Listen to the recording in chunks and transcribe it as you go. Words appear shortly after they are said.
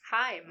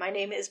Hi, my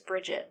name is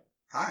Bridget.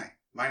 Hi,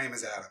 my name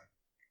is Adam.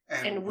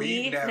 And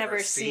we've never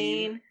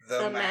seen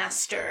The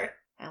Master.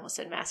 I almost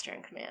said Master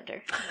and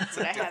Commander.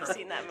 But I have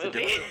seen that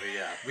movie.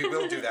 Yeah. We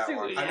will do that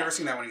one. Yeah. I've never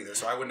seen that one either,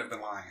 so I wouldn't have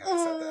been lying had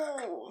I said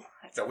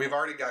that. So we've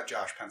already got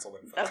Josh penciled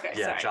in for that. Okay,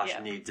 Yeah, sorry, Josh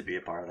yeah. needs to be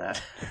a part of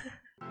that.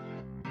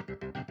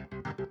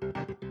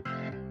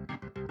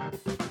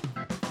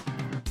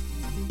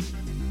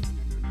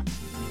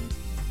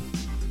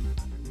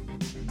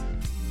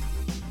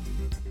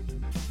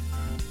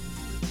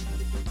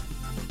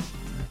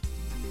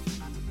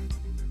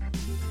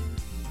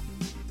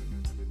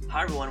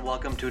 Hi everyone,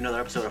 welcome to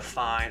another episode of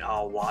Fine,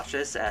 I'll Watch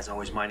This. As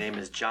always, my name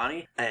is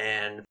Johnny,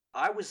 and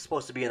I was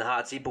supposed to be in the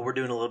hot seat, but we're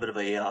doing a little bit of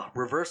a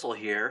reversal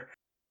here,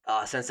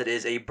 since it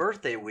is a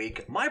birthday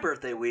week, my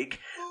birthday week.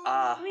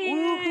 Woohoo!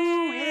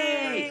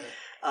 Yay!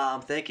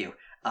 Thank you.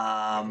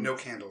 No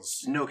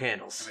candles. No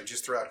candles. And I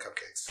just threw out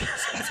cupcakes.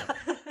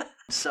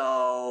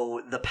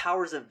 So the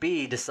powers that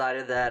be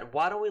decided that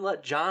why don't we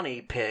let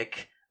Johnny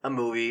pick a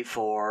movie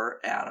for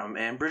Adam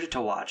and Bridget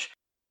to watch?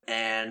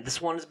 And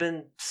this one has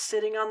been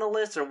sitting on the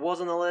list, or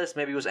was on the list,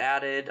 maybe it was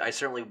added. I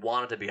certainly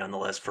wanted to be on the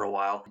list for a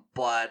while,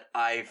 but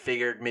I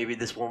figured maybe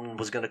this one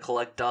was going to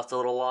collect dust a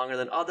little longer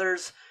than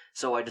others,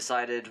 so I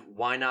decided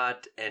why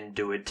not and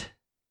do it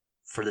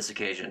for this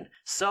occasion.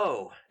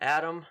 So,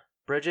 Adam,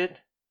 Bridget,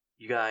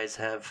 you guys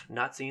have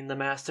not seen The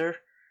Master.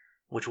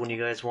 Which one do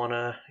you guys want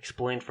to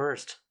explain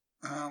first?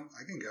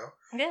 I can go.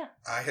 Yeah.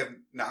 I have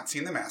not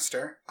seen The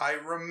Master. I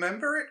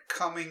remember it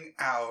coming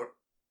out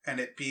and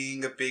it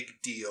being a big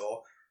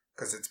deal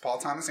because it's Paul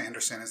Thomas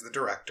Anderson as the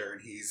director,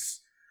 and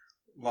he's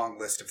long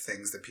list of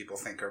things that people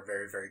think are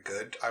very, very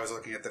good. I was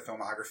looking at the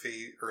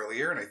filmography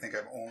earlier, and I think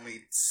I've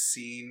only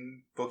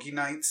seen Boogie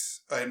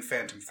Nights and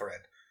Phantom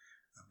Thread.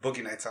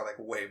 Boogie Nights I like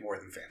way more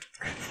than Phantom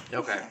Thread.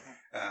 Okay.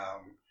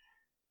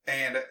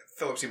 And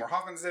Philip Seymour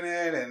Hoffman's in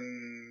it,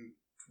 and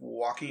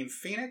Joaquin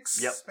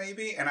Phoenix, Yep.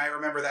 maybe. And I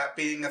remember that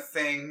being a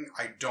thing.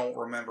 I don't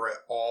remember at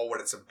all what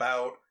it's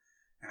about,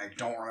 and I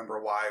don't remember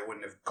why I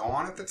wouldn't have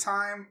gone at the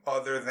time,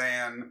 other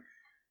than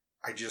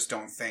I just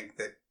don't think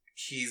that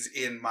he's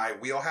in my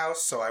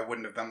wheelhouse, so I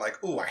wouldn't have been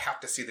like, ooh, I have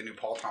to see the new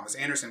Paul Thomas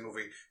Anderson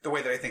movie, the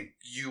way that I think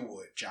you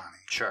would, Johnny.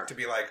 Sure. To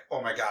be like,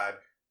 oh my god,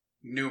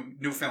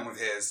 new film of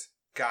his,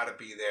 gotta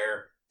be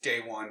there, day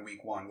one,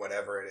 week one,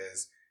 whatever it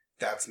is.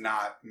 That's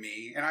not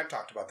me. And I've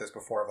talked about this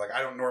before, of like,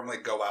 I don't normally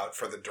go out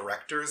for the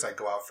directors, I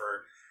go out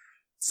for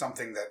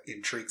something that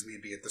intrigues me,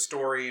 be it the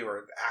story,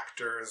 or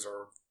actors,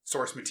 or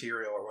source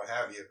material, or what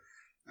have you.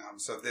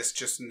 So this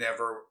just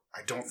never,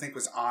 I don't think,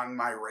 was on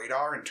my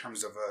radar in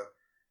terms of a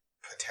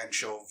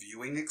potential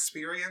viewing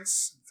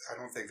experience. I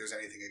don't think there's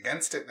anything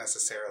against it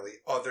necessarily,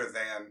 other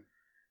than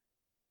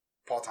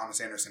Paul Thomas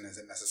Anderson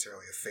isn't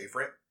necessarily a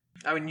favorite.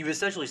 I mean, you've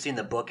essentially seen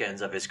the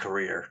bookends of his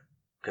career,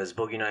 because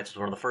Boogie Nights was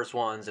one of the first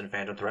ones, and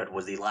Phantom Thread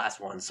was the last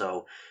one,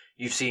 so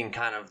you've seen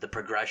kind of the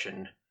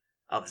progression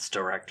of this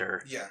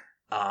director. Yeah.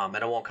 And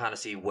I won't kind of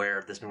see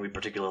where this movie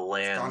particularly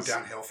lands. It's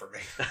gone downhill for me.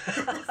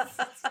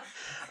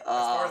 As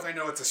far as I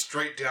know, it's a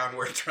straight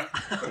downward trend.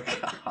 Oh,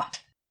 God.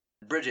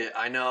 Bridget,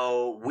 I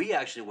know we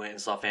actually went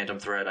and saw Phantom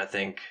Thread, I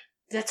think.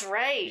 That's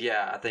right.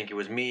 Yeah, I think it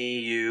was me,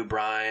 you,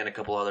 Brian, a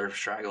couple other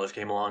stragglers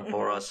came along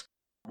for us.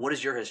 What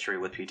is your history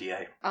with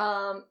PTA?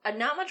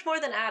 Not much more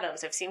than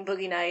Adam's. I've seen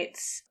Boogie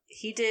Nights.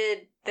 He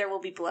did There Will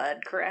Be Blood,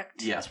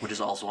 correct? Yes, which is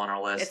also on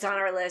our list. It's on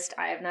our list.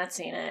 I have not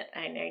seen it.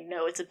 I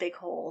know it's a big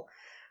hole.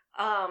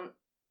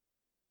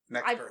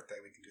 Next birthday,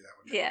 we can do that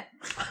one.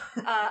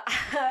 Yeah.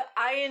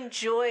 I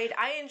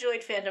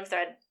enjoyed Phantom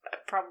Thread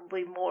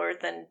probably more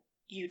than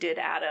you did,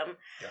 Adam.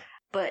 Yeah.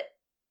 But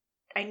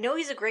I know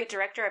he's a great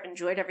director. I've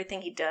enjoyed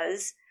everything he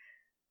does.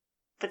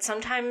 But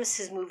sometimes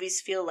his movies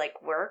feel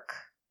like work.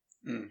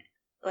 Mm.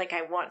 Like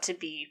I want to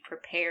be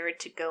prepared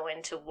to go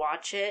in to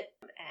watch it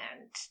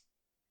and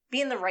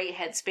be in the right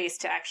headspace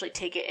to actually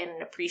take it in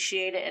and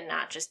appreciate it and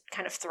not just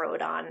kind of throw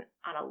it on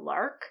a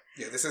lark.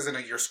 Yeah, this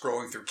isn't you're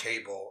scrolling through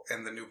cable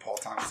and the new Paul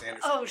Thomas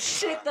Anderson. Oh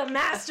shit, The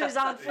Master's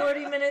on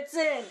 40 minutes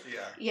in.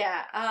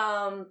 Yeah.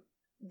 Yeah.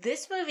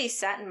 This movie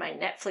sat in my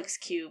Netflix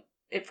queue.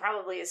 It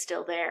probably is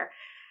still there.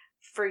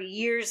 For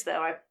years, though,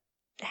 I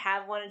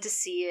have wanted to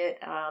see it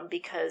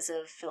because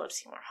of Philip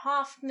Seymour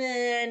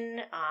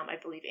Hoffman. I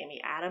believe Amy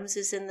Adams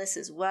is in this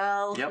as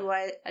well, Yep. who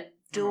I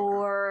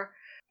adore. Okay.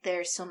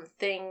 There's some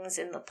things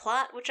in the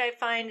plot which I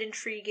find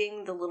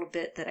intriguing, the little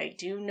bit that I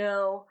do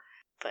know,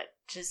 but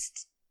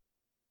just,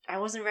 I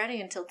wasn't ready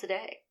until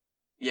today.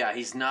 Yeah,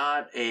 he's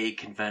not a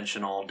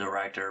conventional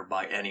director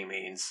by any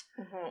means,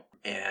 Mm-hmm.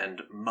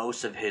 and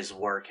most of his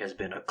work has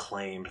been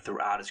acclaimed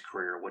throughout his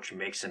career, which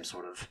makes him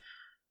sort of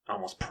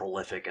almost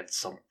prolific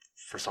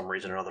for some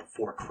reason or another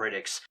for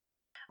critics.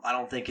 I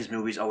don't think his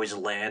movies always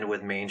land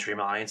with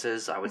mainstream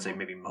audiences. I would say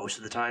maybe most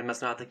of the time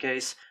that's not the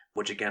case,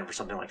 which again, for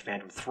something like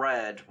Phantom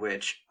Thread,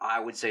 which I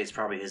would say is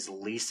probably his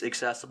least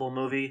accessible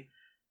movie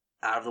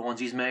out of the ones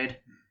he's made.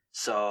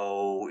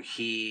 So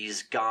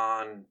he's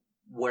gone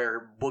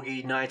where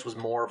Boogie Nights was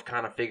more of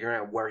kind of figuring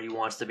out where he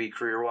wants to be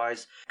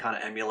career-wise, kind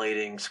of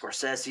emulating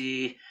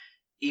Scorsese.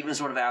 even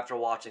sort of after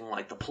watching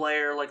like The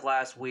Player like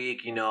last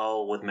week, you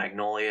know, with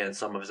Magnolia and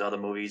some of his other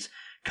movies,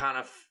 kind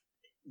of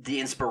the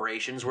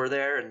inspirations were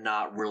there and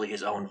not really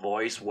his own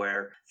voice,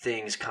 where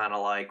things kind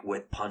of like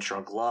with Punch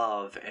Drunk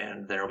Love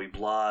and There'll Be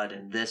Blood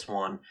and this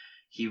one,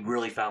 he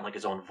really found like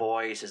his own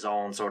voice, his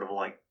own sort of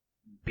like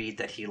beat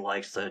that he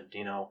likes to,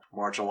 you know,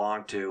 march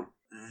along to.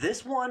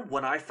 This one,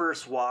 when I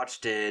first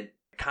watched it,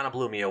 kind of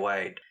blew me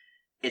away.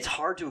 It's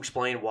hard to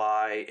explain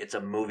why it's a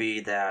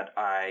movie that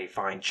I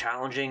find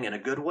challenging in a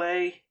good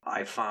way.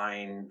 I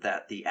find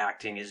that the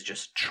acting is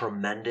just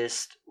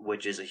tremendous,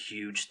 which is a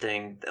huge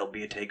thing. That'll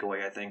be a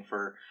takeaway, I think,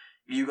 for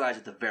you guys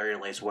at the very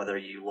least, whether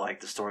you like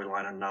the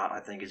storyline or not. I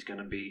think is going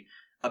to be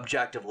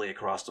objectively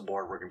across the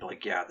board. We're going to be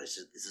like, yeah, this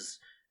is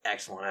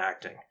excellent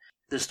acting.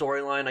 The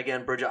storyline,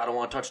 again, Bridget, I don't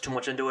want to touch too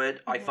much into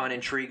it. I find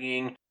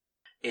intriguing.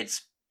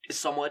 It's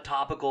somewhat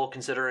topical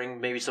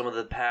considering maybe some of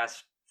the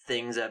past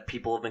things that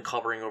people have been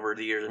covering over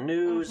the years in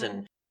news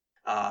and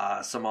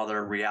some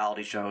other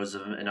reality shows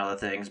and other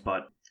things,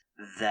 but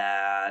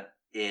that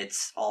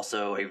it's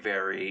also a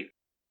very,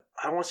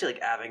 I don't want to say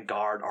like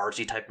avant-garde,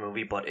 artsy type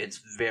movie, but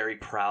it's very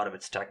proud of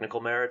its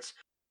technical merits.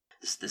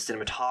 The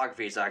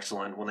cinematography is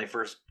excellent. When they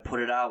first put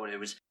it out, it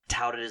was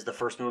touted as the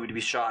first movie to be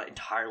shot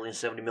entirely in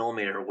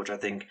 70mm, which I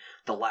think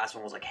the last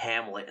one was like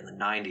Hamlet in the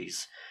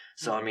 90s.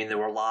 So, I mean, there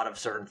were a lot of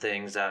certain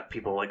things that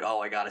people were like, oh,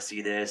 I got to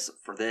see this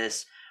for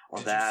this. Or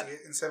Did that. you see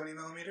it in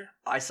 70mm?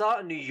 I saw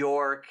it in New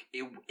York.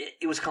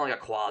 It was kind of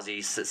like a quasi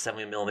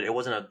 70mm. It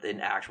wasn't an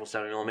actual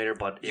 70mm,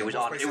 but it was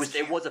on.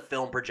 It was a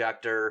film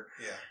projector.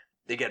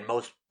 Yeah. Again,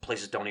 most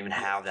places don't even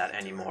have that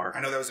anymore.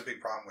 I know that was a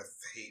big problem with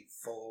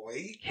Hateful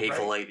Eight.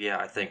 Hateful Eight, yeah,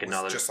 I think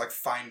another. Just like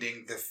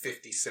finding the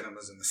 50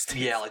 cinemas in the States.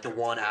 Yeah, like the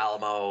one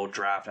Alamo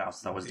Draft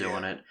House that was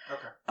doing it.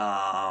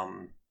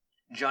 Okay.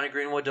 Johnny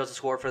Greenwood does the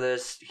score for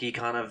this. He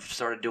kind of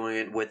started doing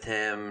it with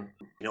him,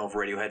 you know, of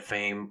Radiohead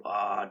fame.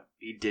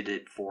 He did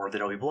it for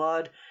There'll Be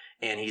Blood,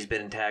 and he's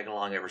been tagging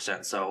along ever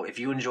since. So if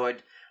you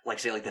enjoyed, like,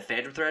 say, like the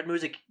Phantom Thread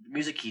music,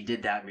 he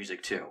did that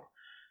music too.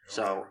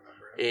 So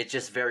it's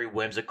just very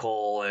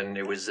whimsical, and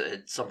it was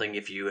something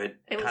if you had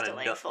kind of...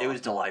 delightful. It was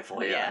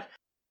delightful, yeah.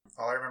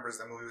 All I remember is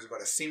the movie was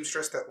about a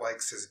seamstress that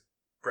likes his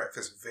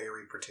breakfast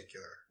very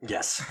particular.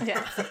 Yes.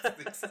 Yeah.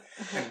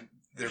 And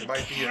there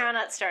might be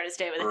cannot start his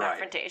day with a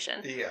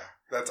confrontation. Yeah,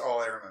 that's all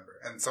I remember.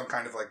 And some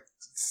kind of like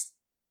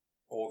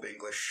old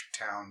English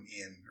town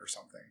inn or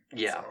something.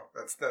 Yeah. So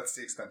that's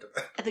the extent of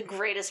that. The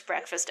greatest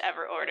breakfast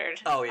ever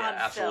ordered. Oh yeah,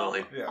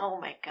 absolutely. Yeah. Oh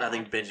my god. I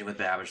think Binging with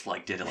Babish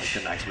did it like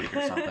the next week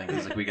or something.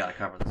 He's like, we got to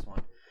cover this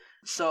one.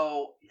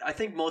 So I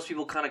think most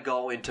people kind of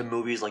go into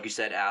movies, like you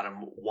said,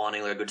 Adam,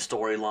 wanting like a good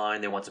storyline.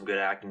 They want some good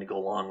acting to go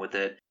along with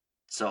it.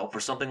 So for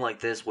something like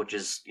this, which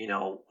is, you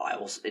know, I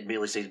will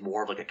admittedly say is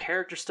more of like a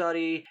character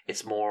study,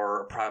 it's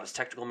more proud of its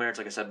technical merits,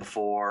 like I said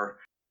before.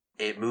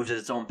 It moves at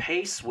its own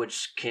pace,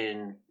 which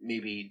can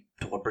maybe,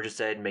 to what Bridget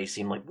said, may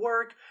seem like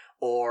work,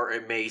 or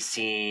it may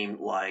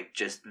seem like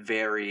just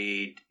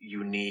very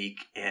unique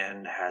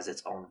and has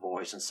its own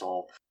voice and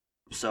soul.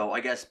 So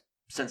I guess,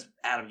 since,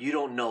 Adam, you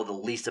don't know the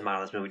least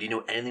amount of this movie, do you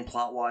know anything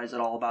plot-wise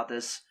at all about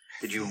this?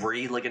 Did you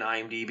read like an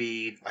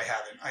IMDb I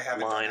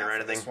haven't line done or that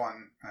anything? For this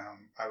one,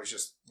 I was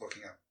just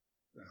looking up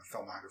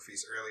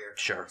filmographies earlier.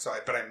 Sure.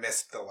 But I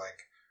missed the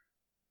like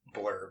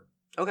blurb.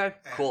 Okay,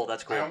 And cool.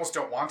 That's cool. I almost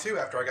don't want to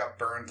after I got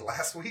burned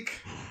last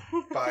week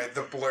by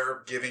the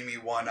blurb giving me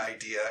one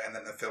idea and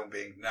then the film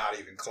being not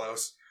even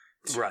close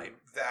to Right.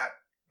 that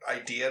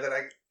idea that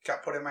I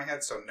got put in my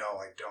head. So no,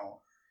 I don't.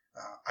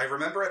 I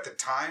remember at the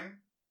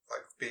time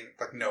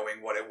like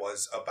knowing what it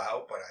was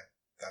about, but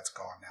that's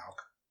gone now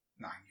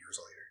 9 years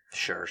later.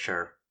 Sure.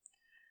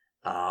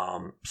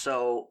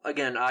 So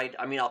again,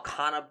 I mean, I'll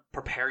kind of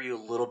prepare you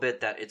a little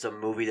bit that it's a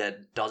movie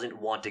that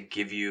doesn't want to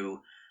give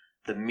you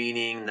the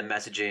meaning, the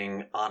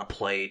messaging on a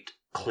plate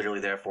clearly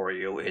there for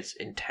you. It's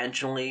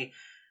intentionally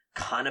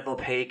kind of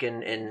opaque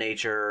in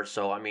nature.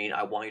 So, I mean,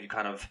 I want you to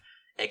kind of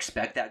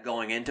expect that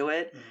going into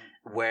it,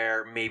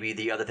 where maybe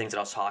the other things that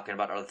I was talking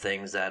about are the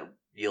things that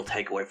you'll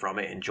take away from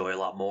it, enjoy a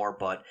lot more.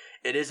 But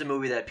it is a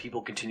movie that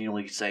people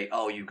continually say,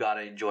 oh, you got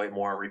to enjoy it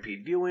more on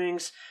repeat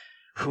viewings.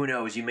 Who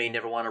knows? You may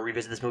never want to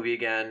revisit this movie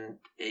again.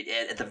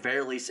 At the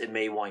very least, it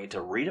may want you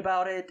to read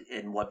about it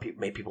and what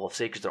people have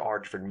said, because there are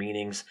different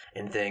meanings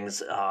and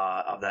things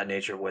of that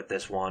nature with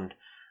this one.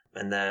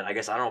 And then, I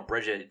guess, I don't know,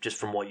 Bridget, just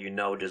from what you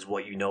know, does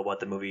what you know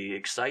about the movie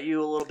excite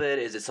you a little bit?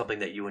 Is it something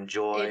that you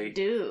enjoy? It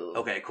do.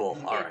 Okay, cool.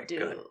 All right,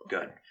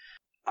 good.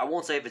 I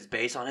won't say if it's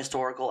based on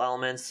historical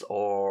elements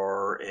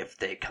or if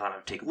they kind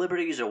of take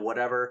liberties or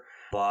whatever,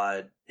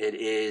 but it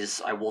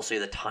is, I will say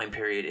the time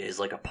period is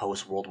like a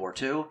post-World War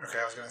II. Okay,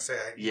 I was going to say,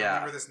 I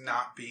remember this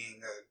not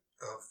being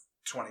of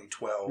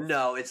 2012.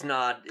 No, it's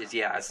not.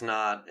 It's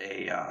not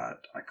a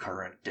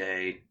current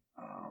day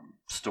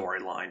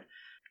storyline.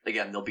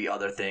 Again, there'll be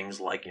other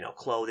things like, you know,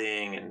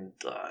 clothing and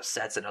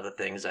sets and other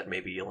things that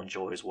maybe you'll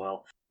enjoy as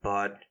well.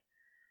 But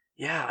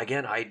yeah,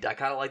 again, I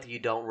kind of like that you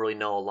don't really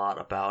know a lot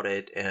about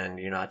it and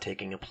you're not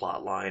taking a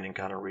plot line and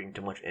kind of reading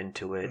too much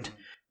into it.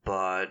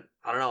 But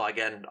I don't know.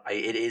 Again,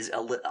 it is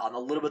on a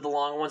little bit the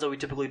long ones that we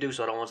typically do,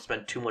 so I don't want to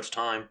spend too much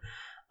time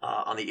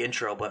on the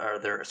intro. But are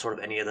there sort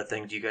of any other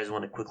things you guys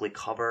want to quickly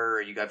cover?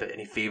 Or you guys have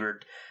any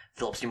favorite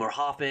Philip Seymour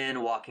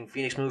Hoffman, Joaquin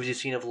Phoenix movies you've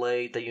seen of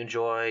late that you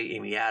enjoy?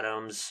 Amy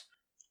Adams?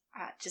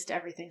 Just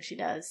everything she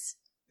does.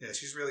 Yeah,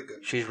 she's really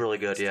good. She's really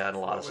good, yeah, in a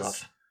lot of What was,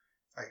 stuff.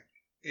 like,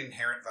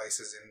 Inherent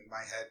Vices in my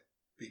head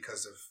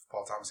because of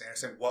Paul Thomas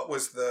Anderson. What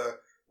was the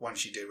one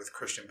she did with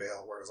Christian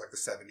Bale where it was like the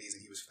 70s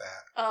and he was fat?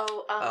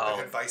 Oh, It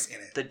had Vice in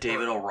it. The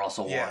David O.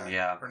 Russell one,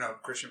 yeah. Or no,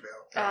 Christian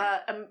Bale.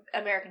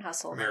 American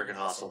Hustle. American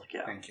Hustle,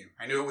 yeah. Thank you.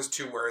 I knew it was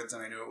 2 words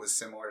and I knew it was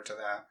similar to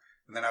that.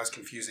 And then I was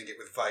confusing it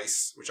with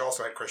Vice, which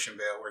also had Christian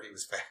Bale where he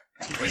was fat.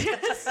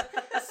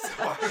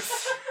 So I was,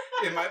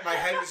 in my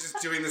head was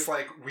just doing this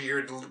like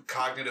weird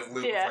cognitive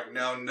loop. Yeah. Like,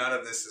 no, none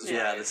of this is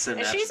Yeah, right. the synapses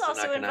And she's are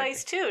also not in connected.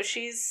 Vice too.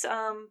 She's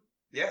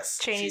Yes,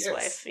 Cheney's she is.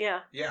 wife. Yeah.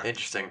 Yeah.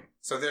 Interesting.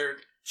 So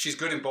she's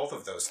good in both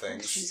of those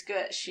things. She's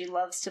good. She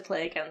loves to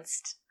play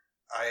against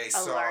I a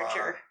saw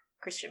larger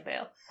Christian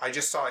Bale. I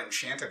just saw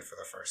Enchanted for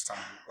the first time,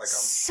 like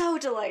So a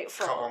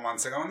delightful. couple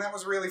months ago, and that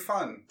was really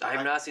fun. I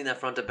have not seen that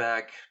front to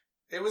back.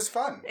 It was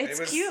fun. It's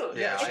it was, cute.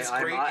 Yeah, I, she's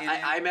I, great in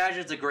it. I imagine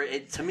it's a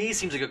great. To me, it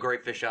seems like a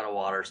great fish out of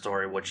water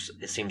story, which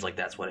it seems like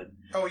that's what it.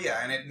 Oh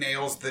yeah, and it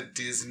nails the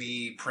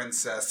Disney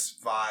princess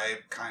vibe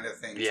kind of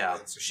thing. Yeah.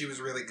 To it. So she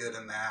was really good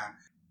in that.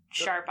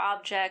 Sharp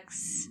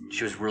objects.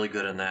 She was really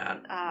good in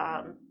that.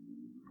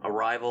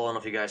 Arrival. I don't know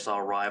if you guys saw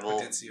Arrival.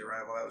 I did see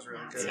Arrival. That was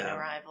really Not good. seen Yeah.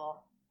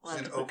 Arrival. We'll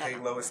She's have an to put that okay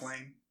on the Lois list.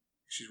 Lane.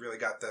 She's really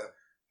got the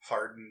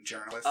hardened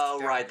journalist. Oh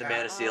down right, the pat.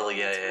 Man of Steel. Oh,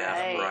 Yeah, that's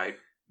yeah, right. right.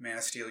 Man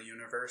of Steel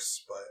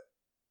universe, but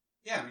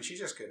yeah, I mean she's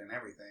just good in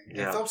everything.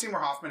 Yeah. And Philip Seymour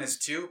Hoffman is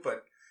too,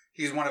 but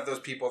he's one of those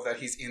people that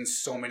he's in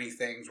so many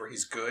things where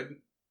he's good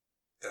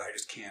that I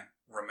just can't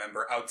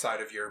remember outside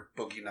of your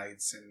Boogie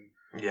Nights and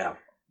Yeah.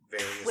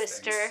 various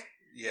Twister. things.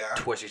 Yeah.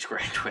 Twister's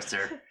great.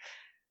 Twister.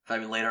 I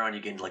mean, later on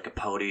you get like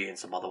Capote and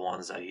some other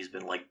ones that he's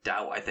been like.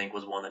 Doubt, I think,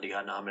 was one that he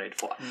got nominated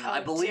for. Mm.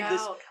 I believe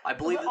this. Doubt. I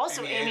believe.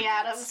 Also, Amy Amy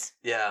Adams. Adams.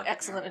 Yeah.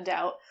 Excellent in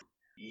Doubt.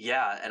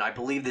 Yeah, and I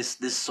believe this.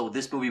 So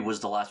this movie was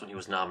the last one he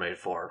was nominated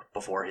for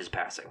before his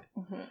passing.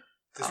 Mm-hmm.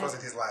 This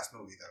wasn't his last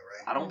movie though,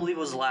 right? I don't believe it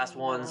was the last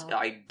ones. No.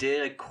 I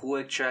did a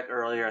quick check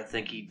earlier. I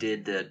think he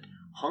did the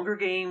Hunger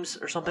Games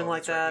or something Oh,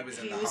 like that's right. that. He was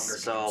in He the was- Hunger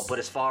So, Games. but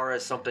as far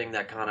as something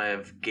that kind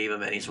of gave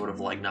him any sort of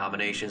like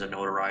nominations and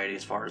notoriety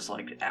as far as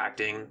like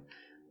acting,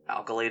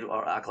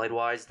 accolade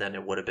wise, then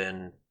it would have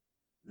been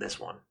this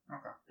one.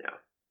 Okay. Yeah.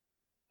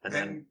 And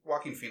then then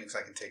Joaquin Phoenix,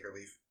 I can take or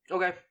leave.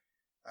 okay.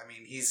 I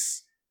mean,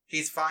 he's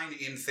fine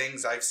in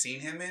things I've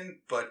seen him in,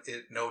 but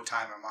at no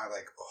time am I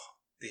like, oh,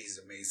 he's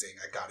amazing.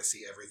 I got to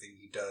see everything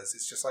he does.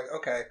 It's just like,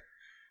 okay,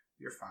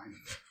 you're fine.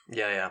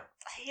 Yeah.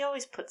 He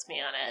always puts me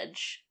on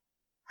edge.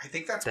 I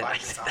think that's Then by I,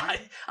 design.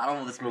 I don't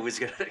know if this movie's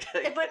gonna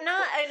But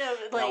not, I know,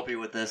 help like, you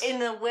with this. in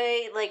the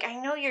way, like, I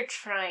know you're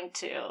trying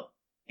to.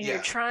 And Yeah.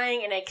 You're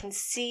trying, and I can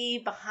see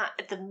behind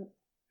the.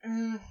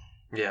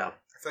 Yeah.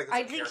 feel like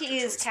I there's think some he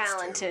is character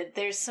choices, too. talented.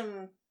 There's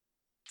some.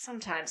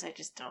 Sometimes I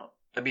just don't.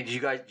 I mean, you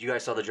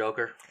guys saw the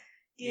Joker?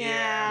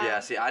 Yeah. Yeah.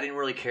 See, I didn't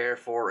really care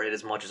for it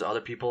as much as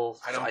other people.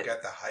 I so don't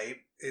get the hype.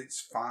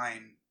 It's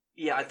fine.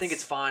 Yeah, I think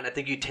it's fine. I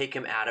think you take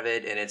him out of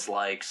it, and it's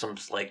like some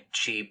like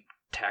cheap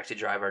taxi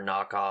driver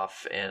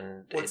knockoff.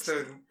 And What's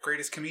it's, the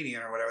greatest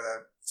comedian or whatever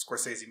that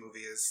Scorsese movie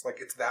is? Like,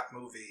 it's that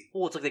movie.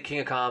 well, it's like the King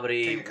of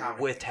Comedy, King of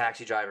Comedy. with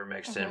Taxi Driver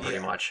mixed in, Mhm. pretty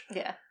Yeah. much.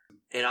 Yeah.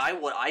 And I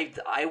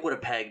would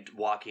have pegged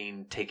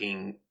Joaquin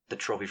taking the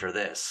trophy for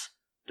this,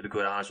 to be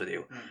quite honest with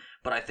you. Mm.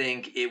 But I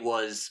think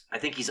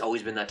he's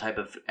always been that type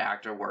of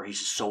actor where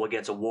he's so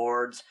against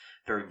awards,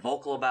 very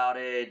vocal about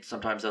it,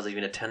 sometimes doesn't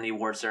even attend the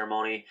award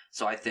ceremony.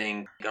 So I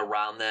think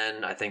around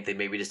then, I think they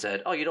maybe just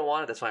said, oh, you don't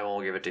want it? That's fine,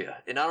 we'll give it to you.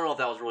 And I don't know if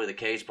that was really the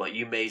case, but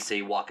you may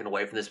say walking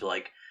away from this, be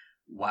like,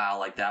 wow,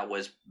 like that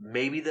was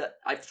maybe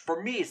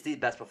for me, it's the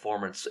best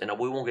performance. And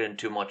we won't get into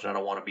too much, and I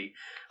don't want to be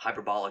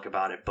hyperbolic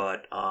about it,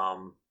 but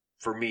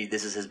for me,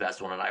 this is his best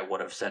one, and I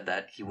would have said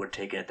that he would have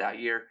taken it that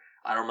year.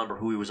 I don't remember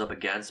who he was up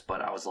against, but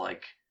I was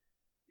like,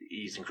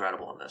 he's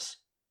incredible in this.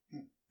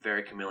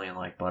 Very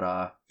chameleon-like,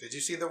 but Did you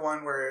see the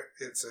one where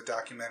it's a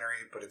documentary,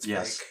 but it's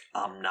yes, fake?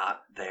 I'm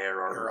not there,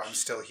 Or I'm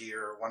Still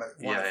Here, or one of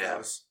Yeah.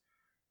 those.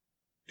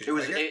 Did It you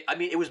was. like it? I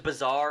mean, it was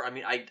bizarre. I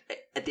mean,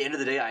 at the end of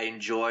the day, I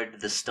enjoyed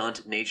the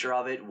stunt nature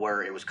of it,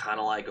 where it was kind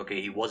of like,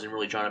 okay, he wasn't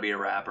really trying to be a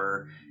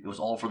rapper. It was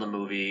all for the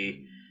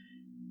movie.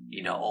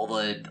 You know, all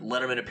the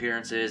Letterman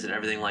appearances and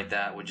everything like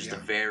that was just a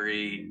Yeah.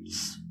 very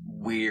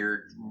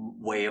weird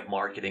way of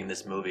marketing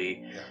this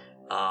movie.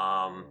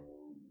 Yeah.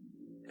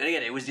 And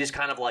again, it was just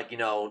kind of like, you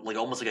know, like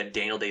almost like a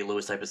Daniel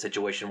Day-Lewis type of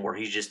situation where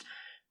he's just,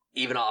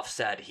 even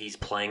offset, he's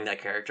playing that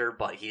character,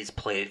 but he's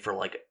played for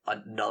like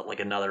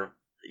another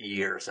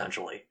year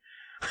essentially.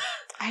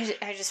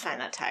 I just find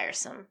that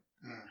tiresome.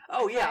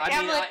 Oh yeah, I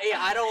I'm mean, like,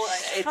 I don't.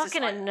 It's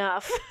fucking just,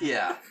 enough.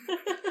 yeah.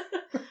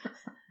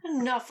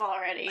 Enough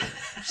already.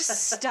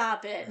 Just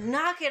stop it.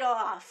 Knock it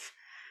off.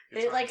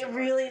 You're It trying like too it hard.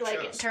 really It like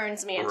it shows.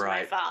 turns me into my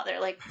Right. father.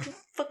 Like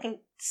fucking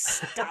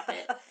stop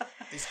it.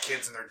 These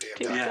kids and their damn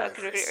Dude, Yeah.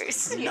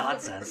 documentaries. Yeah.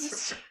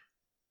 Nonsense.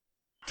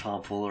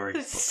 Tomfoolery.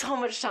 There's so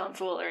much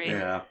tomfoolery.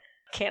 Yeah.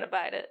 Can't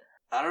abide it.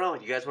 I don't know.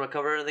 You guys want to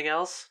cover anything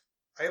else?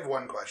 I have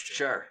one question.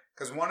 Sure.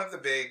 Because one of the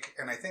big,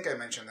 and I think I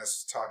mentioned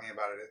this talking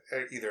about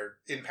it either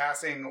in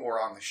passing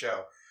or on the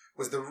show,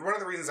 was one of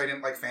the reasons I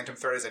didn't like Phantom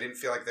Thread is I didn't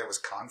feel like there was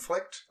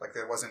conflict. Like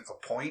there wasn't a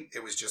point.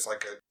 It was just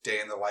like a day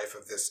in the life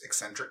of this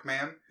eccentric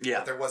man. Yeah.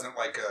 But there wasn't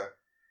like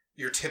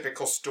your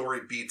typical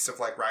story beats of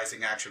like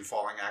rising action,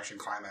 falling action,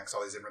 climax,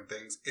 all these different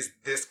things. Is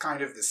this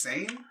kind of the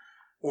same?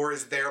 Or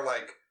is there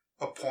like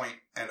a point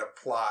and a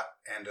plot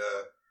and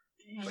a...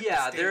 Like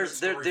yeah, the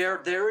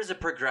there is a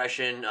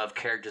progression of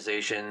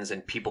characterizations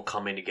and people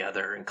coming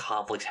together and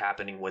conflicts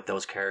happening with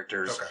those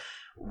characters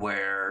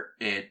where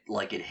it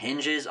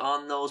hinges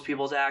on those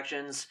people's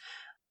actions.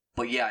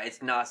 But yeah,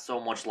 it's not so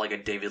much like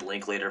a David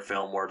Linklater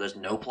film where there's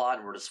no plot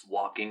and we're just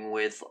walking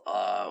with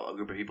a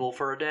group of people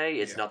for a day.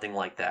 It's nothing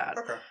like that.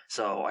 Okay.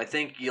 So I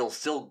think you'll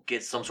still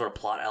get some sort of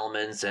plot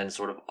elements and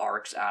sort of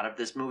arcs out of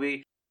this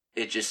movie.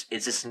 It's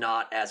just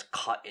not as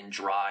cut and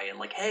dry and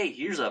like, hey,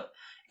 here's a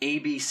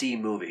ABC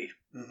movie,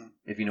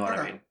 if you know what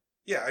I mean.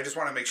 Yeah, I just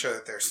want to make sure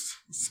that there's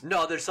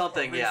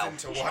something. reason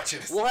to watch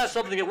it. We'll have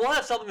something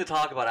to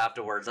talk about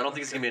afterwards. I don't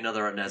think it's gonna be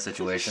another Arnett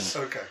situation.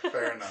 Okay,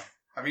 fair enough.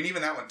 I mean,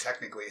 even that one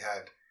technically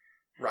had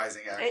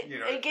rising action.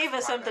 It gave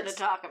us something to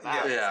talk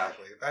about. Yeah,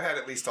 exactly. That had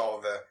at least all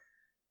of the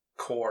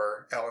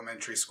core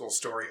elementary school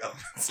story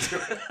elements to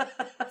it.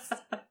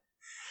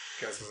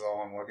 Guess is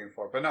all I'm looking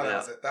for. But no, that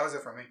was it. That was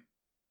it for me.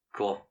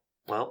 Cool.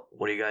 Well,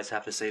 what do you guys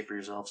have to say for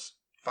yourselves?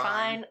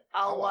 Fine,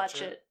 I'll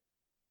watch it.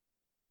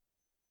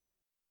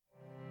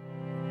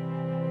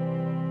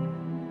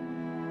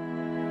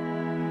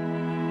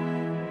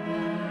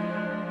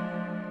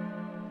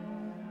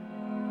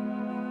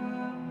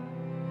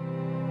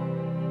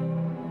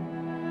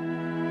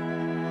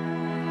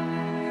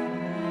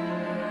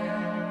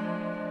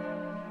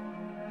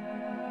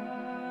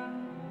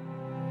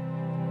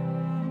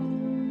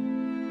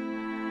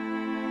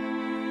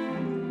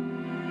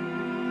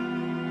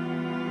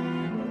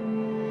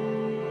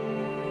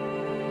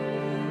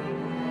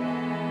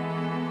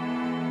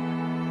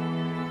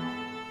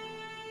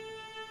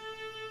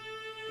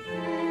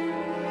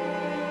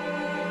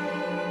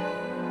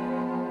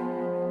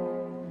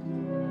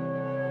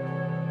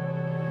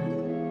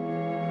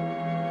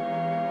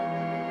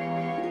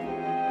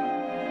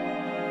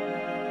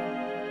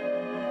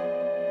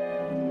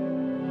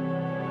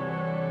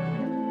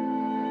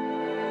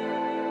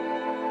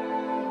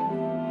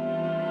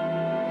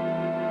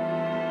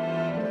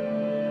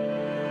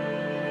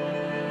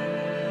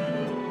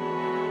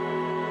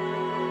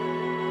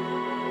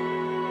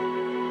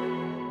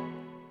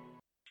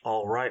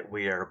 All right,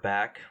 we are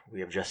back. We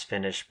have just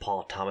finished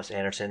Paul Thomas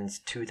Anderson's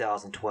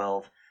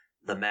 2012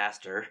 The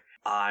Master.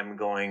 I'm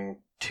going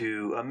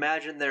to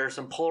imagine there are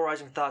some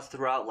polarizing thoughts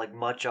throughout, like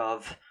much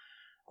of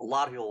a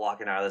lot of people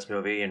walking out of this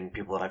movie and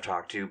people that I've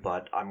talked to,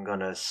 but I'm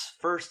going to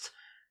first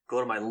go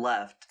to my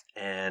left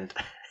and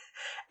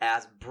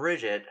ask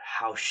Bridget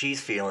how she's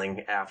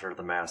feeling after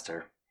The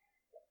Master.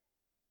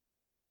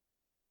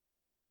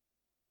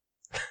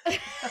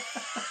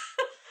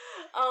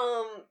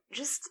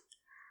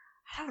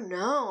 I don't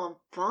know,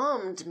 I'm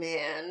bummed,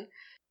 man.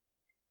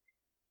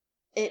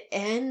 It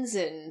ends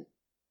in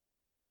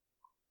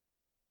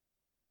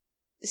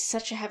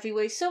such a heavy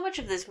way. So much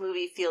of this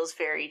movie feels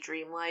very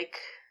dreamlike.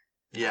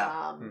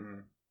 Yeah.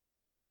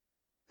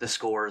 The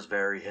score is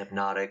very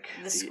hypnotic.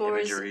 The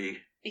imagery.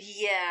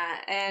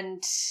 Yeah,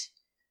 and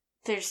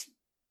there's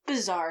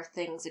bizarre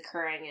things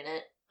occurring in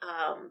it.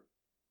 I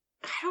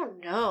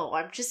don't know.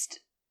 I'm just...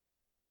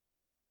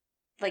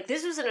 Like,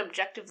 this was an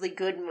objectively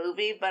good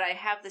movie, but I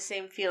have the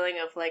same feeling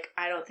of, like,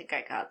 I don't think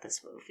I got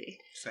this movie.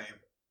 Same.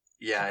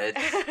 Yeah, it's...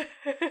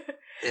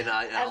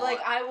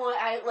 I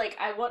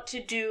want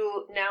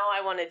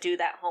to do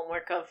that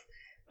homework of,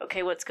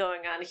 okay, what's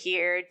going on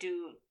here,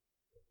 do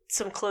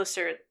some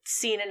closer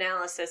scene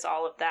analysis,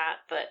 all of that,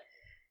 but...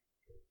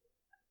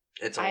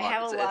 It's a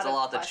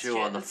lot to chew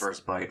on the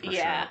first bite, for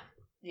sure.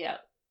 Yeah.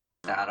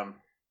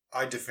 Adam?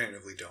 I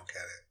definitively don't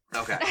get it.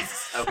 Okay.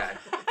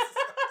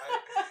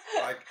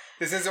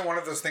 This isn't one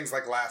of those things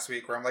like last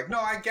week where I'm like, no,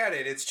 I get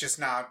it. It's just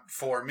not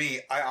for me.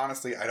 I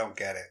don't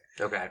get it.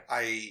 Okay.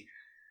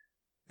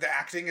 The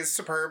acting is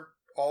superb.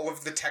 All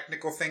of the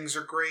technical things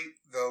are great.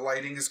 The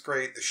lighting is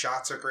great. The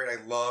shots are great.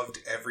 I loved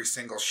every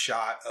single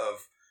shot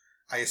of,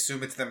 I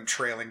assume it's them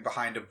trailing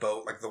behind a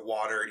boat, like the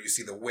water, and you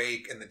see the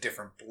wake and the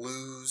different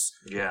blues.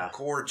 Yeah.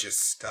 Gorgeous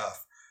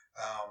stuff.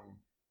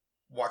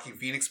 Joaquin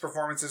Phoenix's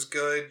performance is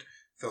good.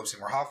 Philip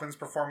Seymour Hoffman's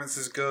performance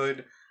is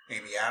good.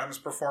 Amy Adams'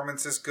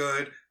 performance is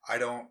good. I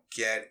don't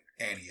get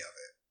any of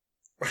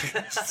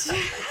it.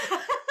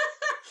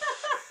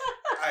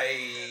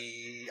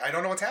 I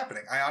don't know what's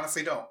happening. I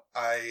honestly don't.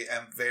 I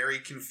am very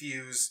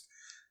confused.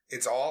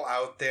 It's all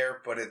out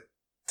there, but it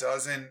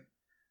doesn't...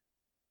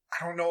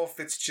 I don't know if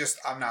it's just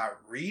I'm not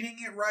reading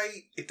it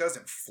right. It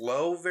doesn't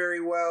flow very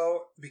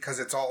well because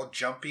it's all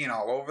jumpy and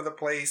all over the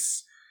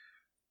place.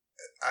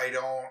 I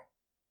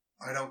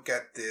don't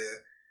get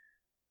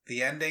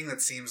the ending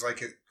that seems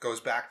like it goes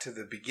back to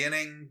the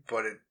beginning,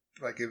 but it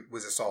Like,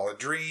 was this all a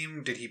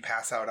dream? Did he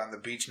pass out on the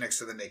beach next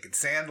to the naked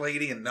sand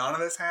lady and none of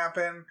this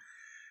happened?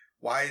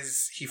 Why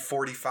is he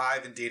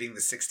 45 and dating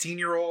the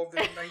 16-year-old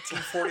in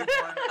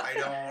 1941? I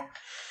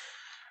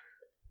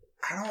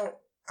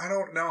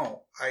don't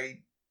know. I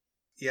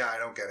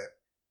don't get it.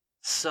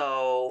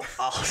 So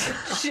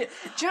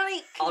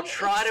Johnny, I'll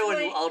try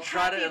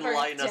to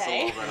enlighten us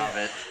a little bit of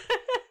it.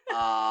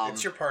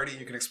 It's your party.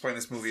 You can explain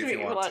this movie if you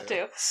want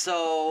to.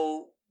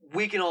 So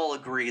we can all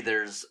agree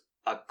there's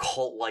a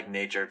cult-like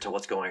nature to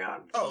what's going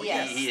on. Oh,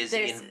 yes. He is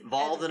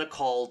involved in a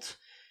cult.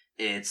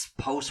 It's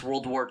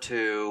post-World War II.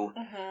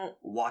 Mm-hmm.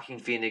 Joaquin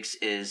Phoenix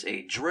is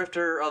a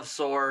drifter of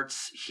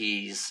sorts.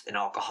 He's an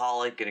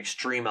alcoholic, an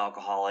extreme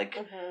alcoholic,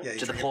 Mm-hmm.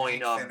 to the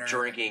point of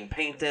drinking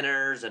paint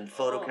thinners and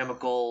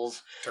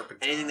photochemicals,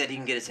 anything that he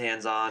can get his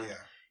hands on. Yeah.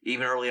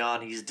 Even early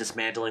on, he's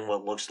dismantling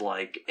what looks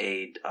like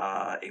a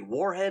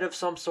warhead of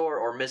some sort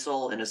or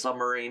missile in a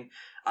submarine.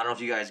 I don't know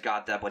if you guys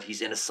got that, but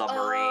he's in a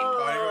submarine.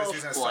 Oh, I realized he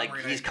was in a Like,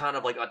 submarine. he's kind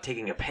of like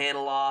taking a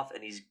panel off,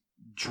 and he's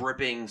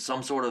dripping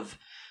some sort of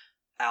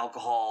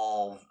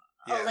alcohol,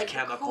 like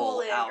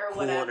chemical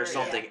coolant or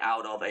something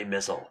out of a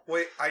missile.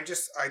 Wait, I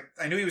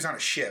knew he was on a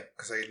ship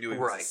because I knew he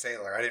was Right. a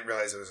sailor. I didn't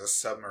realize it was a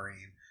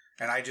submarine,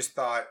 and I just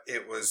thought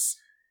it was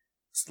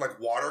like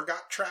water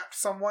got trapped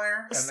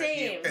somewhere,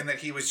 and that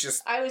he was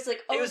just. I was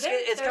like, oh,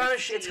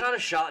 it's kind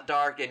of shot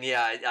dark, and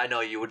yeah, I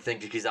know you would think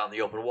that he's out in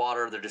the open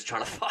water. They're just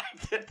trying to find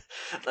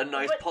a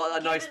nice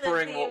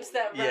spring. The themes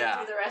that run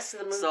through the rest of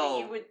the movie,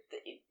 So,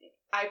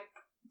 I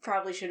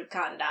probably should have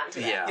cottoned on to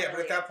that. Yeah. Yeah, but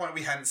at that point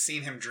we hadn't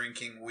seen him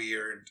drinking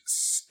weird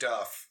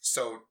stuff,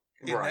 so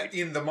Right.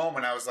 in the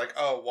moment I was like,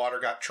 oh, water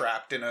got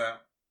trapped in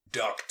a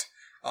duct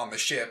on the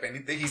ship,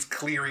 and he's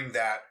clearing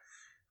that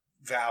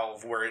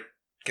valve where it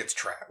gets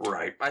trapped.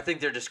 Right. I think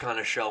they're just kind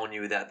of showing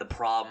you that the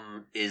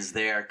problem is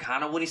there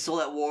kind of when he's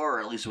still at war,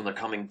 or at least when they're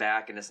coming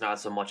back, and it's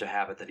not so much a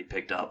habit that he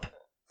picked up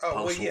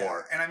post-war. Well,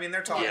 yeah. And I mean,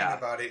 they're talking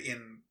about it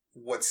in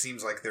what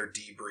seems like their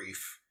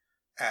debrief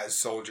as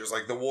soldiers.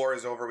 Like, the war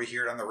is over, we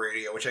hear it on the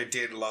radio, which I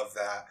did love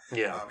that.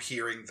 Yeah.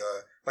 Hearing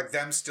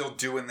them still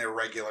doing their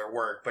regular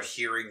work, but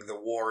hearing the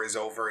war is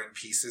over in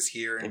pieces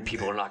here. And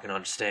people are not going to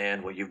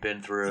understand what you've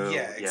been through.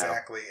 Yeah,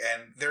 exactly.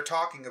 And they're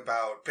talking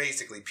about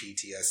basically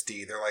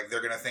PTSD.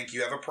 They're going to think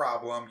you have a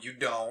problem. You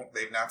don't.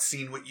 They've not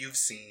seen what you've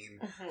seen.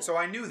 Mm-hmm. So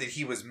I knew that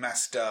he was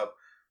messed up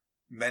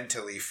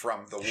mentally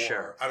from the war.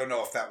 Sure. I don't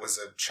know if that was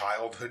a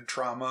childhood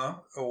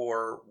trauma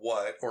or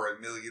what, or a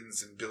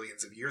millions and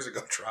billions of years ago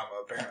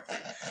trauma, apparently.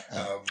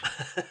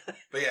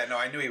 But yeah, no,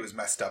 I knew he was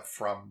messed up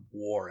from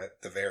war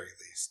at the very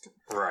least.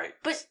 Right.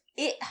 But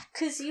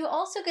because you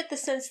also get the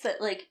sense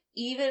that, like,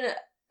 even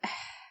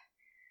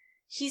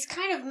he's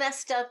kind of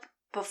messed up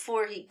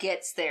before he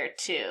gets there,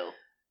 too.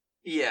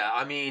 Yeah,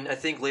 I mean, I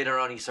think later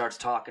on he starts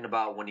talking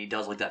about when he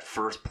does like that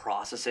first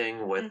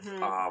processing with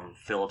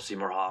Philip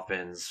Seymour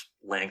Hoffman's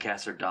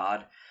Lancaster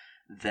Dodd,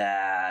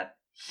 that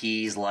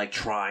he's like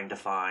trying to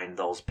find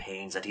those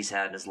pains that he's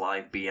had in his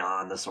life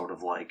beyond the sort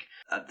of like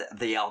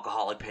the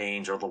alcoholic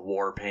pains or the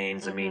war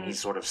pains. I mean, he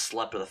sort of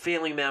slept with a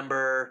family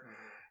member.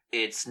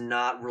 It's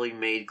not really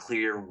made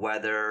clear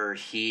whether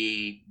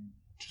he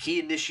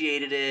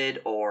initiated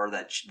it or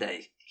that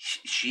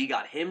she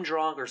got him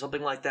drunk or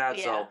something like that.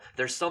 Yeah. So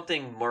there's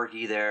something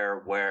murky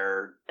there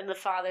where... And the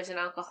father's an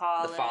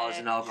alcoholic.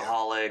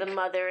 The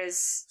mother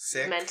is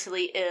sick,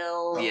 mentally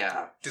ill.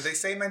 Yeah. Did they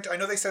say mental? I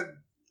know they said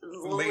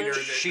later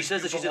that she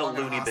says that she's in a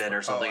loony bin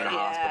or something in a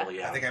hospital.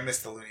 Yeah. I think I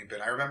missed the loony bin.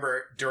 I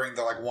remember during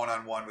the like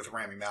one-on-one with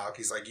Rami Malek,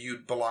 he's like, you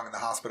belong in the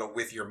hospital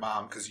with your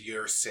mom because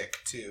you're sick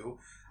too.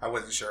 I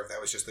wasn't sure if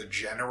that was just a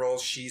general,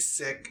 she's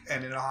sick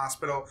and in a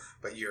hospital,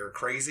 but you're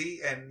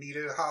crazy and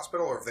needed a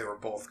hospital, or if they were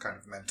both kind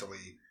of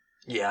mentally...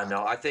 Yeah,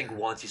 no, I think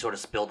once he sort of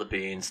spilled the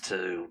beans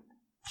to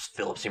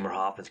Philip Seymour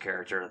Hoffman's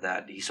character,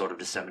 that he sort of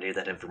disseminated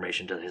that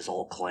information to his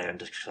whole clan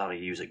to kind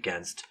of use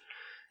against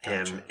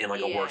him in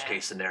like a worst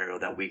case scenario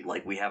that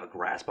we have a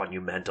grasp on you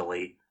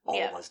mentally.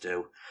 All of us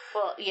do.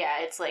 Well,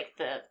 yeah, it's like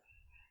the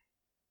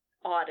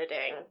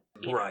auditing,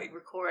 right,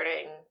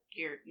 recording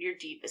your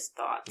deepest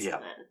thoughts, and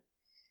then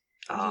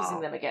using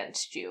them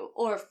against you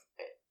or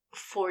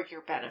for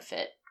your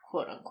benefit,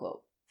 quote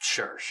unquote.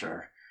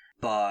 Sure.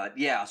 But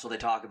yeah, so they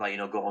talk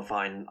about, go and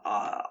find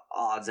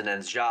odds and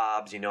ends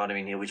jobs, you know what I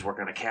mean? He was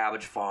working on a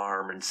cabbage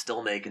farm and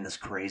still making this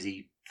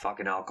crazy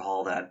fucking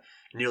alcohol that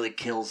nearly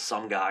kills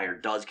some guy or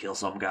does kill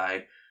some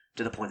guy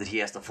to the point that he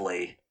has to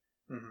flee.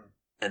 Mm-hmm.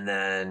 And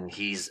then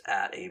he's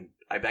at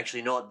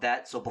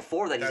so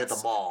before that he's at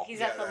the mall. He's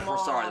at the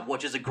mall. Sorry,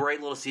 which is a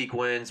great little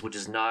sequence, which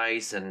is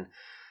nice, and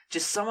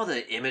just some of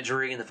the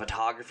imagery and the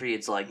photography,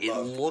 it's like, it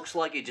looks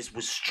like it just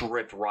was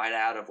stripped right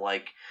out of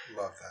like...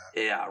 Love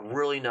that. Yeah,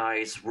 really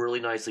nice, really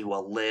nicely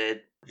well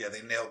lit. Yeah,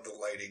 they nailed the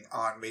lighting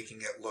on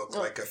making it look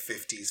like a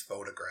 50s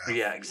photograph.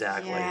 Yeah,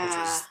 exactly.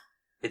 Yeah.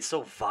 It's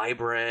so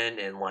vibrant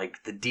and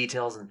like the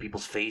details in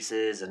people's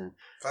faces and...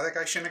 I felt like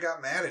I shouldn't have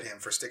got mad at him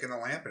for sticking the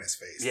lamp in his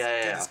face.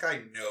 Yeah. This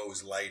guy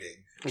knows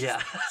lighting.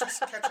 Yeah.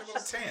 Just catch a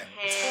little tan.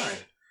 It's fine.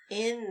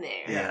 in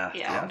there.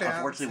 Yeah. Calm down,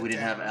 Unfortunately, we sit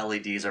didn't have down.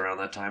 LEDs around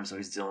that time, so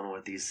he's dealing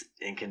with these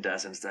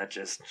incandescents that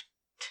just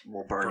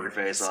will burn your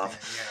face skin,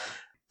 off. Yeah.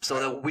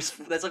 So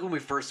that's like when we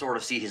first sort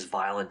of see his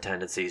violent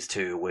tendencies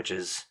too, which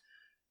is,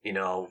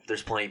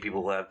 there's plenty of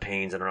people who have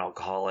pains and are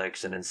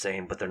alcoholics and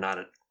insane, but they're not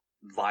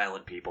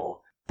violent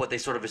people. But they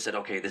sort of said,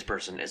 okay, this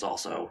person is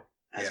also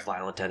has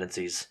violent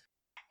tendencies.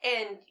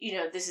 And,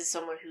 this is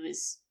someone who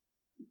is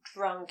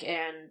drunk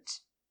and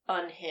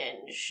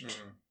unhinged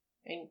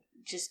and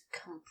just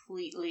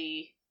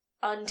completely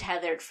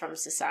untethered from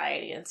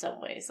society in some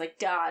ways. Like,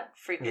 Dot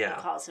frequently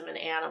calls him an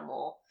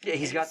animal. Yeah,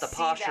 he's got the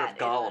posture of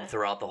Gollum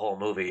throughout the whole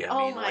movie.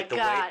 I mean, my the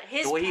God.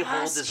 way he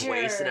holds his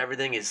waist and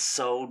everything is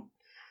so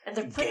and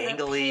they're putting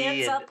gangly the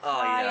pants up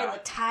high yeah. and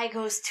the tie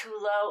goes too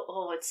low.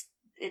 Oh, it's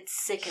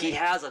sickening.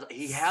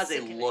 He has a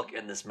look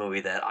in this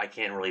movie that I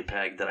can't really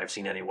peg that I've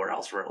seen anywhere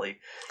else really.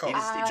 He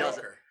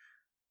doesn't.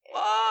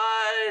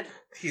 What?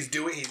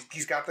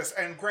 He's got this,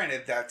 and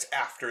granted, that's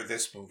after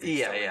this movie.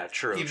 Yeah,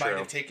 true. He might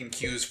have taken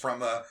cues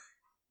from a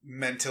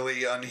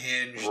mentally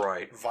unhinged,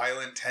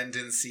 violent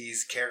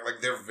tendencies.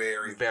 Like they're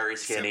very, very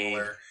skinny.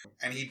 Similar.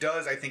 And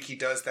I think he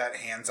does that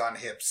hands on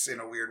hips in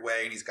a weird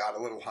way, and he's got a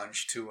little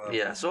hunch to him.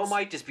 Yeah, so it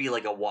might just be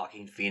like a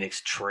Joaquin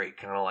Phoenix trait,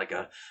 kind of like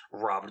a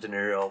Robert De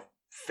Niro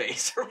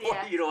face or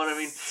what, you know what I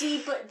mean?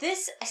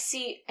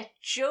 A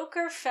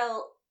Joker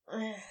felt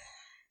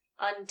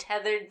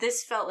untethered.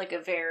 This felt like a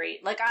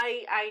very,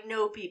 I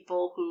know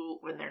people who,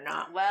 when they're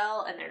not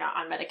well and they're not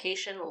on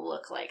medication,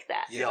 look like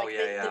that. Yeah,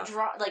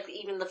 The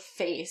even the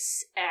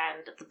face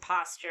and the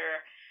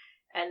posture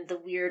and the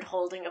weird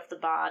holding of the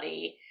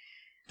body.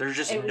 There's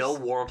just no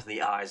warmth in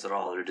the eyes at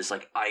all. They're just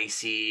like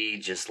icy,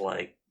 just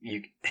like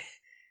you.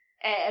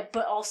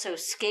 But also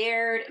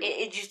scared.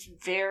 It just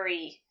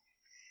very.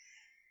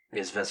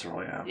 It's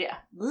visceral, yeah. Yeah.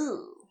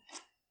 Ooh.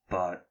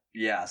 But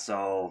yeah,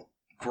 so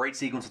great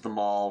sequence with the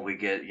mall. We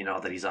get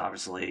that he's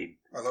obviously.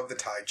 I love the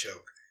tie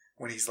choke.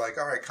 When he's like,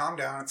 all right, calm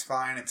down, it's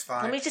fine.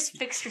 Let me just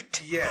fix your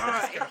tie. Yeah,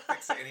 I'm just going to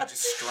fix it. And he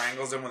just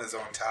strangles him with his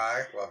own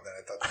tie. Love that.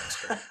 I thought that was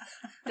great.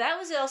 That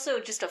was also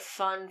just a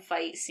fun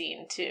fight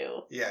scene,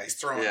 too. Yeah, he's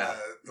throwing the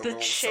little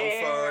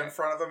chair, sofa in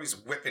front of him. He's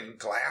whipping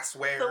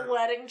glassware. The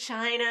wedding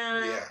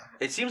china. Yeah.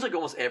 It seems like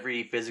almost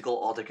every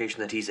physical altercation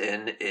that he's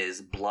in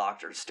is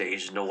blocked or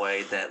staged in a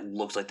way that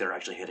looks like they're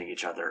actually hitting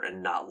each other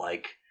and not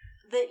like...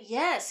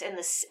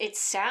 it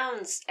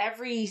sounds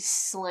every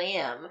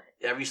slam,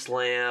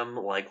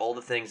 like all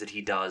the things that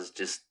he does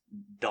just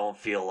don't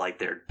feel like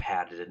they're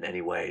padded in any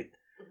way.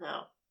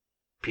 No.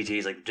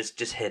 PT's like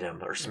just hit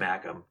him or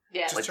smack him.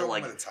 Yeah, just choke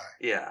him with a tie.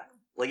 Yeah,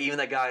 like even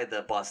that guy at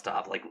the bus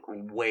stop, like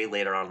way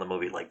later on in the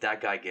movie, like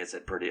that guy gets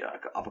it pretty a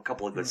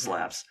couple of good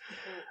slaps.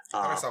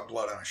 I saw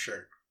blood on his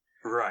shirt.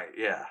 Right.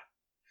 Yeah.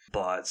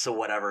 But so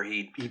whatever,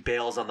 he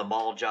bails on the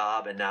mall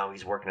job and now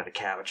he's working at a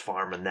cabbage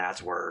farm and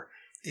that's where.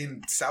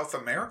 In South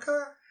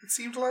America, it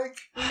seemed like?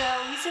 No,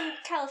 he's in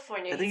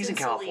California. I think he's in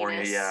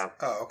California, Salinas. yeah.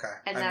 Oh, okay.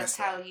 And that's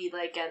how he,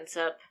 ends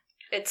up...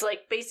 It's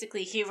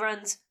basically he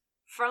runs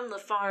from the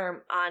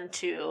farm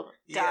onto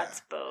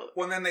Dot's boat.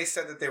 Well, and then they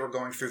said that they were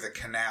going through the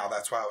canal.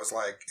 That's why I was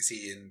like, is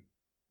he in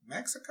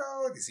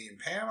Mexico? Is he in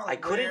Panama? I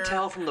couldn't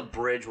tell from the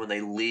bridge when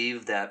they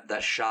leave that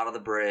shot of the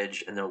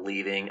bridge and they're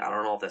leaving. I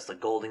don't know if that's the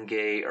Golden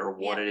Gate or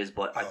what it is,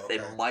 but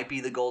it might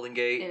be the Golden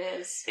Gate. It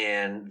is.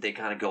 And they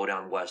kind of go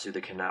down west through the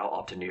canal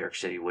up to New York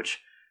City,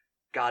 which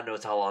God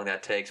knows how long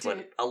that takes,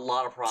 but a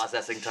lot of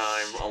processing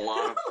time, a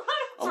lot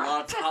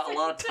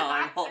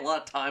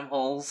of time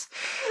holes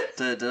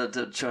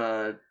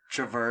to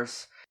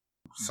traverse.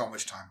 So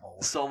much time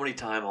holes. So many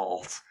time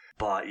holes.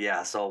 But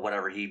yeah, so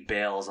whatever, he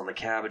bails on the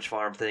cabbage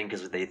farm thing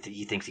because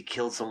he thinks he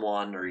killed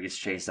someone or he gets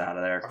chased out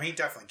of there. I mean, he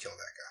definitely killed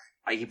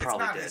that guy. He probably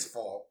did. It's not his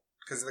fault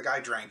because the guy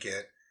drank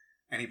it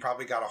and he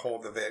probably got a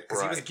hold of it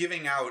because he was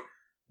giving out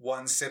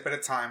one sip at a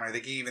time. And I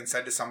think he even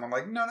said to someone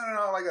like, no,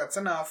 like that's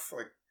enough.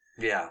 Like,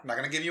 yeah, I'm not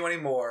going to give you any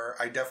more.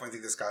 I definitely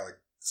think this guy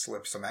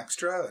slipped some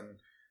extra and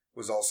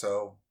was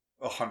also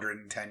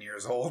 110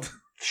 years old.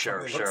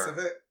 Sure. Looks of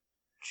it.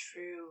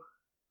 True.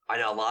 I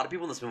know a lot of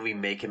people in this movie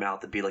make him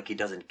out to be like he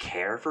doesn't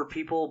care for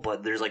people,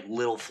 but there's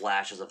little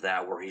flashes of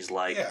that where he's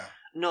like,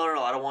 no,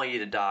 I don't want you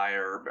to die,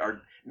 or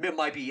it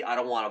might be I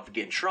don't want to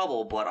get in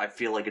trouble, but I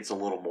feel like it's a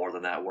little more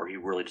than that where he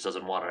really just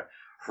doesn't want to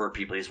hurt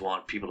people. He just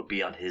wants people to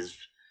be on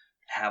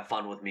have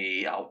fun with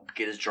me, I'll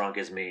get as drunk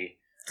as me.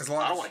 I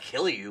don't want to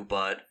kill you,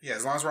 but... Yeah,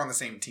 as long as we're on the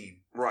same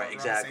team. Right,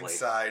 exactly. On the same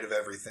side of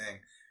everything.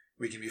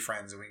 We can be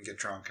friends and we can get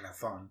drunk and have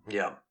fun.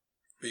 Yeah.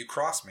 But you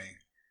cross me,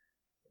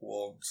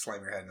 we'll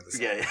slam your head into the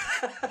side.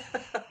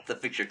 Yeah. To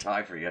fix your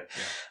tie for you.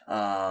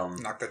 Yeah.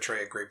 Knock the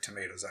tray of grape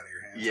tomatoes out of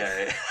your hands.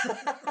 Yeah.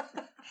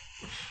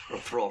 Or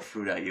throw a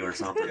fruit at you or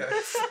something. Yeah.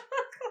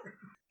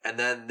 And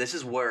then this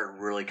is where it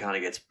really kind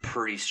of gets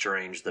pretty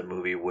strange, the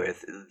movie,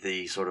 with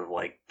the sort of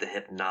the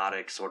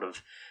hypnotic sort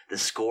of, the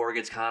score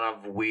gets kind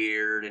of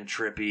weird and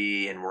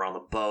trippy, and we're on the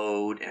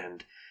boat,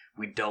 and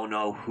we don't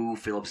know who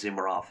Philip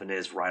Seymour Hoffman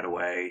is right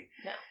away.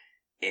 No.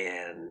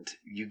 And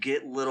you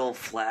get little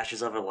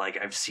flashes of it, like,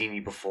 I've seen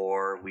you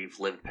before, we've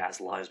lived past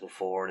lives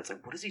before, and it's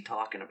like, what is he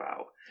talking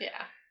about?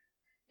 Yeah.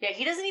 Yeah,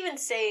 he doesn't even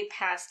say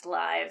past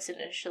lives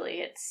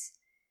initially. It's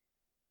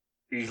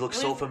You look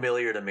so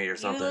familiar to me or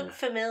something. You look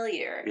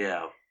familiar.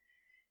 Yeah.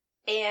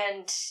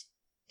 And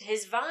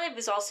his vibe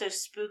is also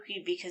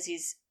spooky because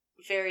he's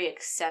very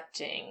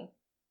accepting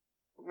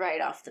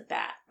right off the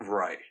bat.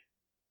 Right.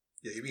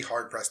 Yeah, you'd be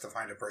hard-pressed to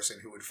find a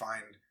person who would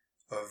find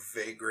a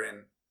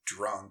vagrant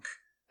drunk.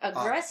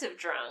 Aggressive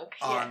drunk.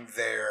 On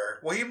their...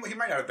 Well, he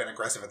might not have been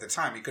aggressive at the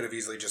time. He could have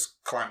easily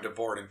just climbed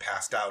aboard and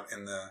passed out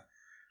in the,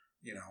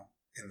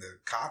 in the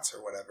cots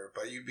or whatever.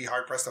 But you'd be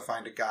hard-pressed to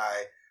find a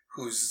guy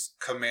who's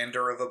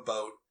commander of a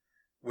boat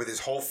with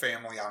his whole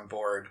family on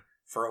board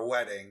for a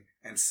wedding,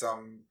 and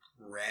some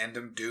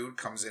random dude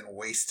comes in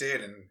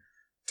wasted and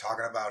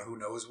talking about who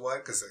knows what,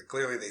 because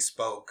clearly they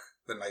spoke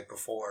the night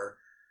before.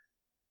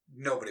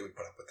 Nobody would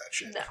put up with that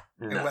shit.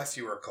 No. Unless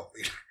you were a cult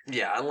leader.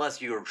 Yeah,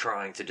 unless you were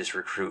trying to just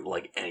recruit,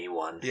 like,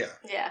 anyone. Yeah.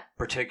 Yeah.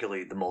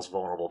 Particularly the most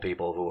vulnerable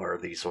people who are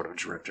these sort of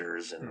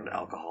drifters and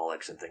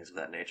alcoholics and things of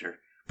that nature.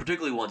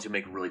 Particularly ones who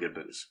make really good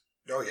booze.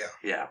 Oh, yeah.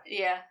 Yeah.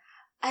 Yeah.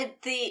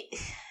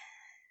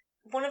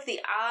 One of the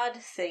odd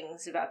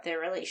things about their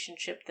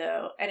relationship,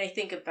 though, and I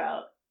think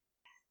about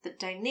the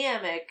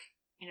dynamic,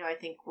 I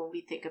think when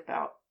we think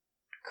about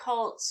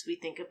cults, we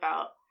think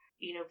about,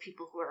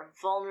 people who are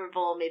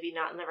vulnerable, maybe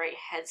not in the right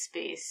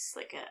headspace,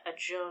 like a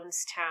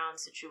Jonestown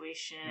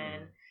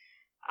situation,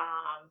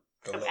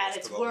 at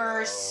its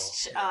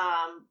worst,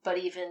 but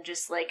even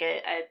just like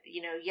a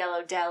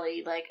Yellow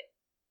Deli, like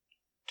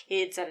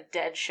kids at a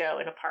Dead show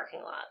in a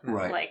parking lot,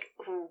 right? Like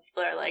who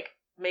are like,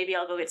 maybe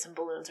I'll go get some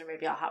balloons, or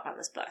maybe I'll hop on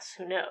this bus.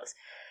 Who knows?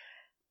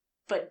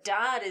 But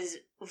Dodd is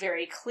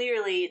very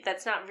clearly,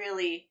 that's not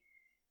really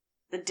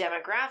the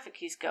demographic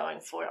he's going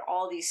for.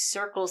 All these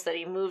circles that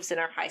he moves in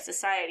our high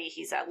society.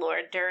 He's at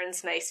Laura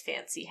Dern's nice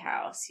fancy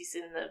house. He's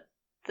in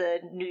the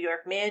New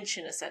York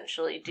mansion,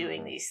 essentially,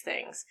 doing these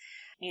things.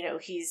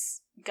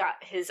 He's got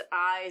his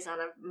eyes on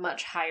a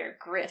much higher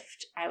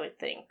grift, I would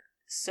think.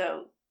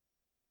 So,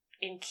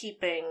 in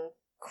keeping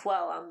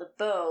Quell on the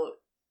boat,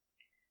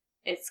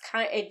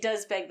 it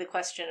does beg the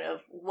question of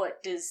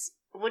what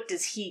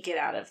does he get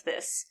out of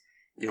this?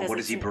 Yeah, what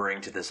does he bring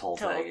to this whole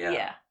thing?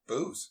 Yeah.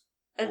 Booze.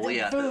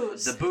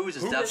 Booze. The booze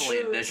is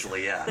definitely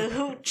initially, yeah. The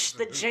hooch,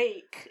 the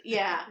Jake,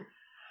 yeah.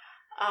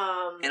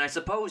 And I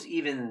suppose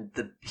even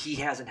he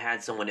hasn't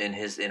had someone in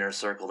his inner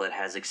circle that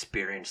has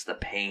experienced the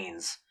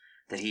pains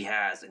that he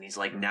has, and he's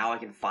like, now I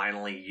can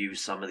finally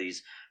use some of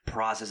these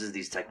processes,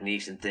 these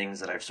techniques and things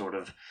that I've sort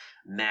of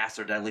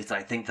mastered, at least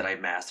I think that I've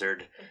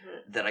mastered,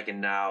 that I can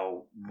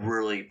now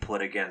really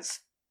put against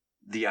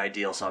the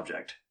ideal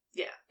subject.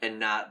 Yeah. And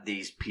not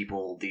these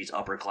people, these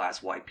upper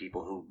class white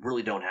people who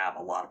really don't have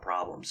a lot of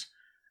problems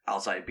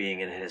outside being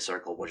in his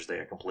circle, which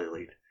they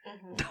completely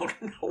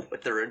don't know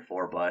what they're in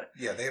for, but...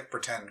 Yeah, they have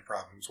pretend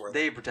problems. Where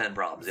they pretend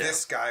problems,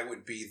 This guy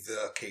would be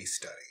the case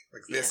study.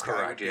 Like, this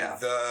guy would be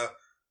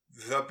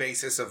the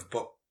basis of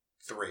book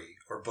 3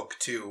 or book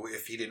 2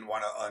 if he didn't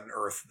want to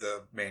unearth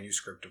the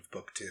manuscript of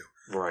book 2.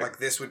 Right. Like,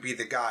 this would be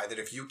the guy that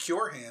if you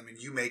cure him and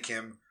you make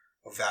him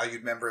a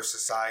valued member of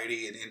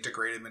society and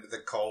integrate him into the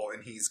cult,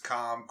 and he's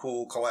calm,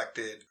 cool,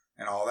 collected,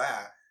 and all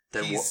that,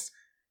 then he's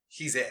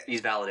it.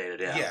 He's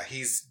validated, yeah. Yeah,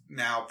 he's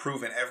now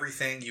proven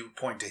everything. You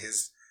point to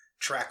his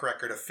track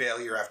record of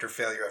failure after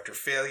failure after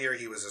failure.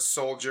 He was a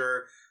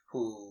soldier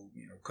who,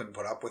 couldn't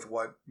put up with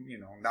what,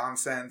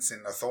 nonsense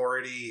and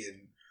authority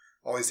and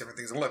all these different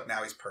things. And look,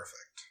 now he's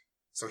perfect.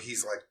 So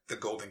he's like the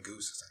golden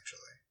goose,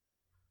 essentially.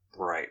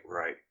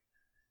 Right.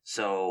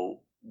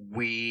 So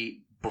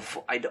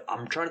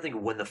I'm trying to think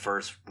of when the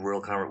first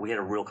we had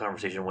a real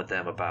conversation with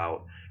them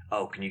about,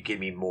 can you give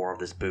me more of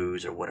this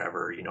booze or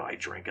whatever? I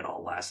drank it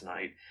all last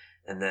night.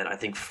 And then I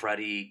think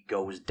Freddy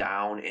goes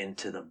down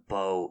into the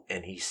boat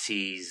and he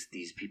sees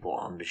these people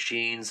on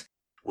machines,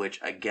 which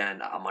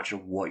again, I'm not sure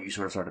what you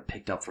sort of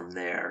picked up from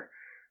there.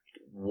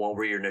 What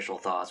were your initial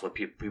thoughts? What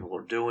people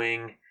are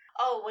doing?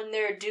 Oh, when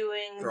they're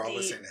doing They're all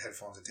listening to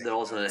headphones and taking They're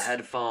all listening to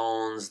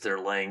headphones, they're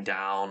laying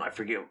down. I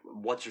forget,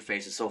 what's your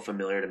face is so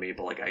familiar to me,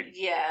 but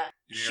Yeah.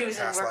 She was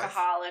in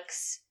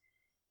Workaholics,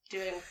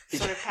 doing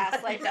sort of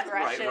past life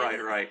regression.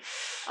 Right.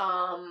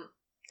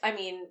 I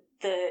mean,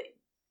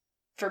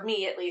 for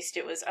me at least,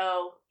 it was,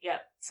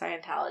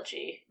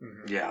 Scientology.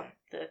 Mm-hmm. Yeah.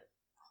 The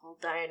whole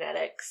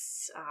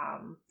Dianetics.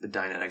 The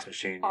Dianetics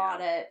machine.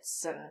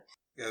 Audits and...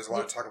 Yeah, there's a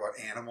lot of talk about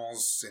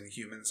animals, and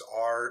humans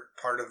are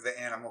part of the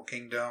animal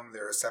kingdom.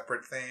 They're a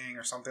separate thing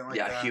or something like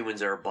that. Yeah,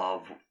 humans are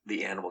above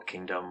the animal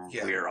kingdom.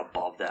 Yeah. We're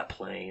above that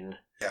plane.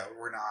 Yeah,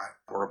 we're not.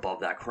 We're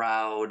above that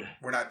crowd.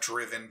 We're not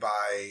driven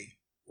by,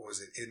 what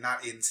was it?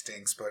 Not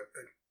instincts, but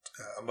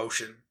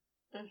emotion.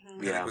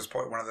 Mm-hmm. Yeah. It was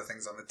one of the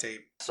things on the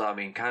tape. So, I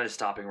mean, kind of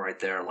stopping right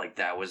there, like,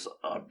 that was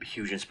a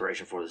huge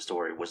inspiration for the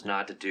story, was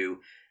not to do,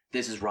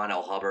 this is Ron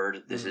L.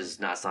 Hubbard, this is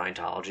not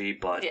Scientology,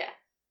 but... Yeah.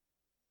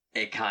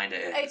 It kind of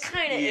is. It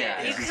kind of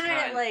is. You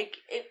kind of like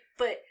it,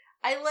 but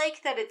I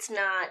like that it's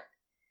not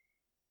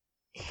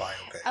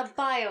a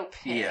biopic.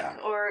 Yeah.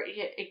 Or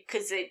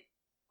because it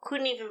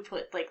couldn't even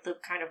put like the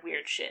kind of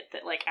weird shit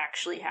that like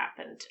actually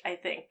happened. I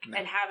think,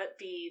 and have it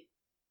be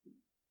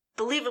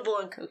believable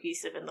and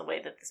cohesive in the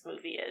way that this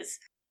movie is.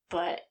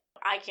 But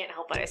I can't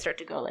help but I start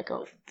to go like,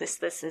 oh, this.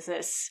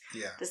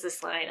 Yeah. Does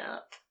this line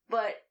up?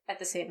 But at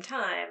the same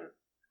time,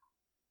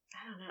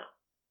 I don't know.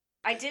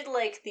 I did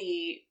like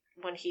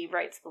when he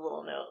writes the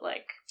little note,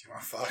 like, do you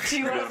want to fuck? Do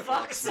you want to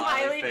fuck?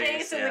 Smiley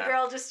face, and the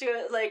girl just do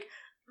it like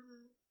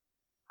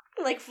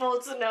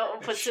folds the note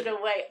and puts it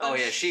away. Oh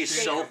yeah, she's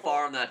so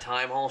far in that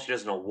time hole, she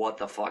doesn't know what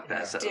the fuck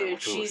that says.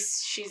 Dude,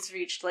 she's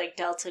reached like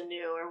Delta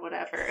Nu or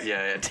whatever.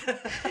 Yeah.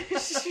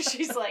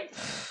 She's like,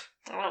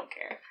 I don't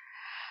care.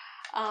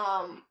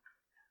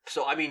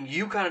 So I mean,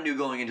 you kind of knew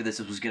going into this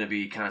was going to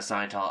be kind of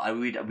Scientology.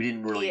 We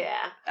didn't really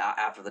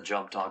after the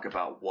jump talk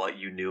about what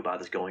you knew about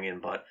this going in,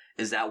 but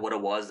is that what it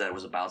was? That it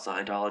was about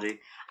Scientology?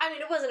 I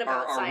mean, it wasn't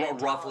about Scientology. Or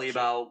roughly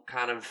about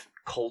kind of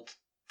cult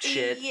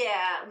shit.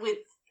 Yeah, with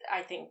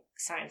I think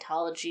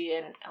Scientology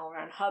and L.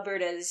 Ron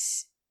Hubbard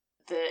as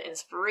the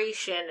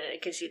inspiration, and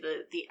it gives you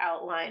the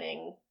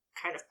outlining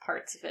kind of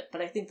parts of it.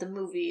 But I think the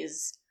movie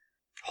is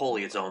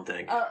wholly its own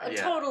thing.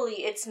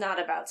 Totally, it's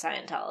not about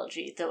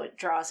Scientology, though it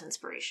draws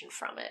inspiration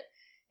from it.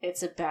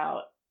 It's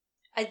about...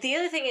 the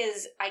other thing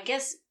is, I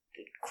guess,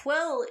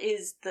 Quell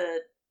is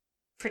the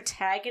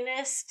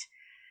protagonist,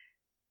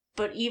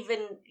 but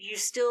even you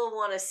still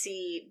want to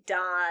see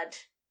Dodd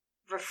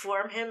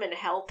reform him and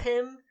help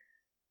him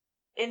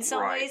in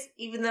some ways,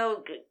 even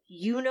though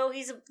you know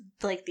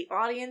the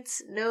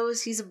audience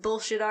knows he's a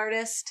bullshit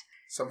artist.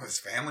 Some of his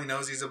family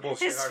knows he's a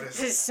bullshit artist.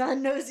 His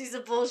son knows he's a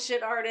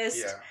bullshit artist.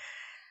 Yeah.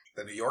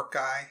 The New York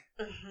guy,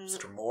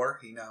 Mr. Moore,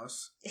 he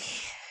knows.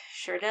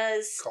 Sure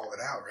does. Called it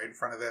out right in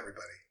front of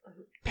everybody.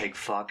 Pig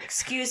fuck.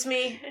 Excuse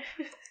me.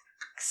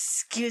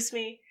 Excuse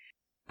me.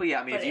 But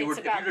yeah, I mean, if you were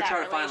to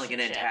try to find like an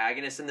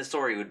antagonist in the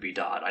story, it would be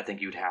Dodd. I think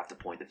you would have to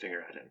point the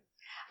finger at him.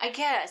 I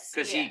guess.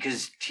 Because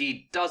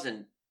he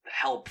doesn't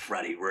help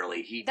Freddy,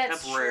 really. He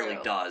temporarily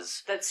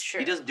does. That's true.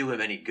 He doesn't do him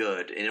any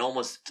good, and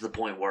almost to the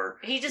point where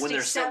he just when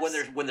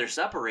they're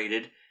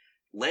separated,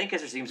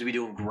 Lancaster seems to be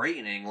doing great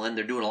in England.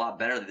 They're doing a lot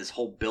better than this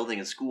whole building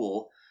and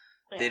school.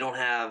 Yeah. They don't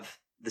have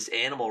this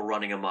animal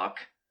running amok.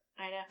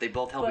 I know. They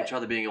both help each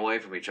other being away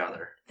from each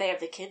other. They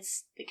have the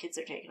kids. The kids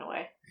are taken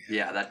away.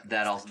 Yeah,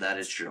 that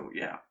is true.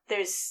 Yeah.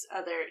 There's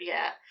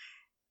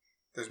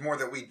There's more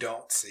that we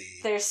don't see.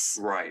 There's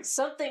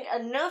something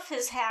enough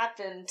has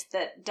happened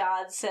that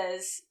Dodd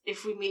says,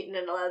 if we meet in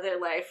another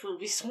life, we'll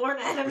be sworn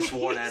enemies.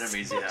 Sworn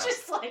enemies, yeah.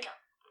 Just like,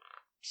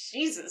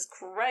 Jesus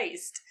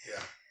Christ.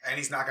 Yeah. And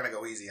he's not going to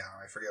go easy on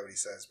him. I forget what he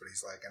says, but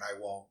he's like, and I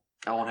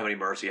won't have any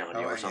mercy on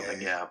you or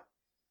something, yeah.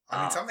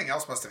 I mean, something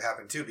else must have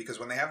happened too, because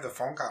when they have the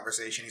phone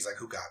conversation, he's like,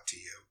 who got to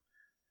you?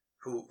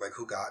 Who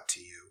got to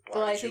you?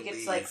 Why I think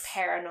it's like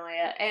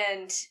paranoia.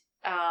 And,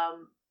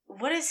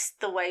 what is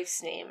the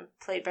wife's name,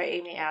 played by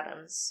Amy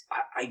Adams?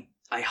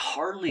 I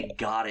hardly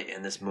got it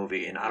in this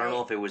movie, and I don't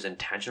know if it was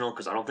intentional,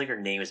 because I don't think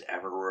her name is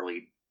ever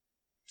really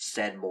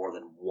said more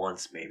than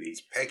once, maybe.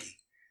 It's Peggy.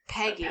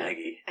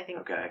 Peggy. I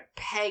think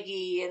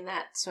Peggy and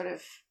that sort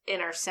of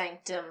inner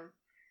sanctum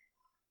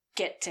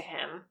get to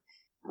him.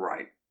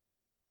 Right.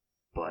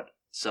 But,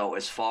 so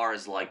as far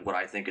as, like, what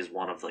I think is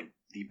one of, like,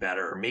 the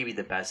better, or maybe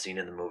the best scene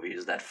in the movie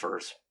is that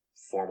first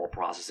formal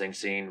processing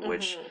scene,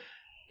 which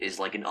is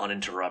like an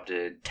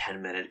uninterrupted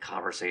 10-minute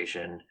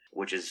conversation,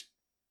 which is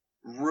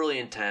really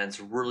intense,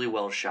 really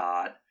well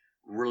shot,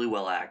 really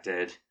well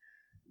acted.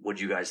 What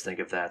do you guys think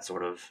of that,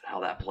 sort of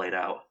how that played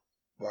out?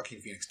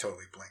 Joaquin Phoenix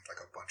totally blinked like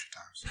a bunch of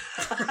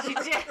times. He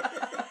did.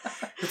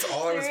 That's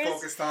all I was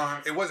focused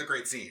on. It was a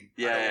great scene.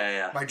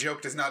 Yeah. My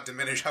joke does not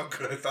diminish how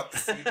good I thought the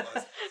scene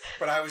was.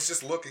 But I was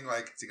just looking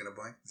like, is he going to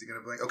blink? Is he going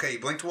to blink? Okay, he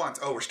blinked once.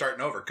 Oh, we're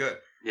starting over. Good.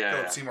 Yeah.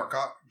 Philip Seymour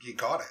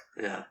caught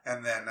it. Yeah.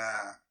 And then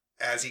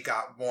as he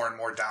got more and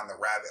more down the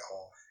rabbit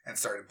hole and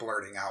started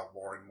blurting out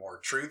more and more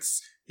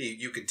truths,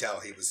 you could tell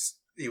he was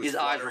his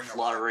eyes were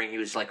fluttering. He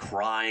was like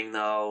crying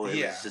though.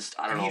 It was just,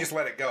 I don't know. He just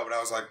let it go. But I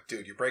was like,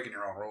 dude, you're breaking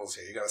your own rules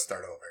here. You got to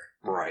start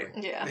over. Right.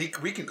 Yeah.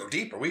 We can go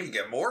deeper. We can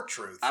get more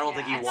truth. I don't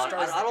think he wanted.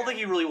 I don't think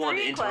he really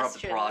wanted to interrupt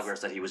the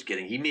progress that he was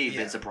getting. He may have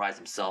been surprised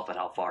himself at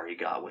how far he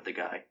got with the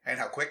guy and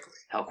how quickly.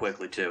 How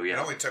quickly too. Yeah. It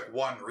only took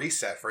one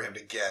reset for him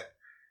to get.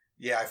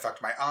 Yeah, I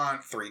fucked my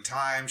aunt 3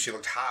 times. She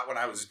looked hot when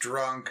I was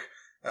drunk.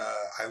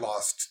 I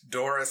lost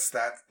Doris.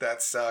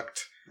 That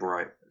sucked.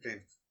 Right.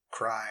 And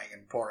crying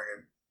and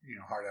pouring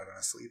heart out on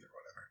his sleeve or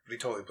whatever. But he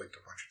totally blinked a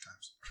bunch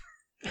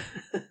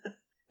of times.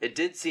 It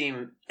did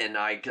seem, and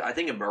I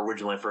think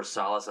originally when I first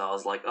saw this, I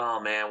was like, oh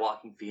man,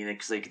 Joaquin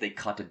Phoenix, they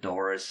cut to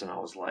Doris, and I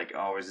was like,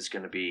 oh, is this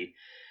going to be...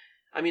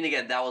 I mean,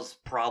 again, that was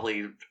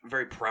probably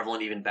very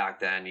prevalent even back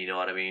then, you know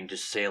what I mean?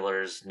 Just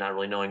sailors not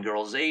really knowing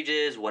girls'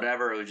 ages,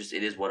 whatever, it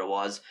is what it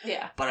was.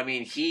 Yeah. But I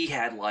mean, he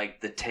had like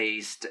the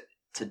taste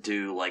to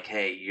do like,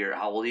 hey,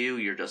 how old are you?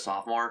 You're just a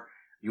sophomore?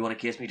 You want to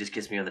kiss me? Just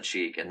kiss me on the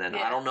cheek. And then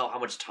I don't know how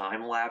much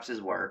time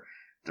lapses where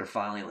they're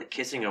finally like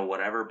kissing or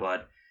whatever,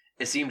 but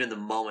it seemed in the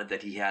moment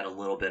that he had a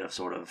little bit of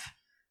sort of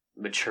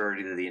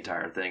maturity to the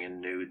entire thing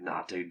and knew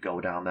not to go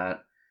down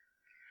that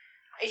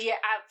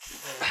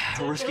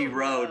risky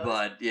road.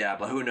 But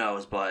who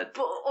knows? But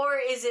or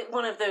is it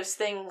one of those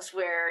things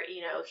where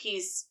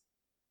he's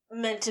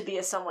meant to be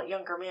a somewhat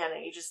younger man,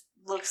 and he just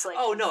looks like...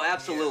 Oh, no,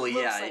 absolutely,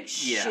 looks yeah.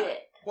 like yeah. shit.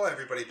 Well,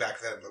 everybody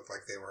back then looked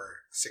like they were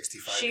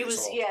 65 years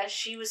old. Yeah,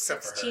 she was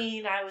Except for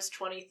 16, I was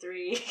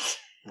 23.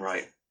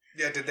 Right.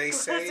 Yeah, did they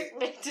say...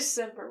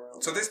 December.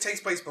 So this takes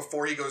place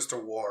before he goes to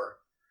war.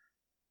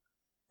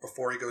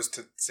 Before he goes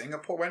to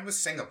Singapore? When was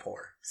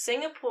Singapore?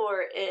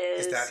 Singapore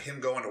is... Is that him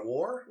going to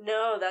war?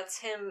 No, that's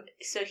him.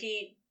 So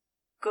he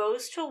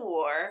goes to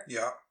war,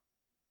 Yeah.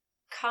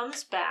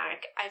 comes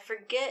back. I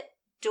forget,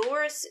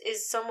 Doris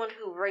is someone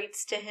who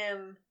writes to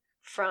him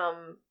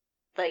from,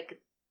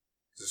 like...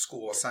 It's a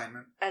school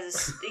assignment.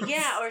 As a,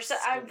 yeah, or so...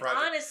 School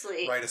project.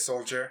 Honestly... Write a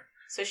soldier.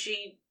 So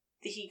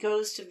he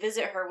goes to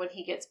visit her when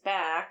he gets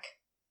back,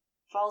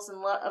 falls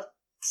in love of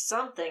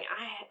something.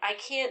 I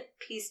can't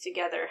piece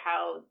together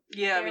how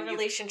their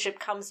relationship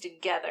comes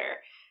together,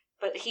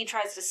 but he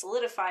tries to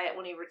solidify it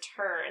when he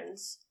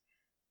returns,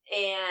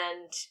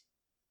 and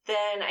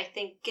then I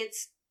think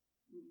gets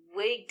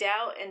wigged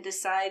out and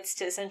decides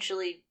to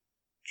essentially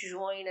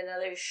join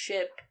another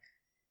ship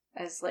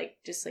as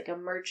just a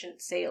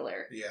merchant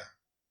sailor. Yeah.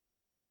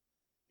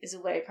 Is a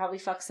way, probably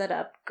fucks that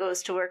up,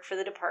 goes to work for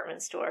the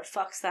department store,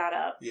 fucks that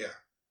up. Yeah.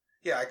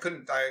 Yeah,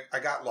 I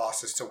got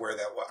lost as to where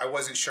that was. I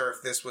wasn't sure if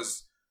this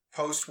was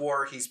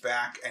post-war, he's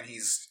back and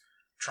he's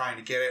trying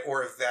to get it,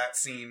 or if that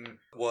scene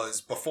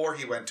was before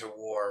he went to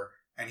war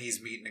and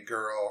he's meeting a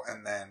girl,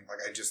 and then,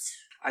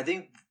 I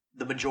think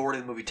the majority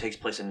of the movie takes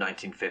place in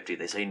 1950.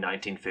 They say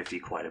 1950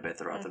 quite a bit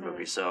throughout the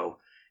movie, so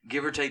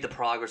give or take the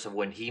progress of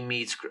when he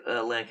meets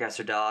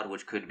Lancaster Dodd,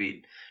 which could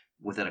be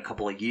within a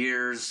couple of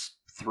years,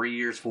 3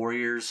 years, 4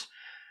 years.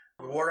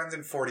 The war ends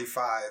in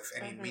 45,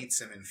 and he meets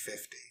him in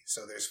 50,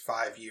 so there's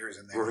 5 years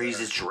in there. Where he's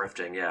just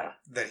drifting, yeah.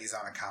 That he's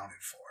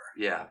unaccounted for.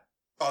 Yeah.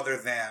 Other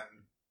than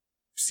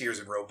Sears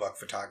and Roebuck,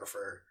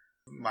 photographer,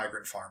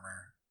 migrant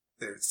farmer.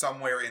 There's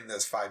somewhere in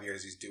those 5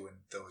 years he's doing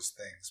those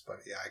things,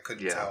 but yeah, I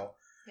couldn't tell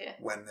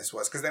when this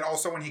was. Because then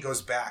also when he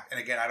goes back, and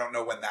again, I don't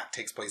know when that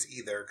takes place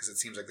either, because it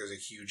seems like there's a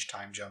huge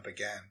time jump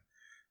again.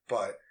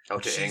 But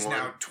she's England.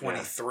 now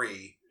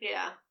 23.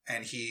 Yeah.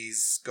 And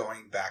he's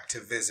going back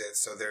to visit,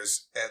 so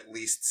there's at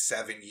least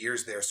 7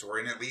 years there, so we're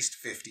in at least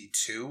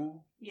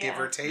 52, give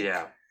or take.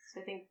 Yeah.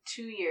 So I think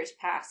 2 years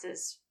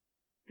passes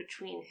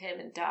between him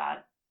and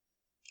Dodd.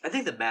 I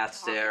think the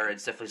math's there.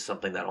 It's definitely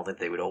something that I don't think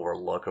they would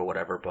overlook or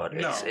whatever, but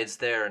it's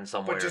there in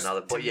some way or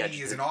another. But yeah,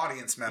 as an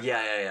audience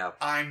member,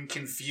 I'm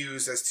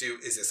confused as to,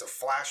 is this a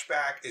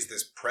flashback? Is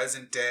this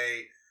present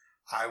day?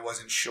 I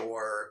wasn't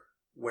sure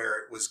where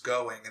it was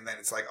going, and then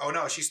it's like, oh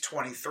no, she's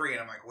 23,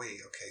 and I'm like,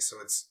 wait, okay, so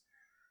it's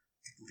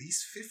at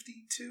least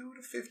 52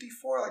 to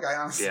 54? Like, I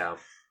honestly... Yeah.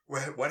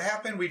 What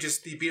happened?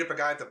 He beat up a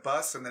guy at the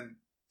bus, and then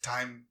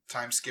time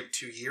skipped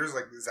 2 years?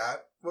 Like, is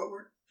that what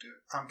we're doing?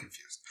 I'm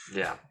confused.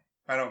 Yeah.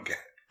 I don't get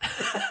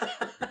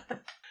it.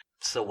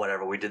 So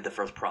whatever, we did the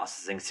first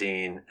processing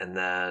scene, and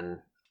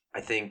then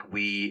I think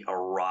we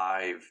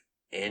arrive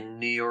in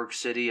New York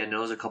City. I know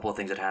there's a couple of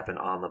things that happen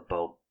on the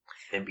boat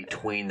in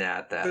between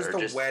that there's are the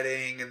just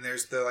wedding, and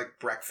there's the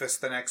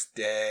breakfast the next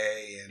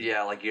day, and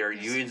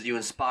you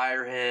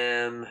inspire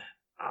him.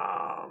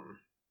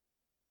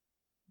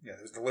 Yeah,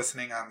 there's the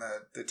listening on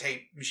the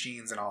tape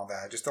machines and all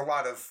that. Just a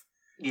lot of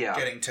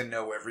getting to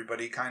know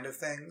everybody kind of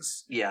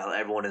things. Yeah,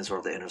 everyone in sort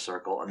of the inner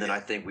circle, and then I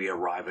think we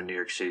arrive in New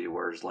York City,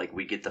 where it's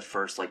we get the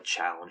first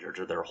challenger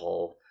to their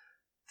whole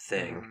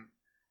thing,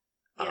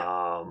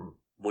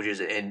 which is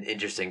an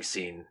interesting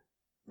scene.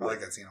 I like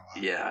that scene a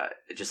lot. Yeah,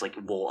 it's just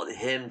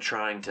him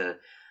trying to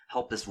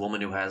help this woman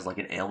who has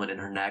an ailment in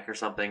her neck or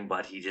something,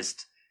 but he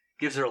just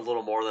gives her a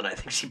little more than I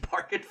think she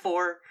bargained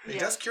for. It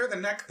does cure the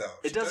neck, though.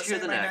 It does cure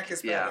the neck. My neck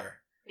is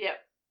better. Yep.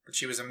 But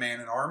she was a man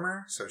in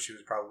armor, so she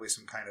was probably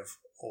some kind of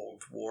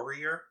old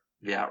warrior.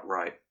 Yeah,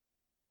 right.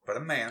 But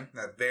a man.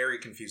 That's very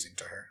confusing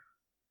to her.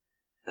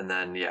 And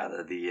then, who's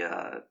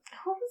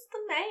the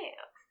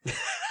man?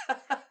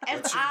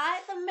 Am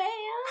I the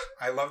man?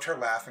 I loved her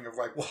laughing of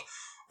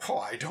well,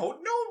 I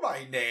don't know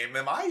my name.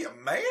 Am I a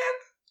man?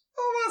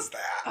 What was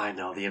that? I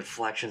know, the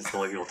inflections, the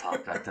way people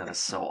talk back then is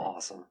so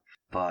awesome.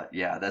 But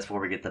yeah, that's where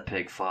we get the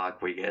pig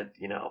fuck. We get,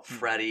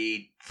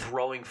 Freddy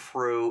throwing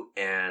fruit,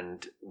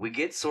 and we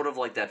get sort of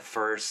that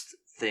first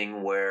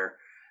thing where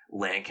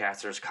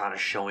Lancaster's kind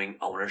of showing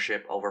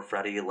ownership over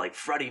Freddy.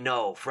 Freddy,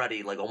 no,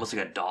 Freddy, almost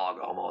like a dog,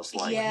 almost.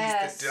 He's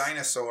the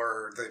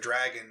dinosaur, the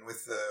dragon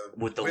with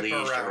the leash,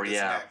 around his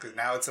neck.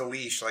 Now it's a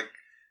leash.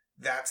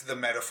 That's the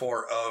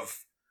metaphor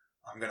of,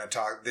 I'm going to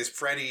talk, this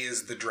Freddy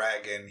is the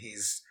dragon.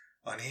 He's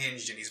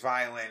unhinged and he's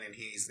violent and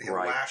he'll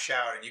lash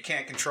out and you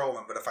can't control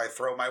him. But if I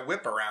throw my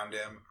whip around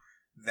him,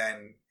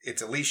 then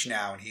it's a leash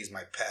now and he's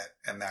my pet.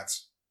 And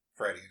that's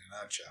Freddy in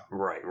a nutshell.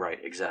 Right,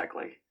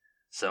 exactly.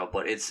 So,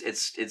 but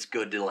it's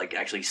good to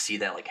actually see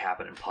that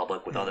happen in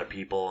public with other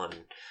people,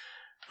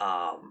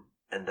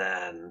 and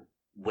then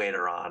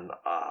later on,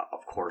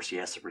 of course, he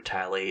has to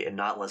retaliate and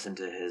not listen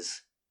to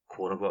his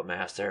quote unquote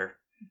master,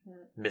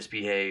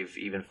 misbehave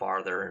even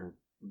farther and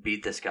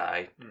beat this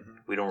guy.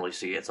 We don't really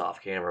see it's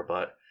off camera,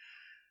 but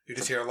you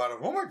just hear a lot of,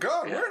 oh my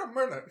god, wait a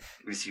minute.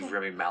 We see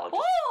Remy Malek.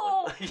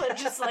 Whoa! But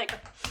just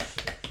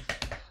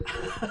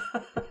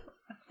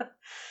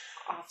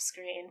off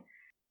screen.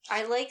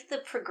 I like the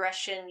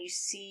progression. You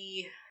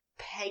see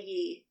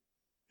Peggy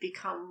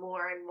become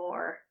more and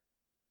more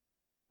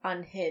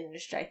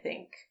unhinged, I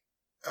think.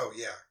 Oh,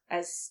 yeah.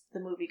 As the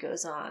movie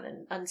goes on,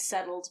 and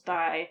unsettled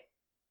by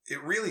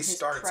it really his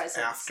starts presence.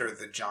 after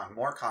the John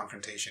Moore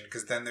confrontation,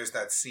 because then there's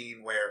that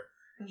scene where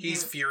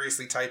he's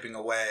furiously typing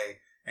away,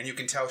 and you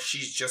can tell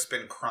she's just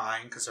been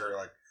crying because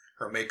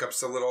her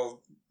makeup's a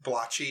little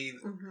blotchy,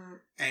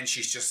 and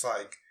she's just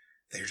like,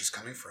 they're just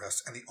coming for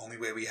us, and the only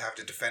way we have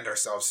to defend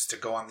ourselves is to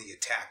go on the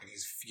attack, and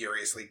he's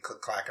furiously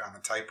clacking on the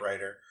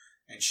typewriter,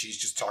 and she's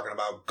just talking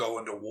about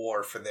going to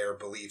war for their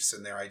beliefs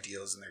and their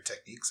ideals and their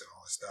techniques and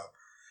all this stuff.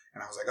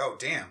 And I was like, oh,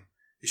 damn.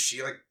 Is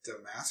she, like, the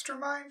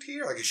mastermind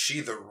here? Like, is she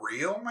the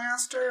real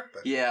master?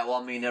 But yeah,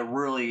 well, I mean,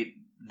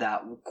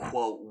 that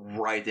quote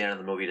right there in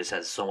the movie just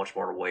has so much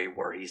more weight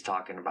where he's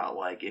talking about,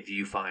 like, if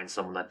you find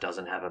someone that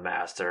doesn't have a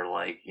master,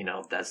 like, you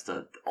know, that's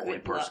the only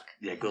person. Luck.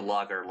 Yeah, good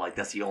luck, or, like,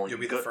 that's the only...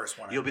 You'll be the first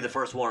one. You'll be the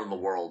first one in the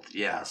world.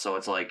 Yeah, so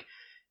it's like,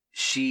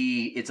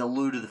 it's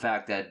alluded to the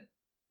fact that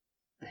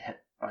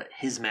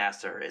his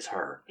master is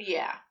her.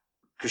 Yeah.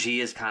 Because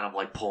she is kind of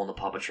like pulling the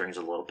puppet strings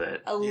a little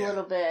bit. A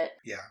little bit.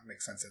 Yeah,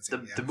 makes sense.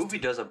 The movie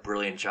does a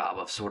brilliant job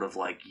of sort of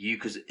like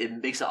because it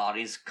makes the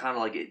audience kind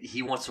of like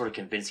he wants to sort of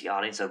convince the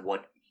audience that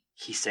what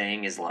he's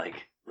saying is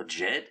like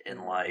legit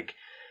and like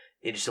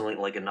interestingly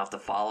like enough to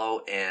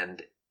follow,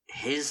 and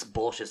his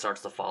bullshit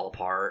starts to fall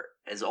apart.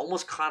 It's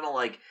almost kind of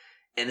like,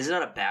 and it's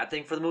not a bad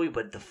thing for the movie,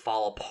 but to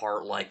fall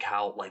apart, like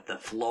how like the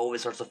flow of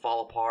it starts to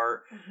fall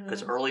apart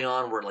because early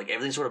on where like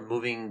everything's sort of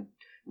moving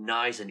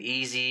nice and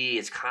easy.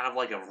 It's kind of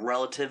like a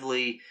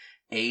relatively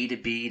A to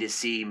B to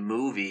C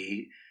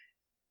movie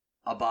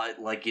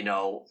about like, you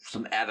know,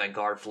 some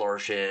avant-garde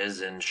flourishes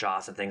and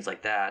shots and things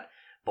like that.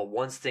 But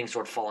once things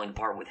start falling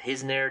apart with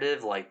his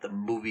narrative, like the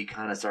movie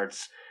kind of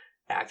starts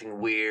acting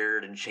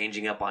weird and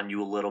changing up on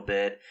you a little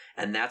bit.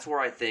 And that's where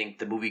I think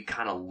the movie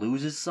kind of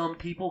loses some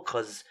people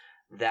because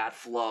that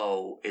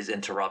flow is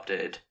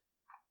interrupted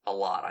a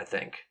lot, I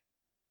think.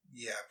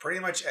 Yeah, pretty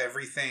much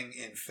everything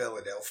in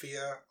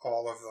Philadelphia,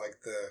 all of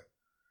like the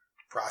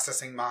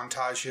processing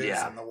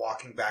montages and the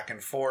walking back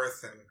and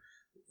forth and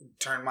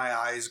turn my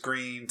eyes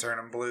green, turn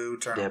them blue,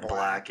 turn them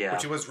black. Yeah.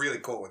 Which was really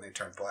cool when they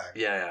turned black.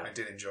 Yeah. I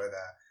did enjoy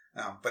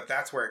that. But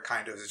that's where it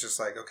kind of is just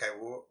like, okay,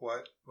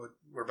 what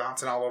we're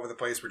bouncing all over the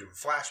place. We're doing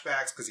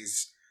flashbacks because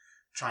he's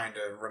trying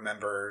to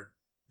remember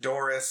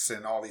Doris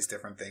and all these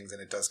different things,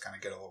 and it does kind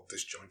of get a little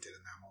disjointed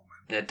in that moment.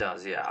 It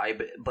does, yeah.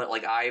 But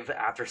like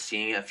after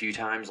seeing it a few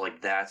times,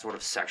 like that sort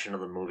of section of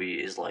the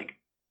movie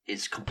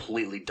is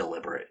completely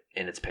deliberate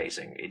in its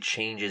pacing. It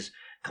changes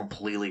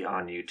completely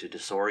on you to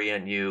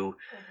disorient you,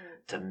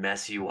 to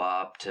mess you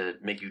up, to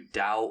make you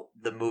doubt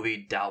the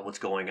movie, doubt what's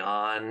going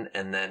on,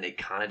 and then it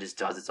kind of just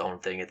does its own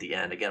thing at the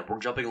end. Again, we're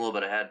jumping a little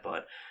bit ahead,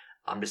 but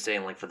I'm just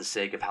saying, like, for the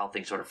sake of how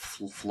things sort of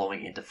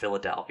flowing into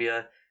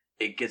Philadelphia,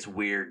 it gets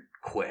weird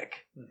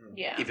quick.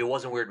 Yeah. If it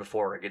wasn't weird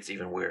before, it gets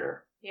even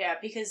weirder. Yeah,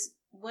 because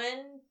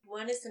when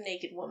is the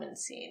naked woman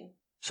scene?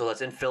 So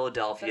that's in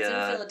Philadelphia.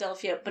 That's in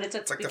Philadelphia, but it's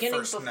at the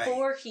beginning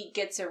before he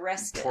gets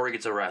arrested. Before he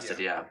gets arrested,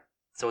 yeah.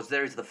 So it's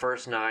there. It's the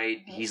first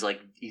night. He's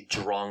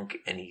drunk,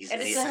 and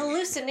and it's a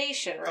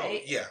hallucination,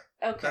 right? Oh, yeah.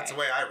 Okay. That's the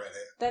way I read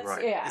it. That's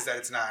right. Yeah. Is that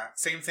it's not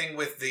same thing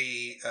with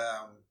the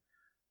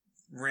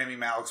Rami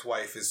Malek's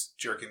wife is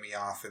jerking me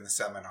off in the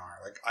seminar.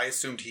 Like I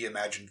assumed he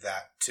imagined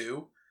that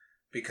too,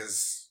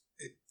 because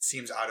it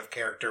seems out of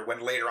character when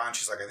later on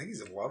she's like, I think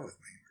he's in love with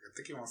me. I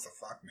think he wants to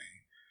fuck me.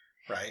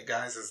 Right,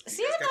 guys?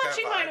 See, I thought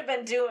she might have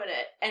been doing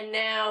it, and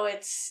now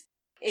it's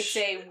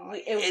a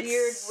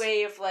weird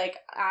way of like,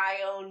 I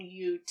own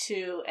you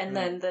too, and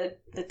then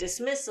the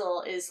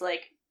dismissal is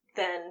like,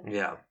 then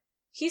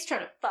he's trying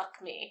to fuck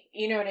me.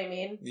 You know what I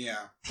mean?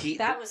 Yeah.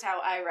 That was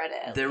how I read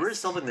it. There is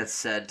something that's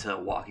said to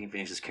Joaquin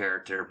Phoenix's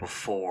character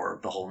before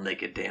the whole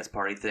naked dance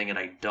party thing, and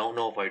I don't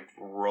know if I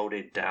wrote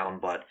it down,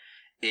 but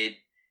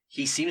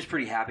he seems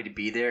pretty happy to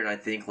be there, and I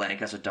think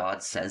Lancaster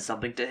Dodd says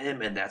something to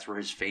him, and that's where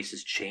his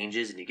face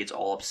changes, and he gets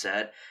all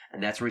upset,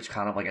 and that's where he's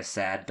kind of like a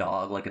sad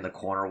dog, like in the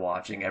corner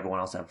watching everyone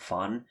else have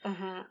fun.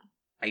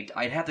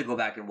 I'd have to go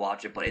back and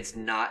watch it, but it's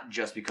not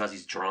just because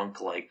he's drunk.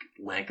 Like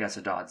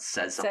Lancaster Dodd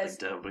says something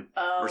to him,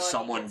 or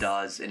someone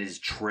does, and it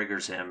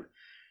triggers him.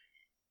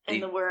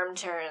 And the worm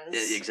turns.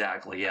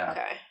 Exactly, yeah.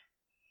 Okay.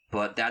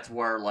 But that's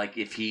where, like,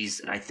 if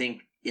he's, and I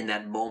think in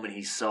that moment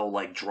he's so,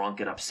 like, drunk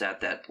and upset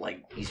that,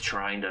 like, he's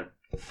trying to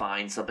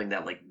find something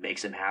that like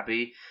makes him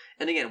happy.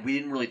 And again, we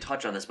didn't really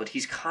touch on this, but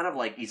he's kind of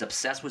like, he's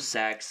obsessed with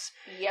sex.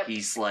 Yep.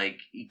 He's like,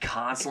 he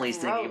constantly is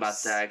thinking about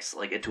sex,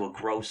 like into a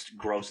gross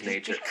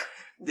nature.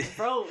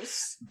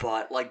 Gross.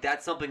 But like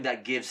that's something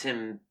that makes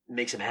him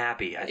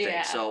happy, I think.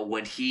 Yeah. So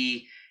when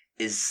he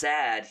is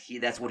sad,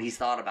 that's what he's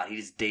thought about. He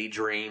just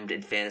daydreamed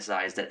and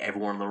fantasized that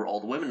all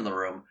the women in the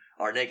room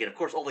are naked. Of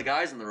course, all the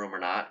guys in the room are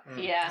not.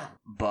 Yeah.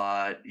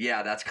 But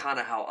yeah, that's kind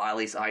of how at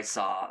least I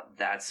saw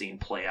that scene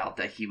play out,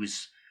 that he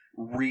was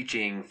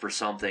reaching for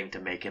something to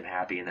make him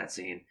happy in that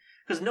scene,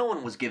 because no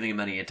one was giving him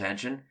any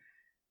attention.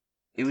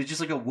 It was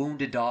just like a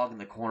wounded dog in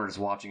the corner just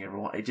watching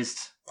everyone.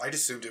 I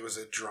assumed it was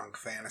a drunk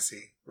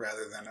fantasy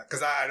rather than...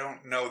 Because I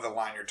don't know the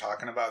line you're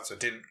talking about, so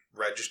it didn't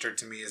register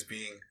to me as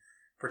being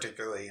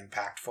particularly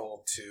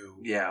impactful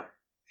to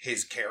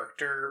his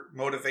character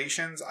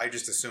motivations. I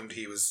just assumed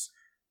he was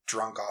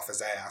drunk off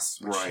his ass,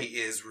 which he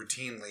is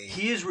routinely.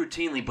 He is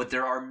routinely, but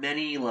there are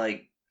many,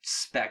 like,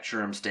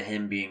 spectrums to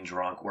him being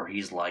drunk where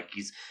he's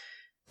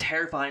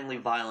terrifyingly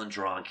violent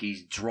drunk,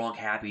 he's drunk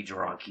happy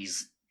drunk,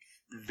 he's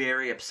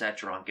very upset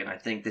drunk, and I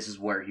think this is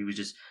where he was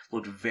just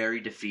looked very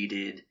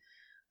defeated,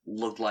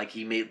 looked like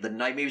he made the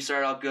night maybe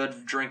started out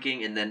good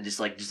drinking, and then just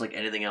like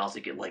anything else,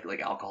 it could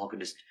like alcohol can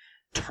just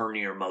turn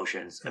your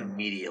emotions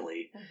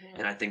immediately.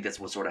 And I think that's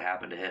what sort of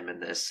happened to him in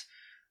this,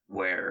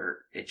 where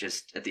it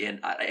just at the end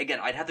again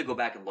I'd have to go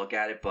back and look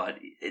at it, but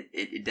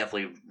it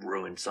definitely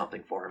ruined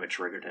something for him. It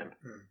triggered him.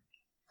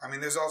 I mean,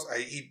 there's also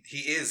he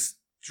is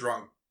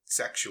drunk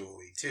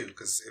sexually too,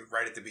 because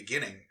right at the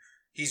beginning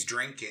he's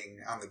drinking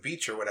on the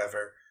beach or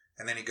whatever,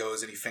 and then he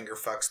goes and he finger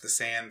fucks the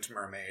sand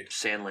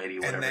lady,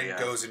 whatever, and then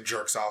goes and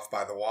jerks off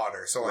by the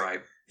water. So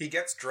like he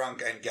gets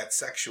drunk and gets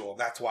sexual.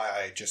 That's why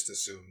I just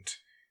assumed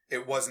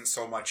it wasn't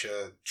so much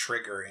a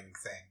triggering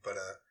thing, but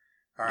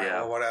all right,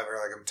 well, whatever.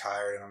 Like, I'm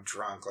tired and I'm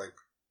drunk. Like,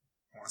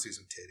 I want to see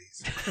some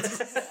titties.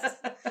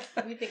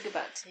 Let me think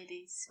about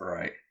titties.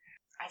 Right.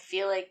 I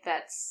feel like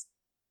that's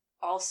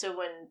also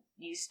when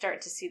you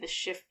start to see the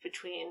shift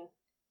between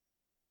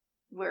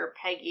where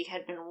Peggy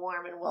had been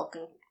warm and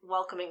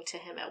welcoming to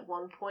him at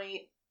one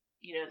point.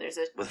 You know, there's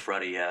a... With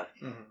Freddie, yeah.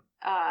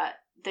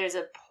 There's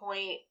a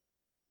point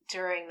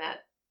during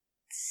that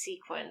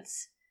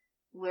sequence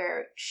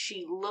where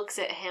she looks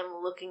at him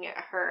looking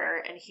at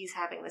her, and he's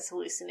having this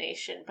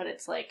hallucination, but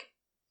it's like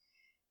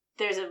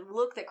there's a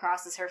look that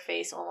crosses her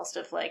face almost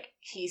of like,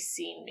 he's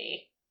seen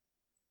me.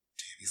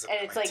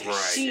 And it's like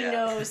she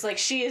knows, like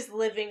she is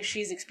living,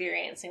 she's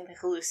experiencing the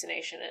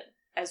hallucination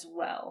as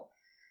well.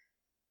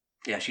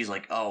 Yeah, she's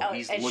like,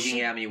 he's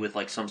looking at me with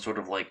like some sort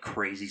of like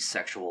crazy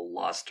sexual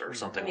lust or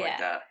something like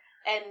that.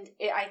 And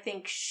I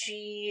think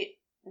she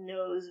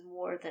knows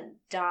more than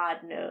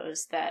Dodd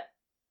knows that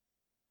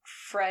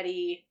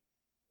Freddie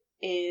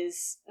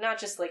is not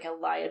just like a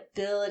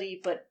liability,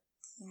 but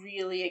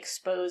really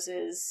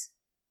exposes...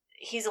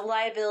 He's a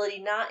liability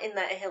not in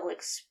that he'll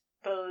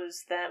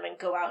expose them and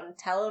go out and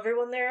tell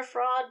everyone they're a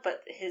fraud,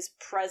 but his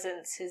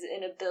presence, his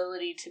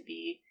inability to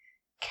be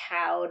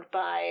cowed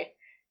by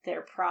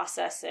their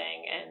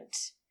processing and,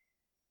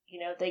 you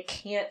know, they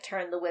can't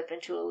turn the whip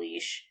into a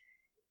leash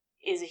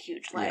is a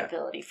huge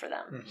liability for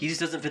them. He just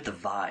doesn't fit the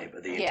vibe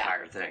of the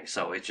entire thing,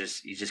 so he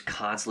just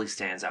constantly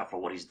stands out for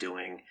what he's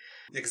doing.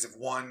 Because if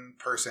one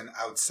person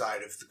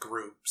outside of the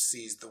group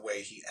sees the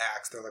way he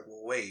acts, they're like,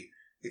 well, wait,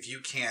 if you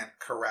can't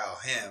corral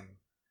him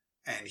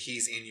and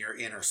he's in your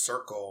inner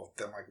circle,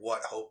 then like,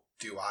 what hope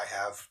do I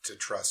have to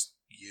trust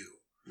you?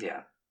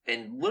 Yeah.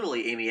 And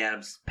literally, Amy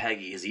Adams'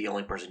 Peggy is the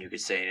only person who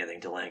could say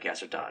anything to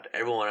Lancaster Dodd.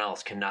 Everyone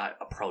else cannot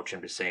approach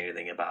him to say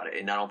anything about it,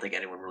 and I don't think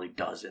anyone really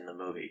does in the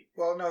movie.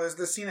 Well, no, there's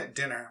the scene at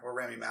dinner where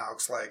Rami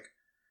Malek's like,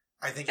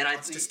 I think he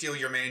wants to steal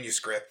your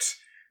manuscript.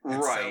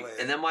 Right,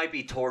 and that might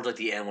be towards like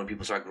the end when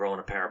people start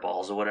growing a pair of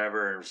balls or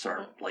whatever, and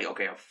start like,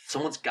 okay,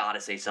 someone's got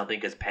to say something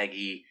because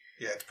Peggy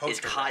is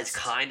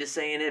kind of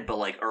saying it, but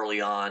like early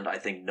on, I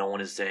think no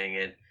one is saying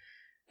it.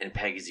 And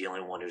Peggy's the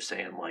only one who's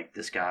saying, like,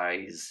 this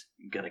guy is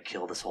going to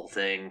kill this whole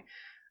thing.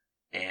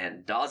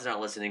 And Dodd's not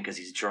listening because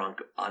he's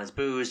drunk on his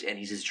booze, and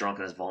he's just drunk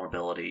on his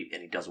vulnerability,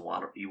 and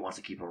he wants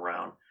to keep him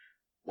around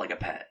like a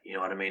pet. You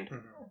know what I mean?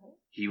 Mm-hmm.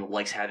 He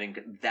likes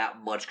having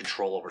that much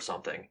control over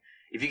something.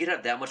 If he could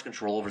have that much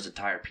control over his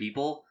entire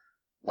people,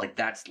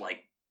 that's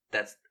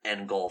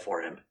end goal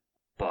for him.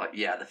 But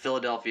yeah, the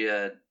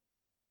Philadelphia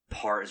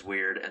part is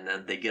weird, and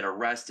then they get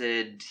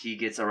arrested. He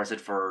gets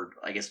arrested for,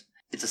 I guess...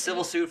 It's a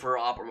civil suit for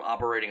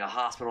operating a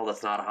hospital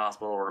that's not a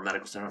hospital, or a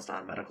medical center that's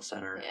not a medical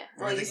center. Yeah.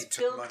 Well, he's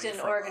built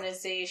an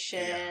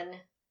organization.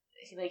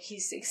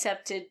 He's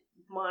accepted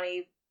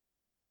money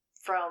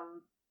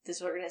from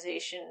this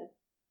organization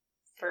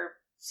for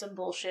some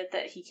bullshit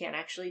that he can't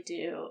actually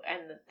do.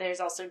 And there's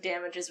also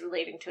damages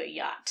relating to a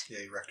yacht. Yeah,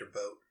 he wrecked a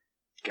boat.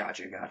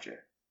 Gotcha.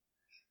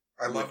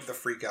 I love the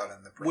freak out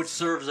in the prison. Which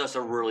serves us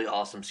a really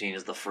awesome scene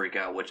is the freak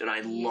out, and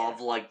I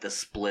love like the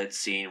split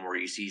scene where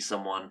you see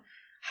someone...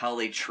 how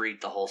they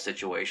treat the whole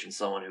situation.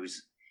 Someone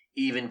who's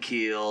even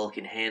keel,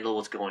 can handle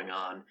what's going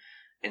on,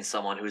 and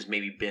someone who's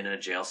maybe been in a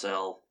jail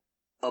cell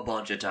a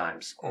bunch of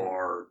times,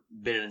 or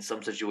been in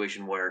some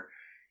situation where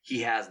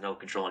he has no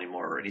control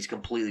anymore, and he's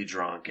completely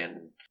drunk,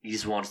 and he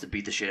just wants to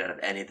beat the shit out of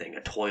anything,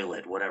 a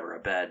toilet, whatever, a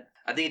bed.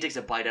 I think he takes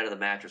a bite out of the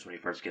mattress when he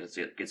first gets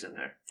in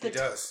there. He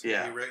does.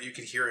 Yeah. You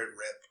can hear it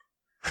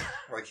rip.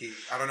 Like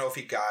I don't know if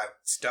he got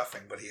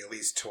stuffing, but he at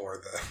least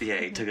tore the... Yeah,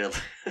 he took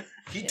it.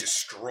 He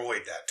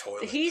destroyed that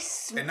toilet.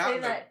 And not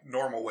in the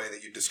normal way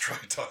that you destroy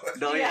a toilet.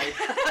 No, yeah.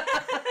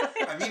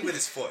 I mean with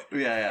his foot.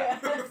 Yeah.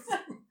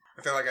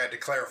 I feel like I had to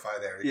clarify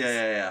there.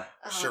 Yeah.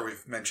 I'm sure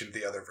we've mentioned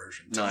the other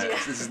version. No,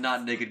 this is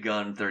not Naked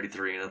Gun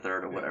 33 and a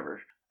third or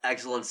whatever.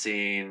 Excellent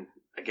scene.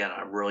 Again,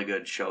 a really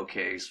good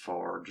showcase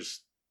for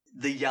just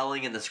the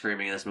yelling and the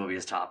screaming in this movie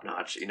is top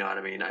notch. You know what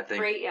I mean? I think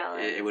great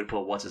yelling. It would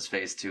put what's his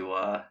face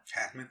to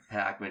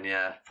Hackman,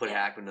 yeah. Put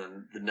Hackman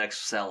in the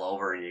next cell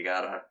over, and you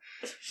got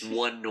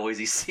one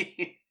noisy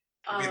scene.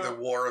 I mean, the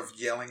war of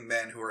yelling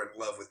men who are in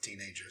love with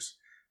teenagers.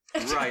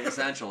 Right,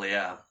 essentially,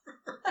 yeah.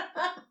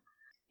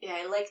 Yeah,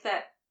 I like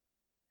that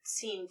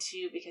scene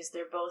too because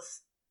they're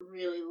both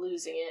really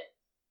losing it.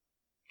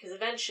 Because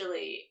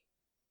eventually,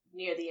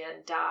 near the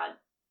end, Dodd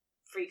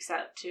freaks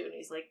out too, and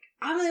he's like,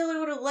 "I'm the only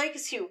one who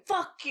likes you.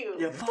 Fuck you.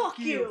 Yeah, fuck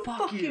you.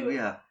 Fuck you.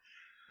 Yeah.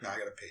 Now I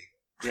gotta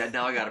pee. Yeah,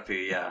 now I gotta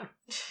pee. Yeah.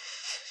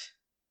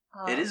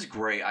 It is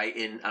great.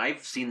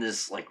 I've seen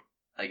this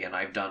again.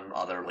 I've done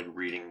other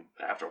reading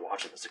after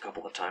watching this a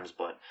couple of times,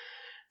 but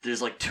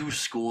there's two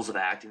schools of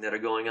acting that are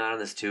going on in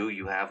this too.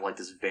 You have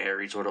this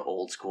very sort of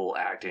old school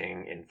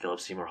acting in Philip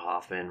Seymour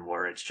Hoffman,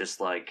 where it's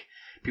just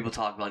people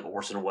talk about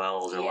Orson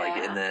Welles or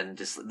and then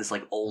just this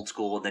old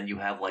school, and then you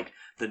have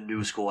the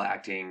new school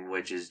acting,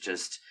 which is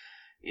just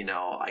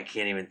I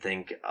can't even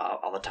think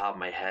on the top of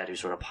my head who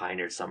sort of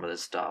pioneered some of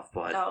this stuff,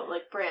 but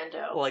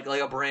Brando, like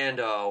a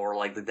Brando or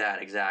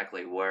that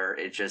exactly, where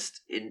it just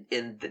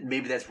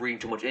maybe that's reading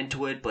too much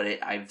into it, but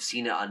I've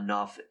seen it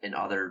enough in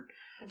other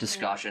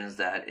discussions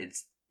that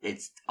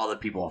it's other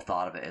people have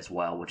thought of it as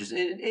well, which is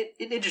an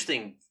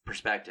interesting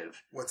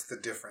perspective. What's the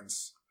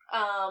difference?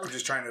 I'm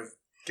just trying to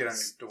get on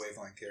the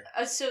wavelength here.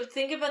 So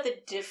think about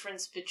the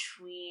difference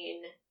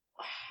between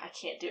I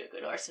can't do a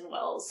good Orson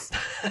Welles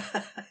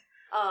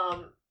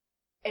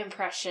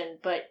impression,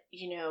 but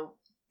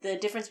the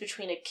difference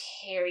between a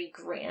Cary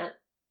Grant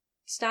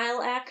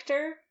style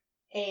actor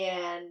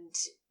and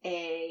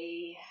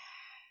a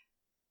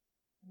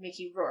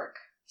Mickey Rourke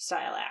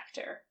style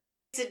actor.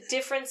 It's a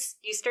difference.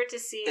 You start to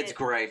see it's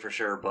gray for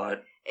sure,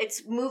 but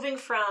it's moving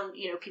from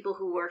people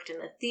who worked in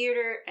the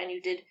theater and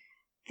you did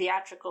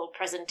theatrical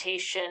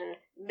presentation,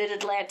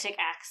 mid-Atlantic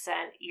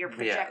accent. You're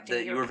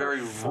projecting. You were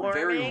very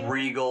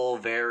regal,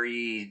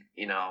 very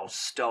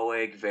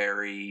stoic,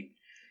 very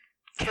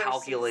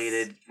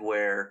calculated.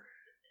 Where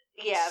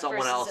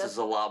someone else is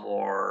a lot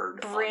more.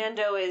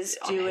 Brando is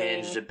doing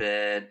unhinged a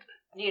bit.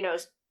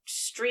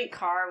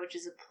 Streetcar, which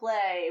is a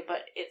play,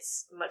 but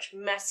it's much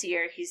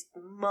messier. He's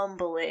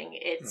mumbling.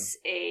 It's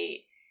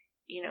a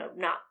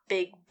not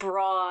big,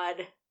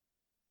 broad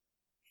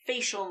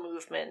facial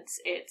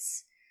movements.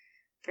 It's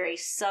very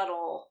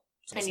subtle,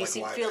 so and you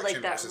feel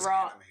that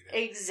raw.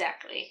 Animated.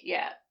 Exactly,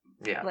 yeah.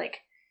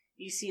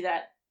 You see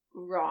that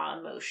raw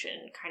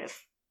emotion kind of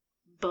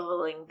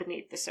bubbling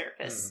beneath the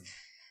surface.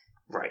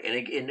 Right,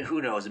 and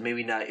who knows?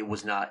 Maybe not. It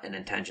was not an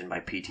intention by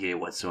PTA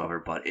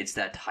whatsoever, but it's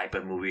that type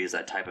of movie, is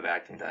that type of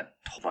acting that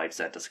invites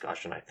that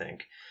discussion. I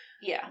think.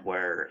 Yeah.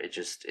 Where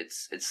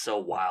it's so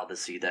wild to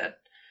see that.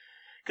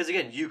 Because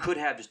again, you could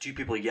have just two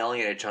people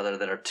yelling at each other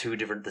that are two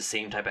different, the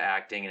same type of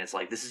acting, and it's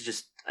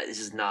this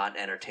is not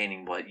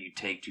entertaining. But you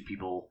take two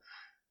people,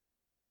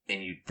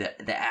 and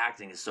the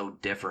acting is so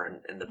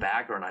different, and the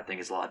background I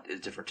think is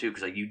different too.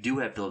 Because you do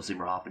have Philip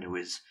Seymour Hoffman, who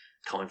is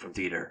coming from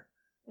theater,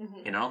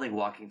 and I don't think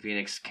Joaquin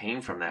Phoenix came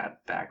from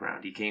that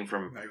background. He came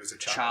from he was a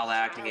child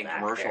acting and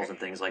commercials and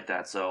things like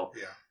that. So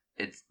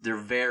they're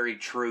very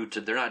true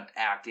to. They're not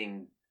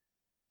acting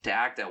to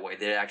act that way.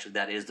 They actually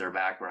that is their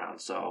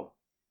background. So.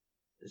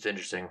 It's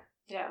interesting.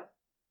 Yeah.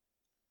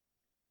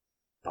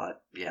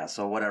 But yeah,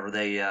 so whatever,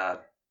 they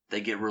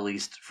get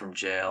released from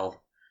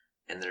jail,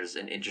 and there's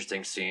an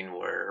interesting scene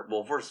where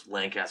first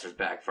Lancaster's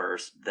back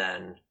first,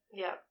 then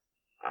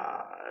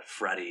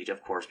Freddy,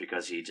 of course,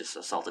 because he just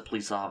assaulted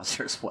police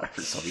officers,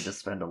 whatever. So he just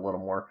spend a little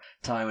more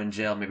time in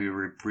jail, maybe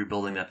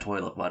rebuilding that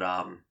toilet. But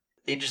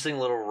interesting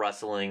little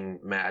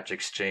wrestling match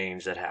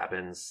exchange that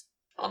happens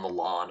on the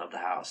lawn of the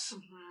house,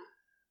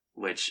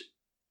 which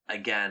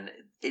again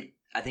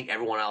I think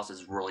everyone else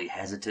is really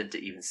hesitant to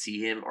even see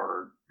him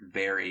or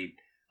very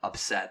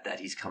upset that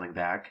he's coming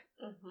back.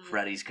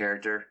 Freddy's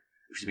character,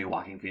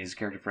 Joaquin Phoenix's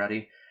character,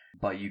 Freddy.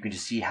 But you can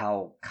just see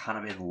how kind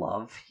of in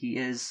love he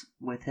is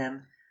with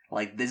him.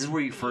 This is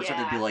where you first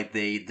have to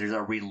be there's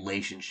a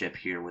relationship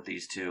here with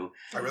these two.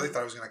 I really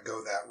thought I was going to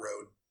go that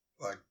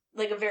road.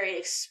 Like a very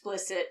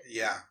explicit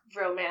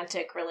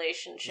romantic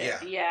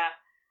relationship. Yeah.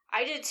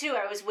 I did too.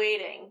 I was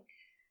waiting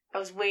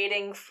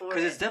for...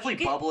 Because it's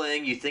definitely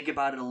bubbling. You think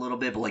about it a little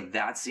bit, but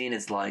that scene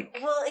is Well,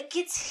 it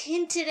gets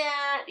hinted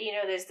at.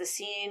 There's the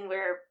scene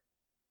where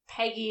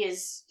Peggy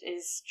is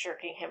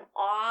jerking him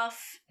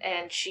off,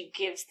 and she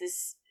gives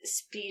this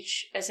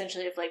speech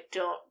essentially of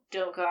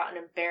don't go out and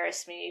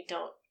embarrass me.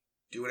 Don't...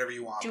 Do whatever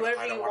you want. Do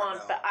whatever you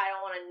want, but I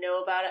don't want to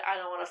know about it. I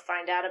don't want to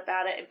find out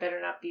about it. It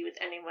better not be with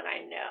anyone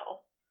I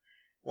know.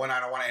 Well, I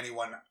don't want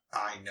anyone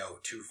I know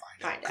to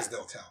find out, because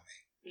they'll tell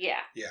me.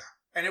 Yeah. Yeah.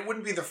 And it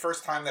wouldn't be the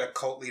first time that a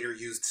cult leader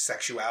used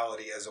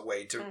sexuality as a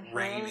way to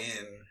rein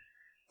in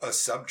a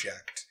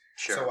subject.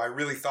 Sure. So I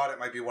really thought it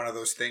might be one of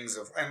those things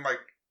of... And,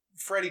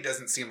 Freddy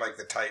doesn't seem like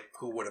the type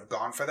who would have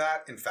gone for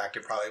that. In fact,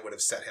 it probably would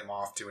have set him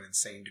off to an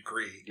insane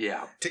degree.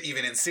 Yeah. To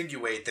even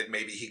insinuate that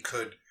maybe he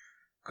could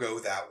go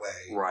that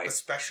way. Right.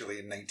 Especially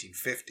in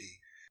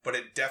 1950. But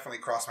it definitely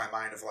crossed my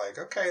mind of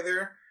okay,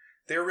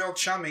 they're real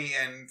chummy,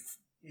 and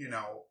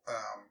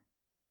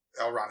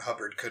L. Ron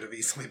Hubbard could have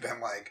easily been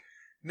like,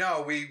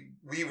 no,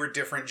 we were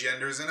different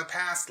genders in a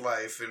past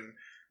life, and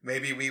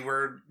maybe we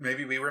were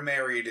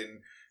married,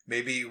 and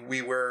maybe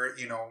we were,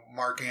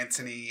 Mark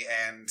Antony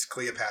and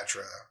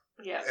Cleopatra.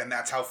 Yeah. And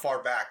that's how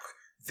far back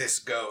this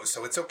goes.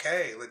 So it's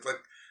okay. Like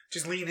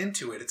just lean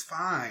into it. It's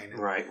fine.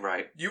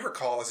 Right. You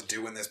recall us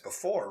doing this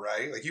before,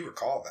 right? Like, you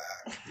recall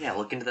that. Yeah,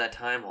 look into that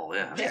time hole,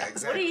 yeah. Yeah,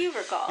 exactly. What do you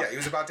recall? Yeah, he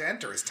was about to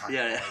enter his time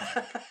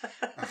hole.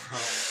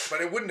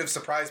 But it wouldn't have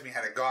surprised me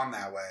had it gone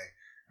that way.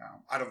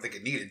 I don't think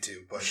it needed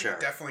to, but it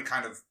definitely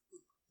kind of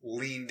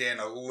leaned in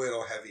a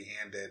little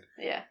heavy-handed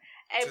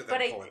to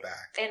then pull it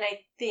back. And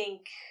I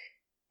think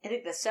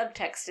the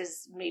subtext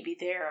is maybe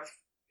there of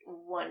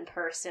one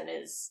person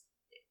is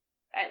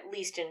at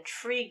least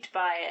intrigued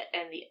by it,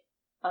 and the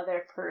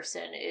other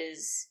person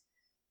is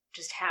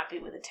just happy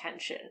with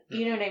attention.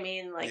 You know what I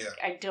mean? Like,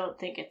 I don't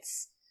think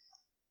it's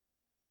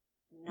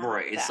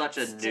right. It's such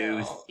a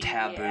new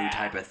taboo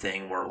type of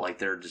thing where, like,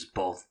 they're just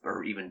both,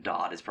 or even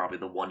Dodd is probably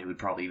the one who would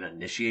probably even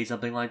initiate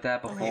something like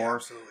that before. Yeah,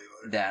 absolutely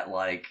would. That,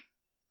 like,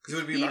 it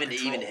would be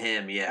even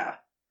him, yeah.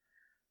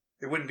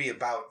 It wouldn't be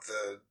about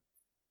the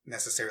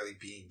necessarily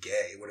being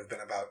gay. It would have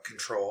been about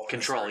control.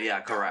 Control,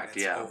 yeah, correct,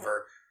 yeah.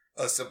 Over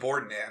a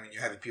subordinate. I mean, you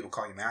have people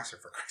calling you master,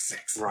 for Christ's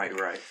sakes.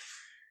 Right.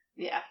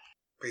 Yeah.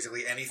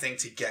 Basically anything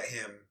to get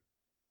him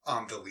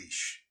on the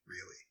leash,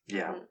 really.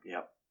 Yeah,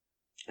 yep.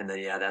 And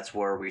then, that's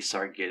where we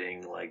start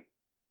getting, like,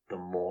 the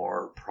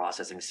more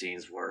processing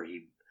scenes where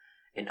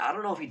and I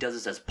don't know if he does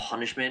this as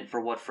punishment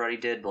for what Freddy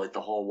did, but, like, the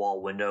whole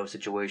wall window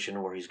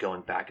situation where he's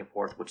going back and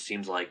forth, which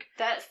seems like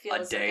that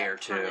feels a day like or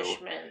two,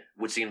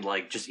 which seemed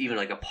like just even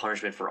like a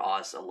punishment for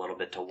us a little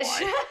bit to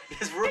watch.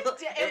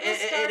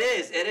 It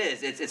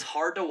is. It's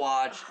hard to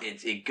watch.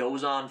 It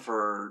goes on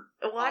for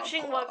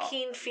watching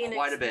Joaquin Phoenix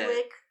quite a bit.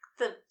 Lick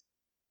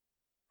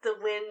the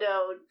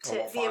window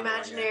to the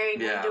imaginary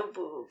window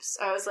boobs.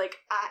 I was like,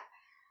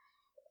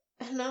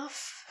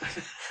 enough.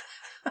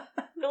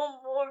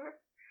 No more.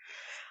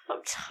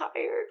 I'm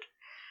tired.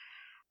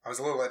 I was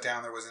a little let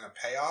down. There wasn't a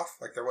payoff.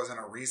 Like, there wasn't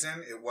a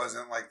reason. It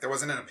wasn't like there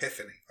wasn't an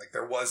epiphany. Like,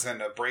 there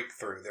wasn't a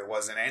breakthrough. There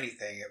wasn't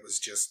anything. It was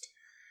just,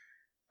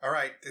 all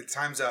right,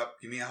 time's up.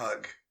 Give me a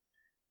hug.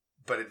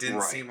 But it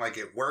didn't seem like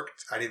it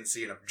worked. I didn't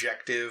see an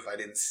objective. I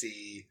didn't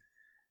see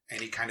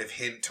any kind of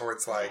hint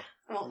towards, like,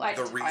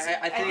 the reason.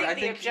 I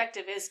think the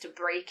objective is to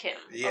break him.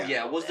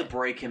 Yeah, it was to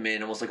break him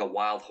in, almost like a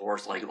wild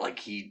horse. Like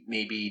he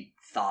maybe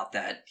thought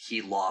that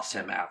he lost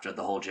him after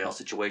the whole jail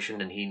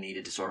situation, and he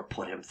needed to sort of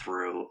put him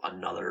through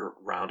another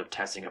round of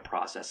testing and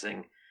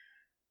processing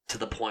to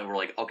the point where,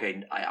 like,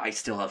 okay, I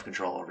still have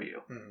control over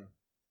you. Mm-hmm.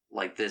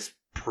 Like, this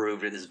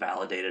proved it, this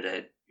validated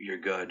it, you're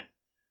good.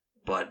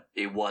 But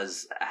it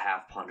was a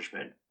half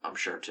punishment, I'm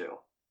sure, too.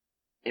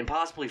 And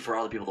possibly for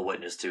other people to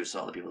witness, too,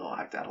 so other people don't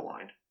act out of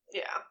line.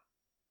 Yeah.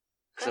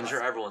 Because I'm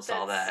sure everyone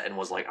saw that and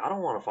was like, I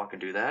don't want to fucking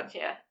do that.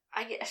 Yeah.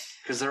 I guess.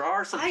 Because there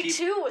are some people... I,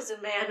 too, was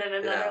a man in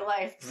another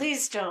life.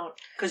 Please don't.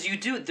 Because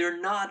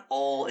they're not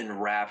all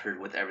enraptured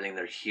with everything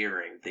they're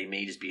hearing. They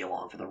may just be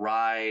along for the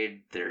ride.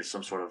 There's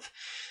some sort of,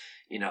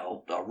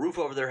 a roof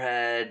over their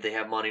head. They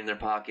have money in their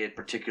pocket,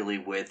 particularly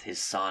with his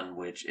son,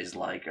 which is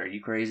like, are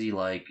you crazy?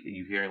 Like, are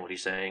you hearing what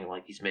he's saying?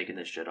 Like, he's making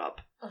this shit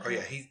up. Oh,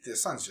 yeah. The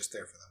son's just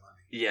there for the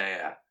money.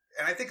 Yeah.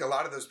 And I think a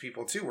lot of those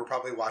people, too, were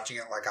probably watching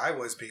it like I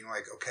was, being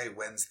like, okay,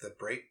 when's the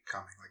break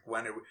coming? Like,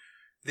 when are we...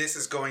 This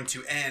is going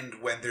to end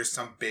when there's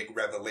some big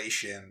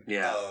revelation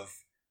of,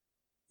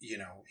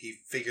 he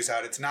figures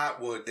out it's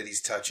not wood that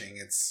he's touching,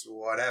 it's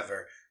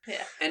whatever.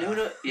 Yeah. And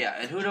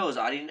who knows?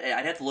 I'd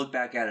have to look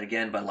back at it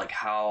again, but, like,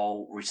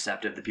 how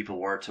receptive the people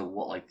were to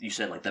what, like you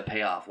said, like, the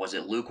payoff. Was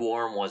it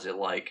lukewarm? Was it,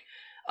 like,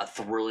 a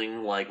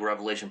thrilling, like,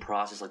 revelation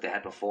process like they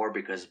had before?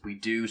 Because we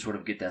do sort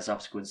of get that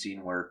subsequent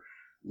scene where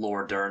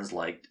Laura Dern's,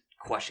 like,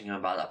 questioning him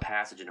about a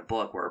passage in a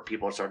book where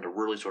people are starting to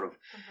really sort of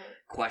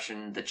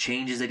question the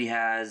changes that he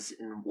has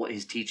in what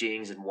his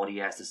teachings and what he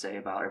has to say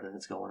about everything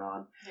that's going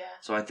on. Yeah.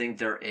 So I think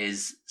there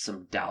is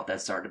some doubt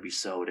that's starting to be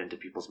sowed into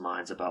people's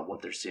minds about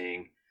what they're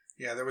seeing.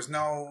 Yeah, there was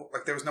no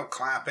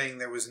clapping.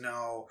 There was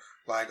no,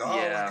 like, oh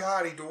my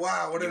God,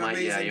 wow, what an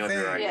amazing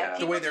thing. Right,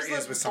 the way there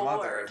is with some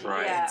other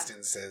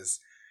instances.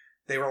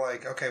 They were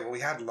like, okay, well, we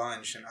had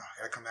lunch, and I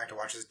gotta come back to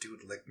watch this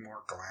dude lick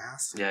more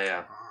glass.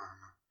 Yeah.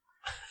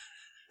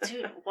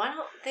 Dude, why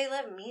don't they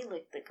let me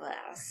lick the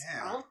glass?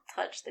 Yeah. I'll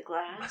touch the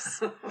glass.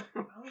 I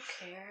don't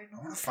care. I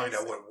want to find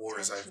out what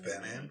wars I've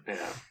been in.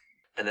 Yeah.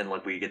 And then,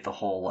 like, we get the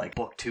whole, like,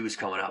 book 2's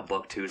coming out.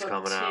 Book 2's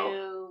coming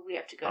out. We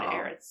have to go to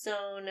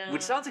Arizona.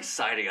 Which sounds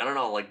exciting. I don't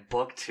know, like,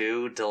 book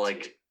 2 to,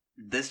 like,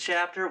 this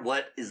chapter?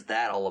 What is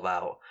that all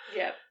about?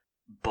 Yep.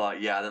 But,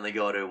 yeah, then they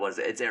go to,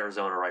 it's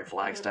Arizona, right?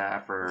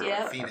 Flagstaff or...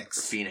 Phoenix.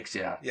 Or Phoenix,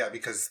 yeah. Yeah,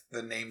 because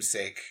the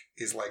namesake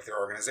is like their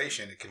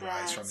organization. It can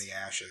rise from the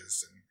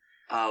ashes and...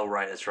 Oh,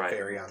 right, that's right.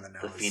 Very on the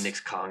nose. The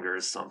Phoenix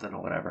Congers, something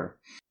or whatever.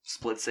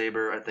 Split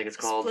Saber, I think it's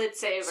called. Split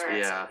Saber.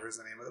 Yeah. Saber is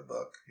the name of the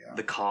book. Yeah.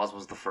 The Cause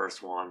was the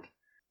first one.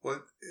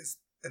 Well,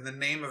 and the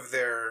name of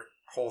their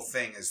whole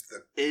thing is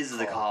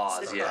the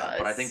Cause, yeah.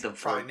 But I think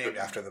probably named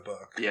after the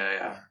book.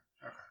 Yeah.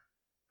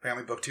 Okay.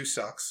 apparently book 2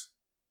 sucks.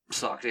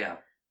 Sucked, yeah.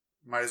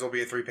 Might as well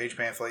be a 3-page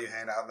pamphlet you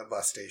hand out in the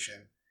bus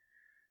station.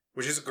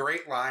 Which is a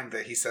great line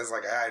that he says,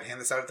 like, I'd hand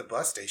this out at the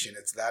bus station.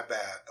 It's that bad.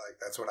 Like,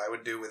 that's what I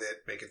would do with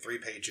it. Make it 3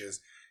 pages.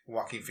 And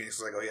Joaquin Phoenix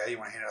was like, oh, yeah, you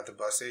want to hand it out at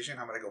the bus station?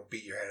 How about I go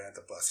beat your head at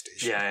the bus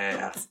station?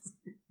 Yeah.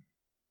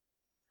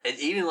 And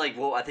even, like,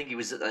 well, I think he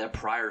was a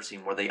prior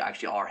scene where they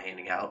actually are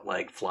handing out,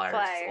 like,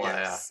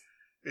 flyers.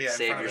 Yeah,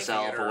 save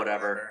yourself or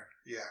whatever.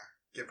 Yeah.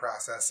 Get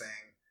processing.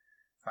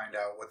 Find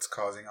out what's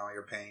causing all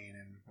your pain,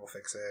 and we'll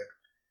fix it.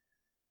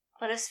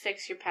 Let us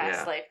fix your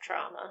past life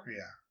trauma.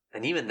 Yeah.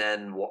 And even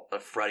then,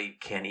 Freddy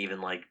can't even,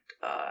 like,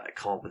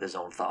 come up with his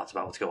own thoughts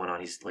about what's going on.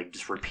 He's, like,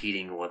 just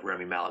repeating what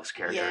Rami Malek's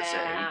character is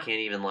saying. He can't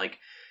even, like,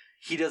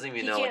 he doesn't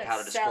even know, like, how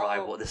to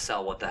describe what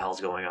the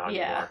hell's going on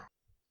anymore.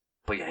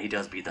 But yeah, he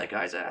does beat that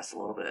guy's ass a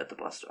little bit at the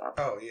bus stop.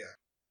 Oh, yeah.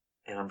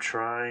 And I'm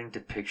trying to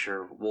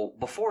picture. Well,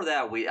 before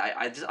that,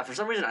 I just for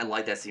some reason I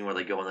like that scene where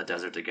they go in the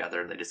desert together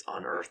and they just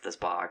unearth this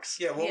box.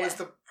 Yeah, what was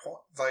the point?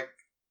 Like,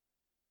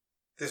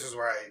 this is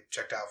where I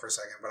checked out for a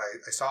second, but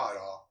I saw it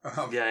all.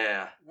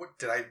 What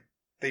did I?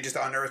 They just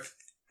unearthed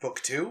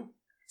book 2,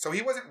 so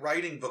he wasn't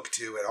writing book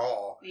 2 at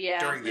all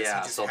during this. He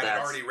just had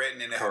it already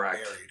written and it had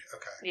buried.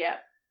 Okay. Yeah.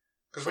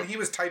 Because when he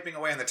was typing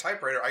away on the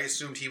typewriter, I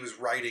assumed he was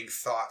writing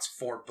thoughts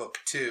for book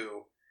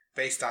 2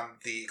 based on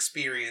the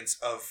experience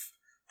of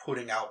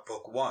putting out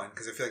book 1.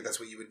 Because I feel like that's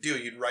what you would do.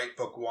 You'd write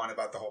book 1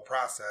 about the whole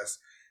process,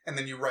 and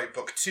then you write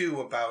book 2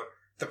 about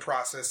the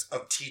process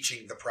of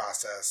teaching the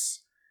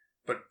process.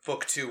 But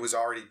book 2 was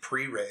already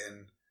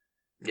pre-written.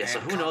 Yeah, so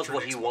who knows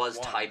what he was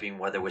typing,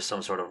 whether it was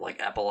some sort of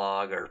like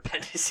epilogue or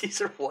appendices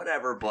or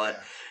whatever,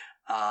 but...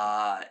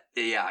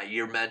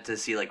 you're meant to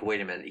see, like,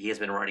 wait a minute, he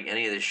hasn't been writing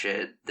any of this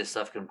shit. This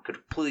stuff can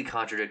completely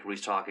contradict what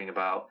he's talking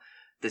about.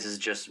 This is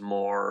just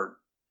more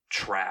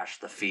trash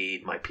to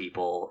feed my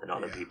people and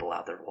other people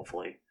out there,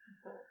 hopefully.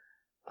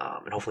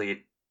 And hopefully it,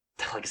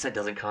 like I said,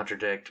 doesn't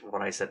contradict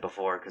what I said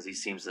before, because he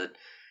seems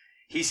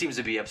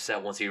to be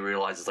upset once he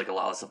realizes, like, a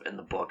lot of stuff in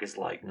the book is,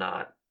 like,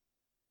 not...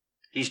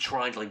 He's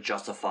trying to, like,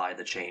 justify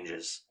the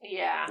changes.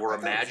 Yeah. We're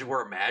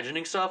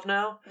imagining stuff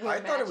now? I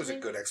thought it was a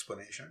good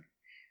explanation.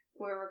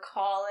 We're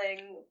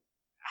recalling...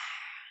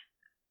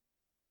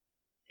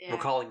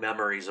 recalling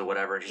memories or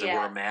whatever. And she's like,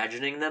 we're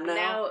imagining them now?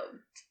 Now,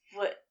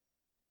 what...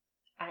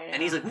 I know.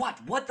 And he's like,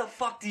 what the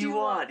fuck do you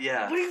want?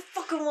 Yeah. What do you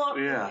fucking want?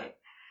 Yeah.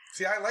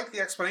 See, I like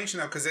the explanation,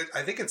 though, because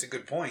I think it's a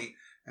good point,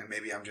 and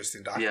maybe I'm just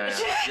indoctrinated.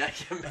 Yeah,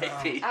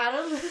 maybe.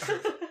 Adam?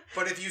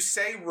 But if you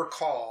say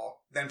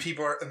recall, then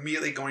people are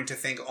immediately going to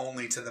think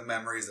only to the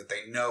memories that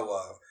they know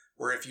of.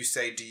 Where if you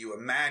say, do you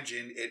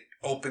imagine, it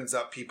opens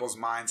up people's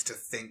minds to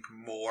think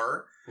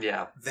more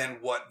than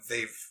what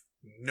they've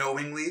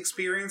knowingly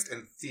experienced.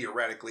 And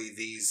theoretically,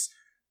 these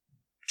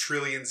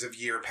trillions of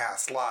year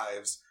past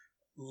lives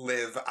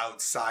live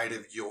outside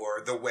of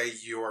the way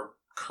your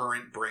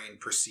current brain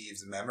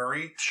perceives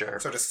memory. Sure.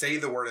 So to say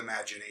the word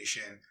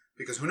imagination,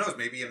 because who knows,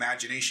 maybe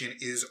imagination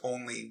is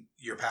only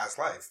your past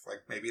life.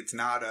 Like, maybe it's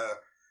not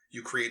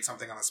you create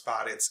something on the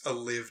spot, it's a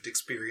lived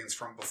experience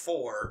from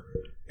before,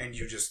 and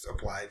you just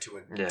apply it to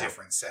a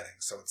different setting.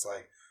 So it's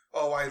like,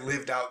 oh, I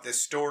lived out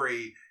this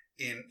story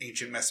in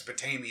ancient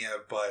Mesopotamia,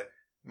 but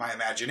my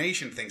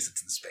imagination thinks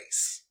it's in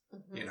space.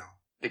 Mm-hmm. You know?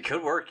 It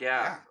could work,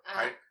 yeah.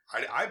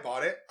 I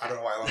bought it. I don't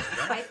know why I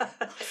love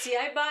it. See,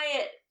 I buy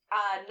it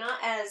not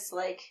as,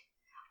 like...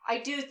 I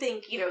do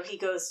think, he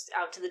goes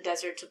out to the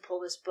desert to pull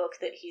this book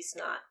that he's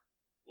not...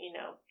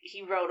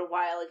 he wrote a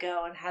while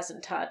ago and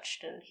hasn't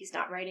touched, and he's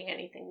not writing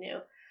anything new.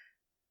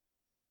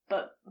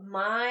 But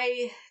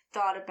my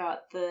thought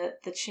about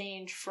the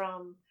change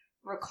from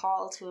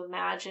recall to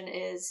imagine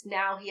is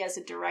now he has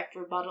a direct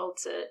rebuttal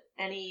to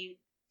any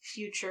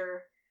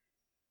future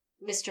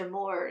Mr.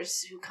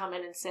 Moores who come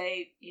in and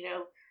say,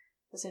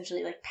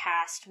 essentially, like,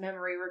 past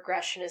memory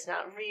regression is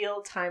not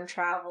real, time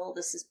travel,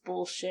 this is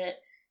bullshit.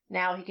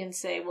 Now he can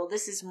say, well,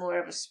 this is more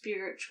of a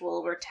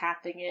spiritual, we're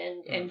tapping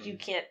in, and you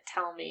can't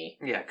tell me.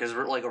 Yeah, because,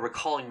 like,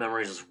 recalling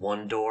memories is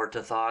one door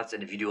to thoughts,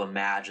 and if you do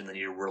imagine, then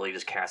you're really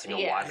just casting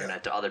a wider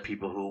net to other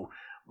people who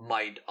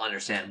might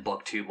understand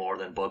book 2 more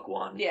than book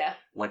 1. Yeah.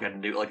 Like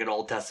an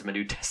Old Testament,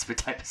 New Testament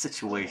type of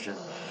situation.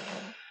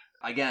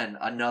 Again,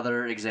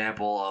 another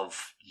example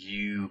of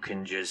you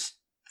can just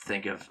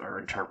think of or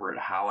interpret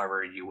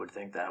however you would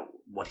think that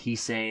what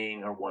he's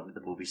saying or what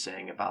the movie's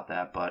saying about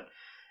that, but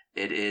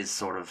it is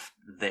sort of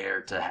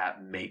there to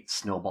make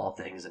snowball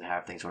things and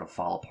have things sort of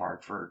fall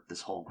apart for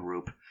this whole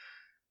group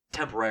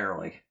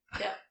temporarily.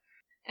 Yeah.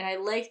 And I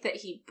like that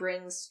he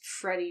brings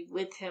Freddy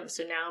with him,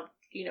 so now,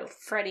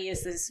 Freddy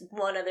is this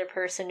one other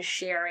person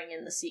sharing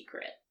in the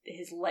secret,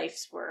 his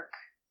life's work.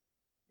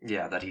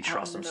 Yeah, that he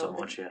trusts him so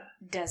much,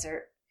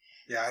 Desert.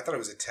 Yeah, I thought it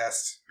was a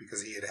test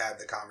because he had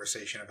the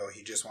conversation about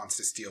he just wants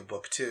to steal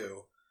book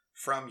 2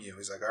 from you.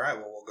 He's like, all right,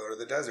 well, we'll go to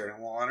the desert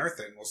and we'll unearth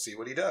it and we'll see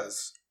what he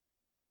does.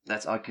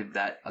 That's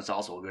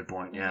also a good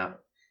point, yeah.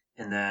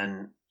 And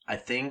then I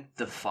think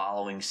the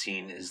following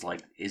scene is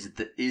like, is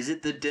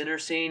it the dinner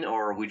scene,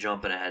 or are we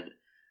jumping ahead?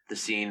 The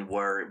scene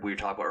where we were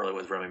talking about earlier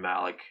with Rami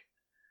Malek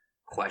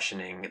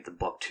questioning the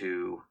book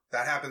 2.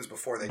 That happens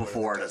before they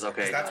before go to the it does.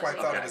 Okay, that's why I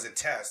thought it was a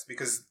test,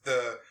 because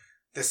the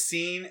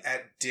scene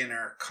at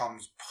dinner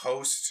comes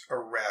post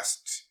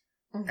arrest,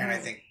 and I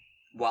think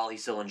while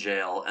he's still in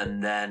jail,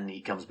 and then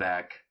he comes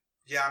back.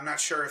 Yeah, I'm not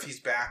sure if he's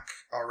back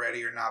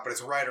already or not, but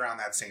it's right around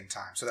that same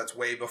time. So that's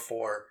way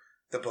before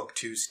the book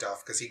 2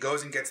 stuff, because he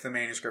goes and gets the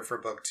manuscript for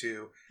book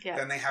 2. Yeah.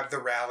 Then they have the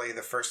rally,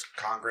 the first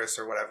Congress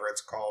or whatever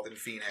it's called in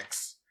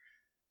Phoenix.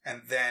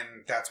 And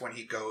then that's when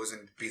he goes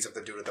and beats up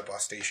the dude at the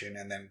bus station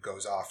and then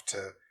goes off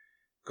to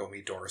go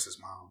meet Doris's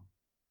mom.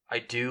 I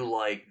do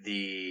like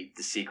the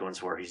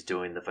sequence where he's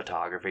doing the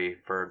photography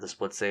for the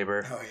split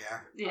saber. Oh, yeah.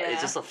 Yeah.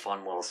 It's just a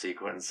fun little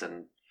sequence.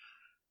 And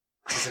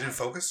is it in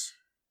focus?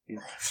 Is it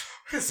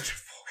in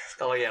focus?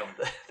 Oh, yeah.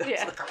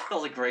 That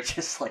was great,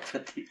 just like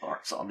with the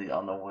arms on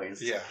the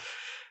waist. Yeah.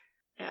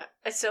 Yeah.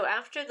 So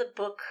after the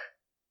book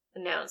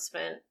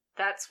announcement,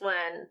 that's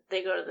when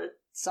they go to the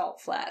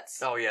Salt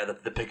Flats. Oh yeah,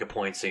 the pick a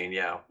point scene,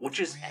 yeah. Which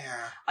is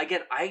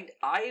again,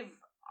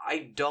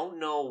 I don't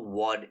know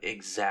what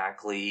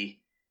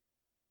exactly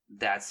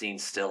that scene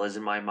still is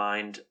in my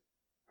mind,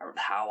 or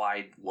how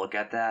I look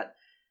at that.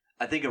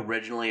 I think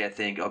originally,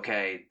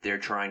 okay, they're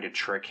trying to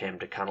trick him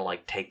to kind of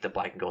like take the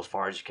bike and go as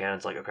far as you can.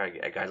 It's like, okay,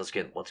 guys, let's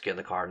get in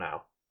the car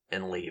now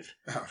and leave.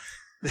 Oh.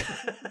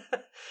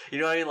 You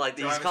know what I mean? Like,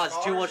 he's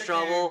caused too much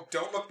trouble.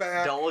 Don't look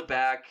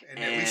back.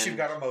 And at least you've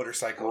got a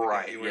motorcycle to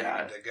get you where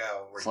you need to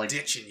go. We're like,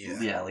 ditching you.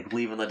 Yeah, like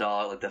leaving the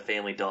dog, like the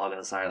family dog on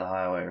the side of the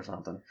highway or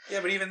something.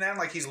 Yeah, but even then,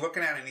 like, he's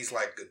looking at it and he's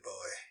like, good boy.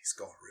 He's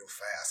going real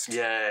fast.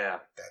 Yeah.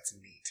 That's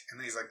neat. And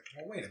then he's like,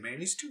 well, wait a minute.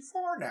 He's too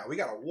far now. We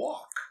gotta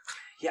walk.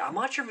 Yeah, I'm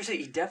not sure if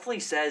he definitely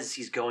says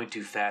he's going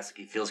too fast. Like,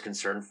 he feels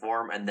concerned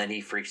for him, and then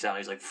he freaks out. And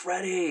he's like,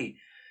 Freddy!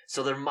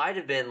 So there might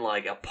have been,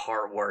 like, a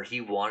part where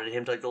he wanted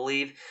him to, like, to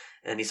leave,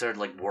 and he started,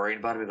 like, worrying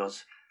about him. He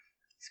goes,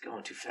 he's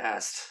going too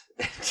fast.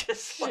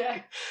 Just,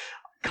 like,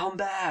 come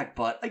back.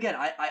 But, again,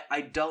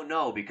 I don't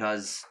know,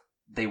 because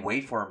they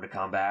wait for him to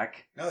come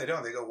back. No, they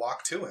don't. They go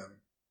walk to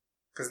him.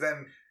 Because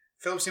then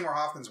Philip Seymour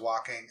Hoffman's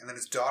walking, and then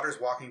his daughter's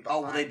walking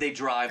behind. Oh, they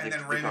drive. And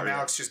then Rami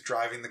Malek's just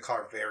driving the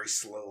car very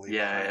slowly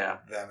behind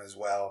them as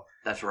well.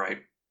 That's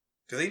right.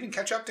 Do they even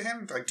catch up to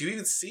him? Like, do you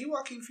even see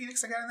Joaquin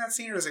Phoenix again in that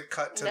scene, or does it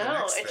cut to the next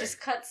No, thing? it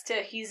just cuts to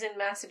he's in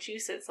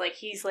Massachusetts. Like,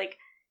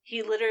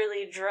 he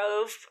literally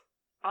drove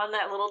on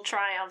that little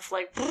Triumph,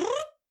 like...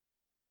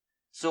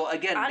 So,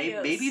 again,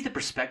 maybe the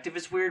perspective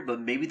is weird,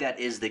 but maybe that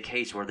is the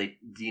case where the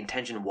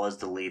intention was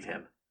to leave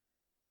him.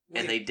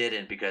 And they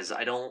didn't, because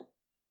I don't...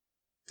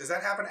 Does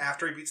that happen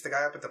after he beats the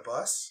guy up at the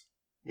bus?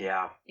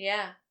 Yeah.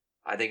 Yeah.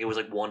 I think it was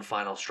like one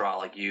final straw.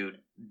 Like you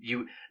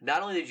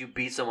not only did you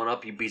beat someone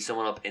up, you beat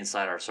someone up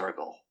inside our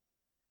circle.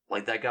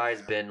 Like, that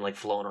guy's been like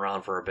flown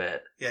around for a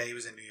bit. Yeah, he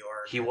was in New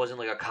York. He wasn't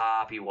like a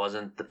cop. He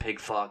wasn't the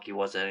pig fuck. He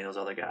wasn't any of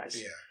those other guys.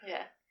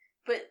 Yeah.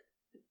 But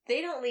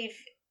they don't leave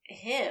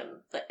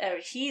him, or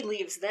he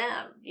leaves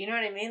them. You know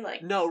what I mean?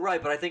 Like, no,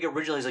 right. But I think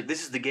originally he's like,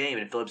 this is the game,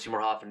 and Philip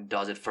Seymour Hoffman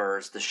does it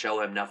first to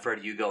show him. Now,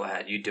 Fred, you go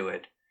ahead, you do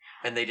it,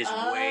 and they just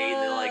wait.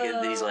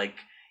 And he's like.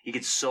 He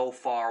gets so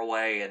far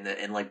away,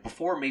 and like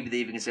before maybe they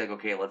even say like,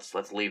 okay, let's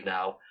leave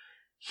now.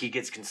 He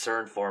gets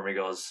concerned for him. He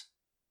goes,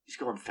 he's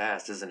going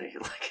fast, isn't he?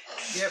 Like,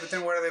 yeah, but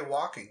then what are they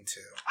walking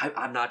to?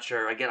 I'm not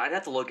sure. Again, I'd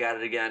have to look at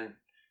it again.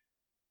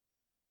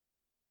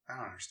 I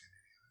don't understand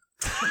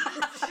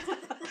any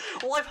of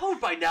it. Well, I've hoped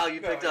by now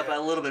you picked up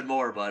a little bit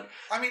more, but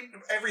I mean,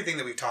 everything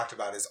that we've talked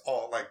about is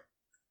all like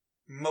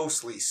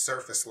mostly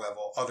surface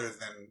level, other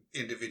than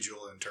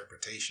individual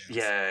interpretations.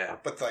 Yeah.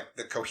 But like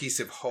the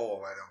cohesive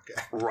whole, I don't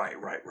get.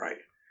 Right.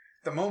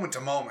 The moment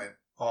to moment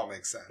all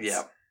makes sense.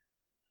 Yeah.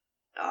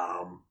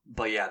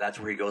 But yeah, that's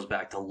where he goes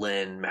back to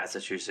Lynn,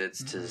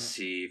 Massachusetts, to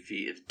see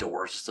if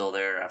Doris is still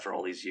there after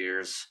all these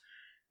years,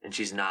 and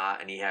she's not.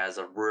 And he has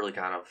a really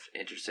kind of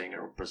interesting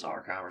or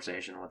bizarre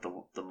conversation with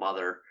the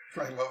mother.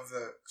 I love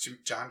the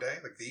John Day,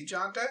 like the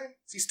John Day.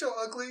 Is he still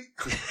ugly?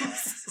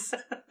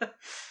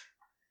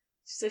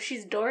 So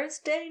she's Doris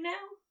Day now?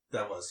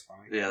 That was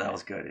funny. Yeah, that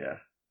was good, yeah.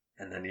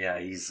 And then,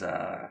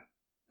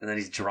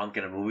 he's drunk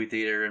in a movie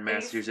theater in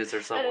Massachusetts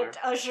or somewhere. And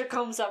an usher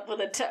comes up with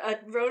a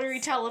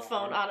rotary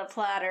telephone on a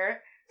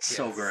platter.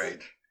 So great.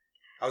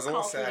 I was a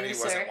little sad he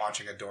wasn't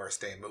watching a Doris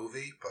Day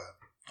movie,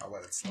 but I'll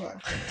let it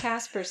slide.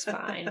 Casper's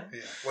fine. Yeah.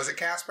 Was it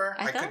Casper?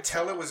 I could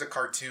tell it was a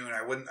cartoon.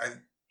 I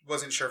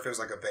wasn't sure if it was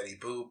like a Betty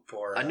Boop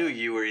or... I knew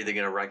you were either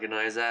going to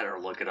recognize that or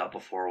look it up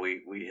before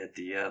we hit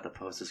the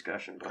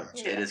post-discussion, but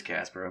it is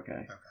Casper,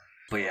 okay.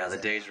 But yeah, the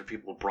days where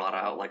people brought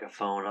out like a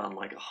phone on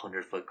like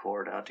 100-foot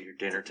cord out to your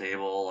dinner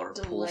table or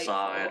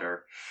poolside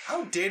or...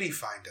 How did he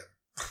find him?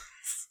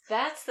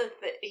 That's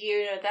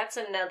that's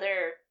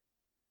another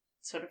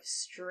sort of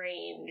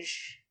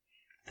strange...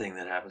 thing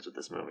that happens with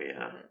this movie,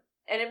 yeah.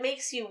 And it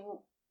makes you...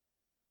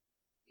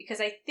 Because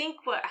I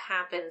think what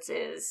happens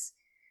is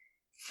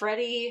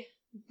Freddy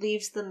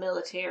leaves the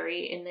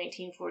military in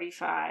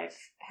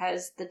 1945,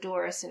 has the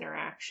Doris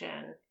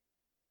interaction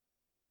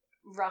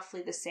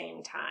roughly the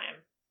same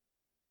time,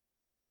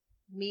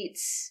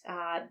 meets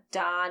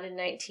Don in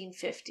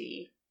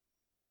 1950,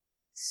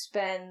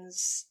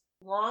 spends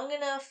long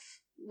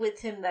enough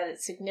with him that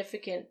it's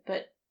significant,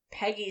 but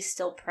Peggy's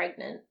still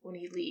pregnant when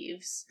he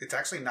leaves. It's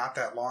actually not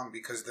that long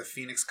because the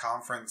Phoenix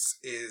Conference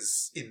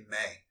is in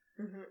May.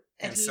 Mm-hmm.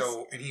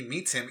 And he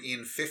meets him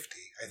in 50.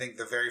 I think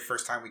the very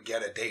first time we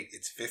get a date,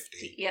 it's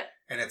 50. Yep.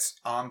 And it's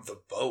on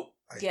the boat,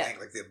 I think,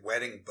 like the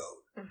wedding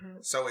boat. Mm-hmm.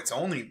 So it's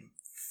only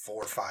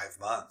 4 or 5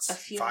 months. A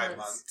few 5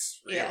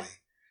 months, really. Yeah.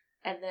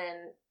 And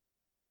then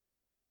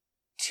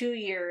 2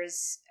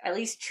 years, at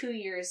least 2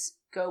 years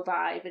go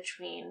by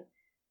between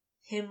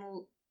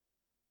him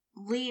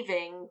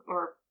leaving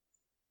or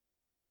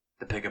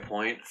to pick a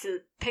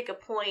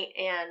point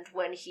and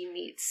when he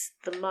meets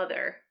the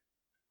mother,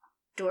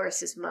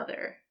 Doris's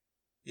mother.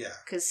 Yeah.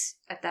 Because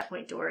at that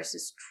point Doris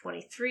is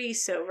 23,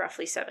 so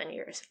roughly 7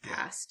 years have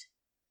passed.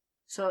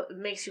 So it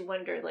makes you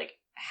wonder, like,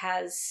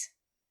 has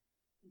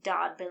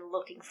Dodd been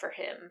looking for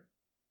him?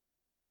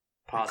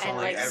 Possibly. And,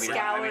 like,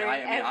 scouring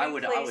I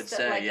would say,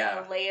 that, like, yeah.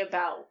 a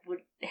layabout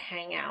would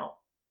hang out.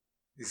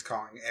 He's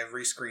calling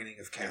every screening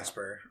of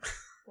Casper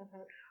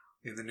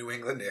in the New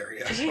England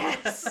area.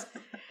 Yes.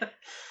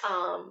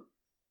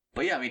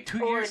 But yeah, I mean,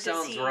 2 years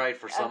sounds right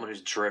for someone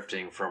who's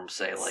drifting from,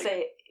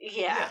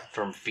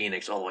 from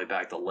Phoenix all the way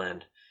back to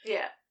Lynn.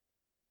 Yeah.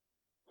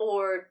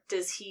 Or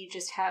does he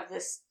just have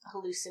this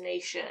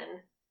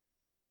hallucination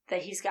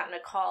that he's gotten a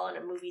call in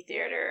a movie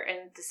theater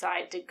and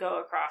decide to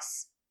go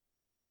across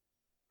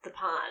the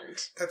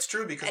pond? That's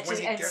true, because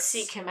and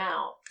seek him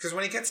out. Because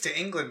when he gets to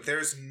England,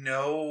 there's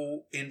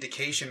no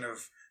indication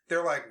of...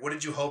 They're like, what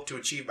did you hope to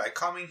achieve by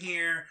coming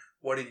here?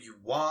 What did you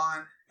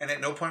want? And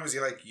at no point was he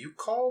like, you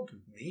called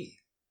me.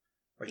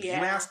 Like, you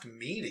asked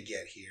me to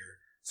get here.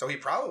 So he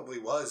probably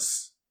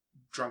was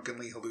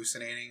drunkenly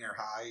hallucinating or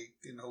high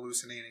in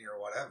hallucinating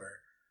or whatever.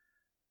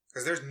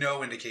 Because there's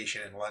no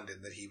indication in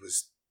London that he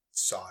was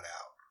sought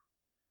out.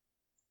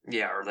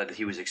 Yeah, or that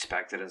he was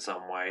expected in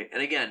some way.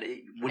 And again...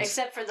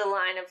 Except for the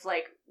line of,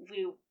 like,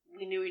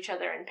 we knew each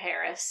other in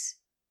Paris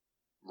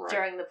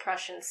during the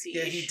Prussian siege.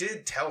 Yeah, he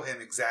did tell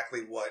him exactly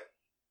what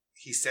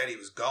he said he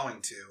was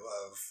going to,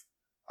 of,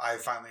 I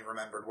finally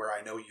remembered where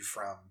I know you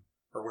from,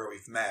 or where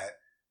we've met.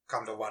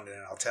 Come to London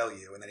and I'll tell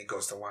you. And then he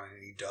goes to London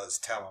and he does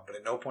tell him. But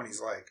at no point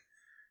he's like,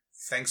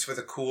 thanks for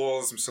the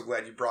cools. I'm so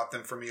glad you brought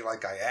them for me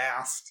like I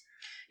asked.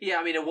 Yeah,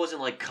 I mean, it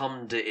wasn't like,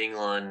 come to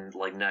England,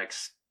 like,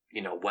 next,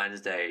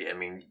 Wednesday. I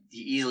mean,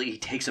 he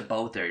takes a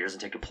boat there. He doesn't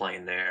take a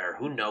plane there.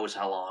 Who knows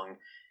how long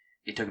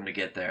it took him to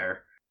get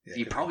there. Yeah,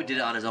 he probably did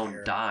it on his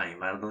own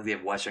dime. I don't think they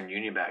had Western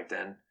Union back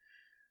then.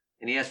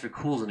 And he asked for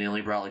cools and he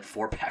only brought, like,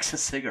 4 packs of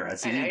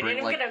cigarettes. He didn't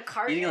bring, like, get a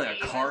carton. He didn't get,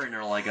 like, a carton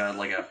or, like a...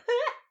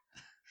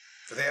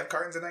 Did they have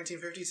cartons in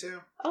 1952?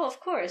 Oh, of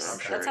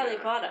course. Sure, that's how they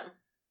bought them.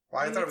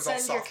 Well, I thought it was all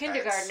soft send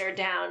your kindergartner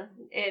down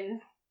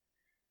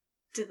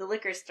to the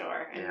liquor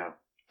store and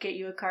get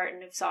you a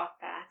carton of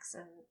soft packs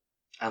and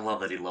I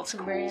love that he loves some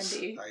cools.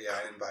 brandy. Yeah,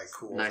 I didn't buy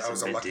cools. Nice I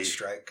was a minty. Lucky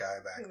Strike guy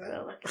back then.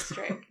 A Lucky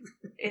Strike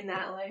in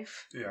that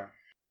life. Yeah.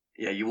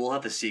 Yeah, you will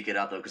have to seek it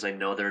out, though, because I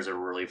know there's a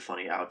really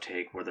funny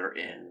outtake where they're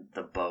in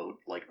the boat,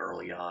 like,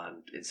 early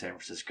on in San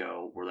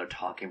Francisco, where they're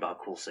talking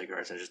about cool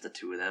cigarettes, and just the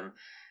two of them,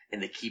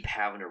 and they keep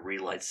having to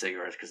relight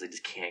cigarettes because they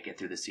just can't get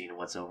through the scene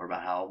whatsoever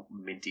about how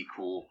minty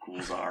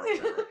cools are.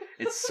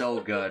 It's so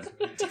good.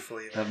 Minty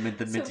flavor.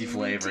 The minty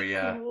flavor, minty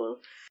yeah.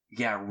 Cool.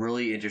 Yeah,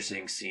 really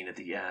interesting scene at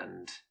the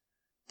end.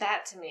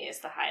 That, to me,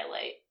 is the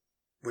highlight.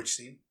 Which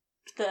scene?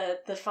 The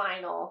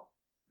final.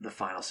 The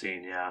final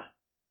scene, yeah.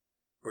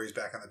 Where he's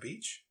back on the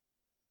beach?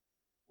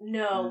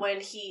 No, when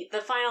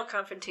the final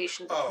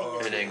confrontation between the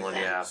two in England,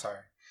 of them. yeah. Sorry.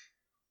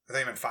 I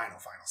think I meant final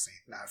scene,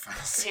 not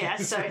final scene. Yeah,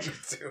 sorry.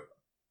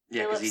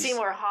 Yeah, Philip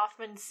Seymour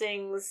Hoffman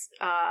sings,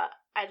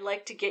 I'd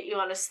like to get you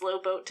on a slow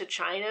boat to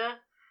China,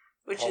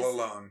 which All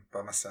alone,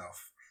 by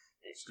myself.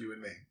 It's you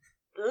and me.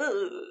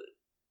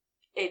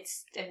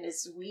 And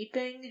is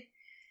weeping.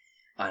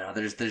 I know,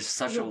 there's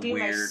such You'll a be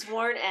weird... my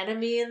sworn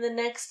enemy in the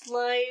next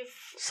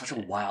life. Such a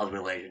wild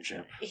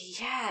relationship.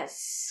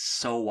 Yes.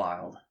 So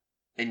wild.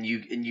 And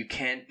you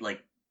can't,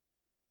 like...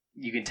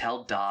 You can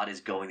tell Dodd is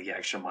going the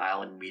extra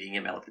mile and meeting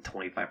him at, like, the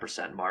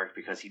 25% mark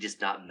because he's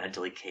just not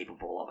mentally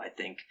capable of, I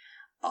think,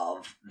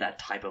 of that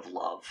type of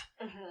love.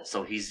 Mm-hmm.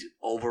 So he's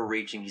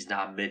overreaching. He's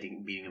not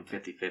meeting him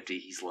 50-50.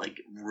 He's, like,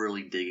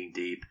 really digging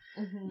deep.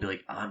 Mm-hmm. Be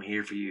like, I'm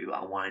here for you.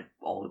 I want it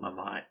all in my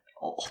mind.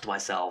 All to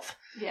myself.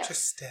 Yeah.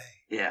 Just stay.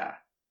 Yeah.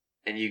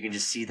 And you can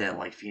just see that,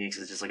 like, Phoenix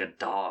is just like a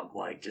dog.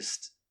 Like,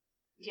 just...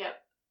 Yep.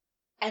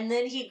 And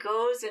then he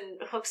goes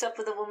and hooks up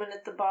with a woman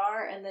at the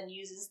bar and then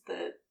uses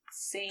the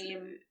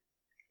same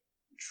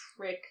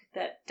trick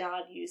that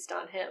Dodd used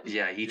on him.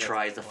 Yeah, he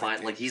tries to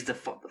find, like, he's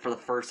for the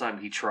first time,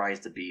 he tries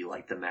to be,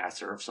 like, the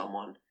master of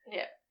someone.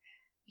 Yeah.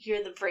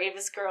 You're the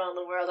bravest girl in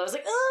the world. I was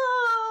like,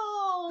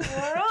 oh,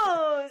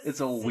 gross.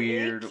 It's a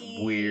weird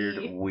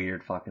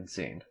fucking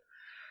scene.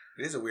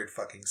 It is a weird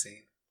fucking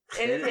scene.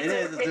 It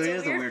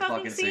is a weird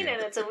fucking scene,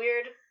 and it's a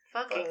weird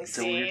fucking It's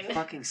scene. a weird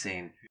fucking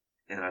scene.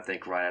 And I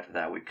think right after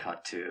that, we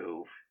cut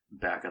to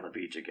back on the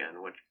beach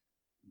again, which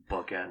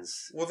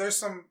bookends. Well, there's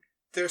some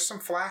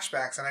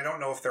flashbacks, and I don't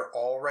know if they're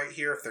all right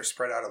here, if they're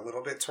spread out a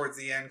little bit towards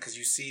the end, because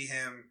you see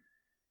him,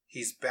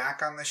 He's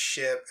back on the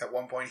ship. At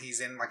one point, he's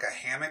in like a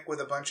hammock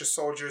with a bunch of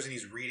soldiers, and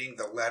he's reading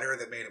the letter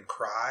that made him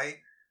cry,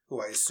 who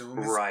I assume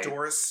is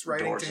Doris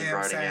writing to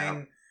him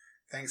saying,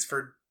 thanks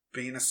for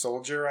being a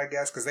soldier, I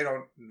guess, because they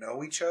don't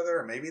know each other,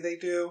 or maybe they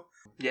do.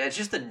 Yeah, it's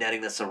just the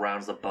netting that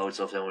surrounds the boat,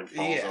 so if someone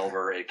falls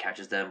over, it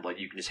catches them, but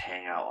you can just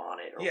hang out on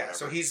it. Or whatever.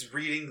 So he's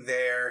reading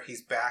there.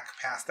 He's back,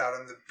 passed out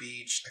on the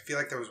beach. I feel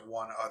like there was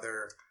one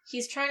other.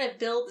 He's trying to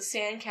build the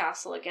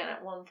sandcastle again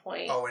at one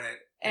point. Oh,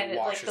 and it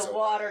like the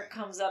water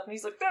comes up, and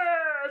he's like,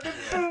 "Ah, the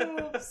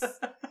boobs."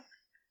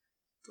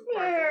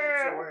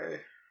 away.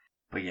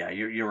 But yeah,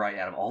 you're right,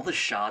 Adam. All the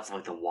shots of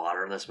like the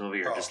water in this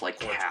movie are just like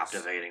gorgeous.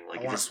 Captivating.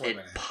 Like it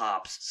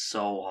pops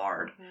so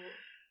hard. Mm-hmm.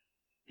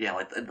 Yeah,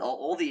 like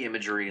all the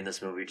imagery in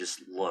this movie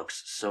just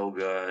looks so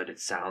good. It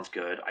sounds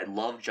good. I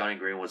love Johnny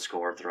Greenwood's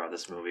score throughout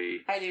this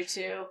movie. I do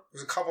too.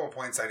 There's a couple of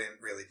points I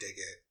didn't really dig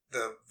it.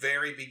 The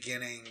very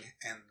beginning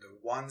and the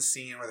one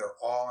scene where they're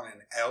all in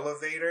an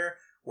elevator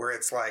where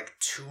it's like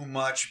too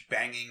much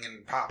banging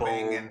and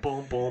popping boom, and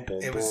boom, boom,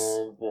 boom, it was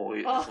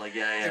boom. Like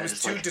it was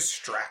too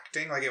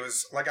distracting. Like it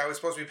was like I was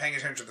supposed to be paying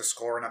attention to the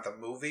score, not the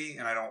movie,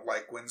 and I don't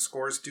like when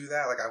scores do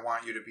that. Like I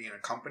want you to be an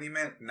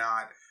accompaniment,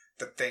 not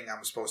the thing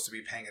I'm supposed to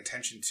be paying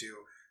attention to.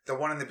 The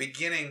one in the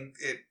beginning,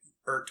 it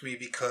irked me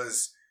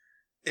because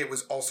it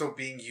was also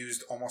being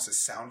used almost as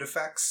sound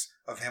effects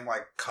of him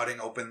like cutting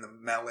open the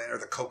melon or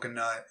the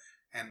coconut.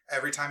 And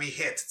every time he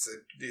hits,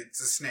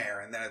 it's a snare,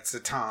 and then it's a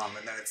tom,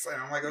 and then it's. And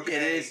I'm like,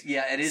 okay,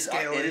 it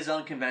is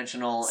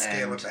unconventional,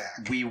 scale and it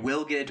back. We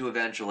will get into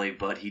eventually,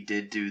 but he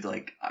did do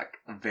like a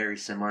very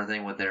similar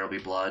thing with "There'll Be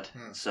Blood,"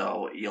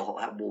 so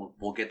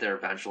we'll get there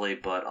eventually.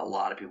 But a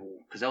lot of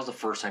people, because that was the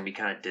first time he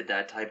kind of did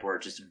that type where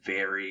it's just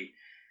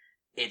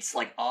it's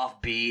like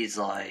offbeat. It's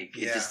like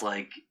it's just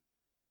like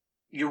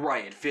you're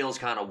right. It feels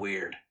kind of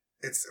weird.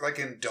 It's like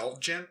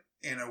indulgent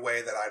in a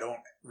way that I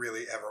don't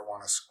really ever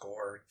want a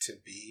score to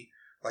be.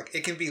 Like,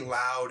 it can be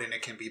loud and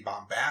it can be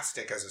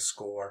bombastic as a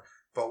score,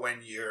 but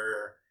when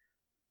you're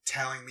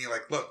telling me,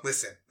 like, look,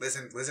 listen to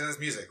this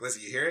music.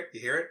 Listen, you hear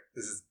it?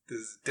 This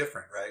is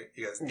different, right?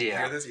 You guys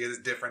hear this? You hear this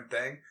different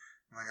thing?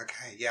 I'm like,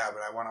 okay, yeah,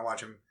 but I want to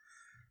watch him.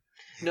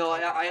 No,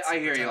 I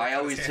hear you.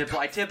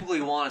 I typically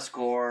want a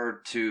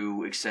score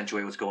to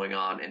accentuate what's going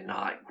on and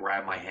not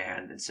grab my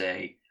hand and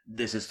say,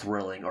 this is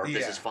thrilling, or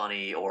this is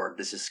funny, or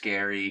this is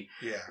scary,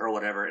 or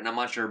whatever. And I'm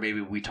not sure, maybe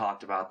we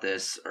talked about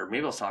this, or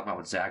maybe I was talking about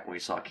with Zach when we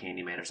saw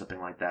Candyman or something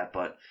like that,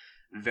 but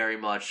very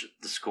much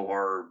the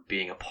score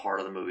being a part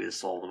of the movie, the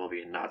soul of the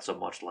movie, and not so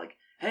much like,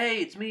 hey,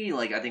 it's me.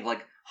 Like, I think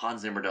like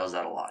Hans Zimmer does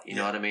that a lot. You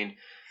know what I mean?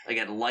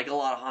 Again, like a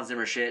lot of Hans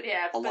Zimmer shit,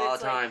 a lot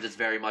of times it's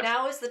very much,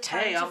 now is the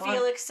time to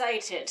feel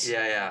excited.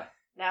 Yeah.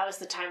 Now is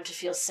the time to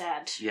feel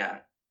sad. Yeah.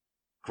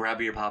 Grab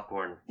your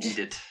popcorn. Eat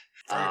it.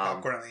 Throw your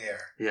popcorn in the air.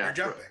 Yeah. You're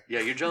jumping. Yeah,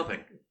 you're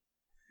jumping.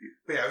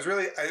 But yeah,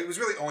 it was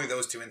really only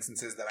those two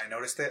instances that I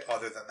noticed it.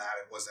 Other than that,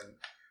 it wasn't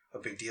a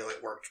big deal.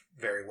 It worked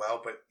very well.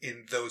 But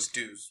in those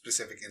two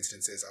specific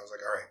instances, I was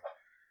like, all right.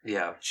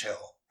 Yeah.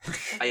 Chill.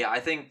 I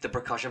think the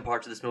percussion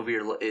parts of this movie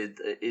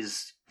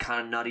is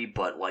kind of nutty,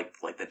 but like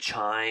the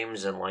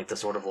chimes and like the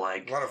sort of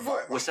like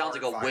what sounds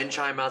like a wind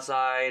chime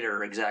outside,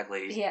 or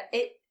exactly. Yeah,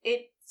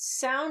 it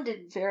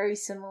sounded very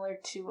similar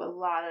to a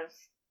lot of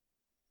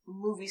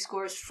movie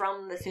scores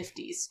from the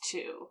 50s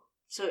too.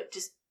 So it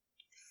just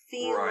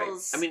feels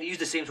right. I mean, it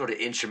used the same sort of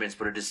instruments,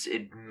 but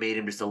it made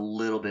him just a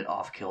little bit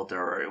off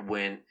kilter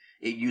when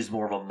it used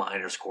more of a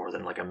minor score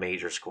than like a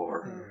major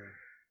score.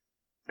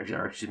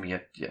 Or excuse me,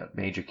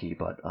 major key.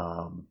 But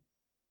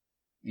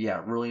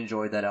really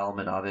enjoyed that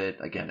element of it.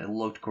 Again, it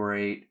looked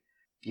great.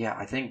 Yeah,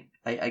 I think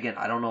I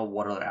don't know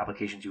what other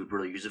applications you would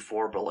really use it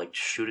for, but like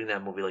shooting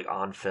that movie like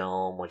on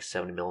film, like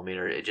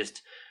 70mm, it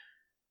just.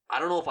 I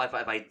don't know if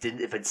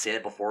I'd said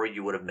it before,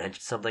 you would have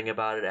mentioned something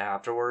about it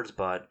afterwards,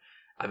 but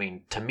I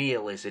mean, to me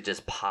at least, it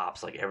just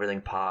pops. Like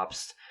everything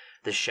pops.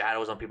 The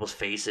shadows on people's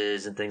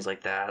faces and things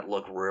like that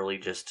look really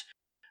just.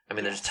 I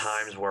mean, there's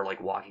times where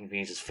like Joaquin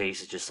Phoenix's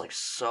face is just like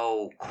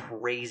so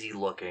crazy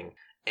looking,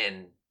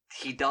 and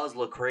he does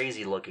look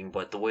crazy looking,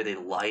 but the way they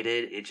light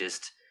it,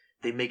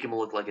 they make him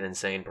look like an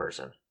insane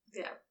person.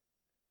 Yeah,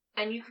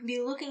 and you can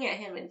be looking at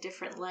him in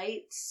different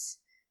lights,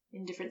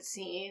 in different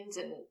scenes,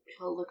 and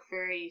he'll look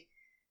very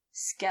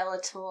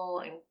skeletal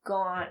and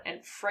gaunt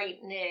and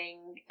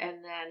frightening,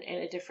 and then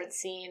in a different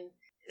scene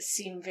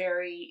seem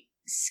very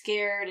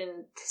scared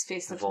and his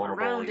face looks more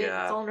rounded,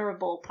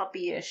 vulnerable,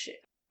 puppyish,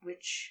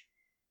 which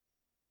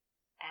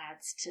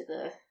adds to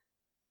the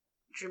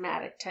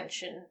dramatic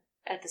tension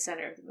at the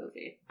center of the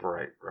movie.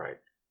 Right.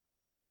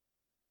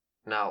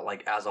 Now,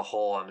 like, as a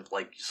whole, I'm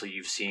like, so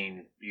you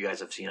guys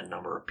have seen a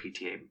number of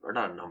PTA, or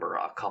not a number,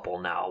 a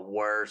couple now,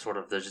 where sort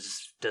of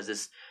does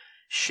this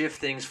shift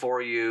things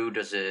for you?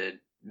 Does it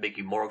make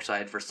you more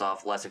excited for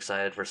stuff, less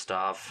excited for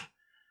stuff?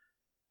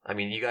 I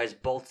mean, you guys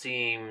both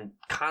seem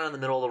kind of in the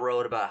middle of the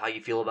road about how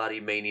you feel about it.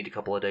 You may need a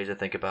couple of days to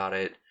think about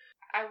it.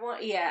 I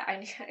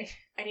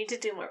need to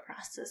do more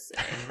processing.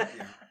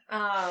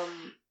 I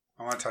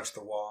want to touch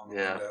the wall.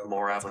 Window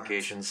more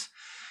applications.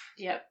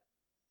 Yep.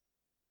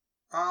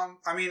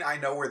 I mean, I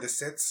know where this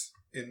sits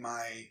in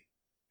my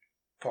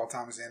Paul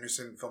Thomas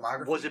Anderson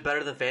filmography. Was it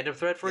better than Phantom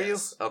Thread for you?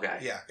 Okay.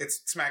 Yeah,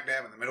 it's smack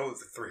dab in the middle of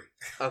the three.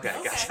 Okay,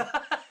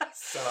 gotcha.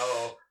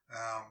 So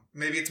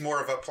maybe it's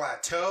more of a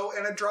plateau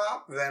and a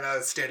drop than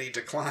a steady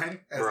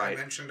decline, as I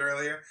mentioned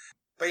earlier.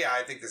 But yeah,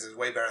 I think this is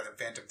way better than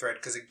Phantom Thread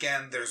because,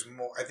 again, there's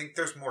more. I think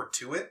there's more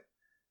to it.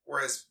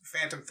 Whereas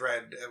Phantom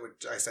Thread,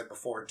 which I said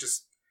before, it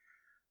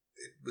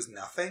was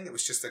nothing. It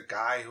was just a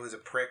guy who was a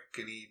prick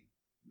and he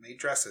made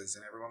dresses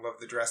and everyone loved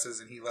the dresses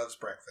and he loves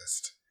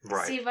breakfast.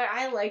 Right. See, but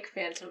I like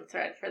Phantom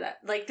Thread for that.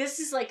 Like, this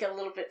is like a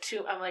little bit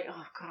too... I'm like,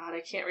 oh god,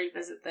 I can't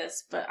revisit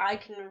this. But I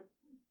can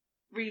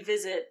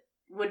revisit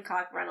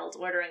Woodcock Reynolds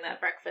ordering that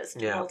breakfast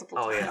multiple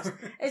times.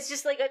 Yeah. It's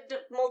just like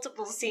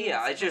multiple scenes.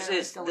 Yeah,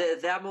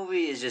 that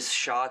movie is just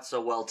shot so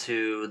well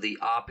too. The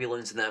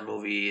opulence in that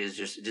movie is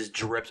just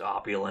drips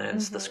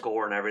opulence. Mm-hmm. The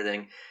score and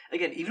everything.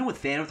 Again, even with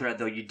Phantom Thread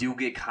though, you do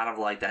get kind of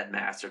like that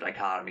master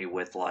dichotomy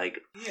with like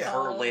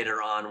her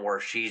later on, where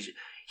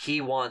he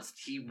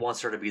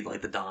wants her to be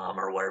like the dom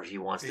or whatever. He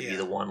wants to be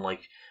the one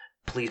like,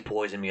 please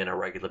poison me on a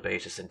regular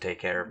basis and take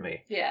care of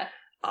me. Yeah.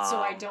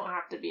 So I don't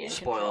have to be in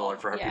spoiler control.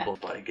 Alert for people,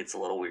 but it gets a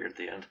little weird at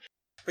the end.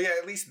 But yeah,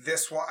 at least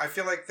this one, I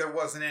feel like there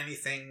wasn't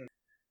anything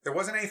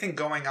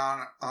going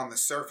on the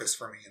surface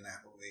for me in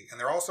that movie. And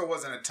there also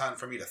wasn't a ton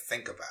for me to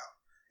think about.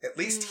 At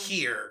least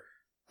here,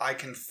 I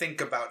can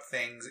think about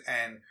things,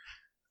 and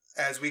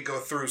as we go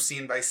through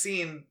scene by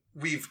scene,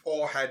 we've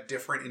all had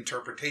different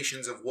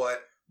interpretations of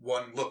what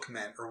one look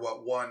meant, or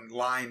what one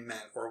line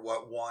meant, or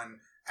what one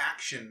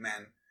action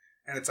meant.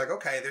 And it's like,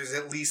 okay,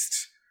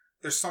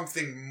 there's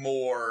something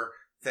more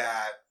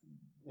that,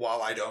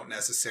 while I don't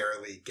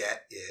necessarily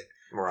get it,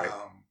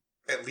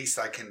 at least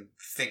I can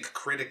think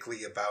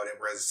critically about it,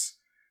 whereas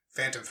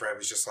Phantom Thread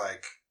was just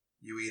like,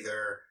 you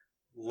either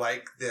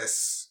like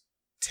this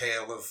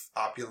tale of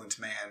opulent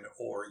man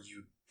or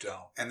you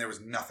don't. And there was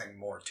nothing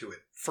more to it,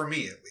 for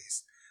me at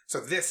least. So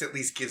this at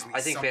least gives me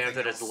I think something Phantom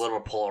Thread else. is a little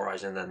more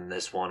polarizing than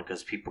this one,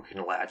 because people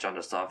can latch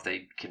onto stuff.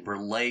 They can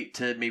relate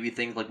to maybe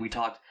things like we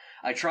talked.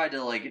 I tried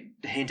to like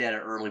hint at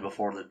it early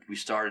before that we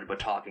started, but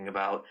talking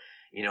about,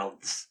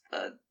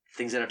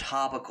 things that are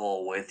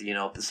topical with, the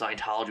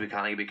Scientology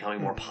kind of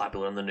becoming more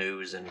popular in the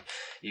news, and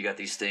you got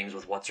these things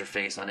with what's her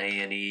face on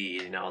A&E,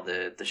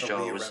 the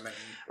shows.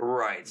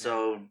 Right. Yeah.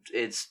 So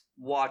it's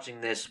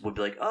watching this would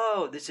be like,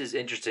 oh, this is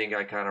interesting.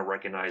 I kind of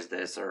recognize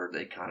this, or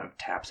it kind of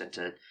taps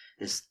into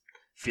this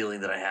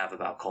feeling that I have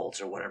about cults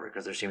or whatever,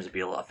 because there seems to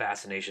be a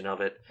fascination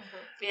of it.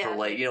 Mm-hmm.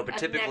 Yeah, for but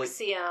typically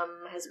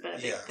NXIVM has been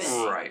a big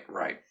thing.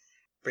 Right.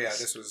 But yeah,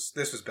 this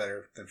was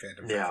better than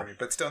Phantom Thread for me,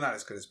 but still not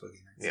as good as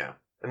Boogie Nights. Yeah.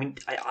 I mean,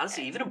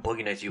 honestly, even in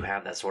Boogie Nights, you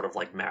have that sort of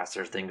like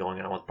master thing going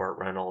on with Burt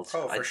Reynolds.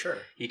 Oh, for sure.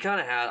 You kind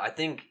of have, I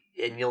think,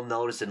 and you'll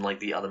notice in like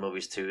the other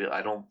movies too.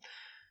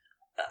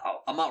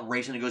 I'm not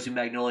racing to go see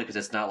Magnolia because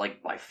it's not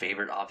like my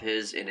favorite of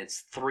his, and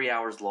it's 3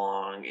 hours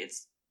long.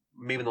 It's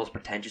maybe the most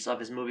pretentious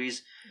of his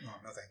movies. Oh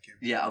no, thank you.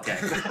 Yeah, okay.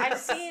 I've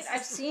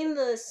seen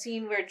the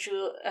scene where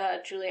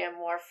Julianne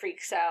Moore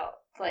freaks out,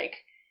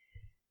 like,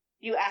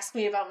 you ask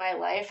me about my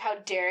life, how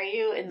dare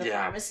you, in the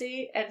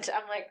pharmacy, and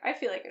I'm like, I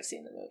feel like I've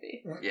seen the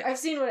movie. Yeah. I've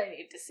seen what I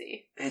need to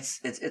see.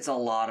 It's a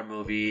lot of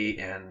movie,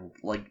 and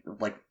like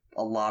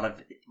a lot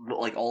of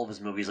like all of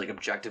his movies, like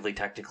objectively,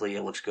 technically,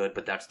 it looks good,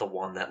 but that's the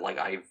one that like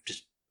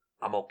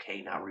I'm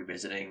okay not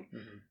revisiting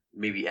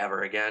maybe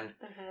ever again.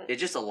 Mm-hmm.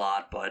 It's just a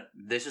lot, but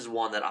this is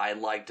one that I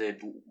like to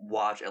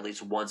watch at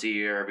least once a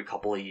year, every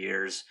couple of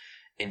years,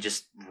 and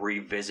just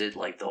revisit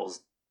like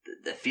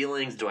the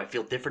feelings. Do I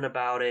feel different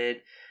about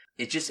it?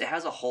 It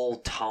has a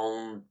whole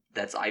tone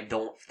I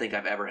don't think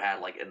I've ever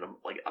had like in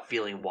a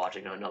feeling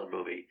watching another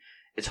movie.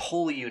 It's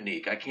wholly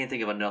unique. I can't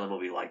think of another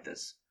movie like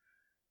this.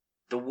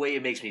 The way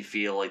it makes me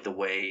feel, like the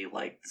way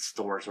like the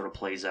story sort of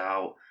plays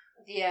out.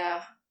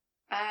 Yeah.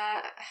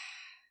 I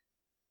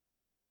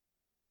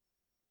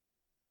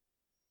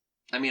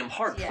mean, I'm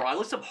hard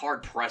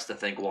pressed to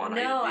think one.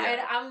 No,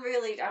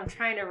 I'm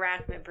trying to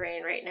rack my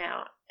brain right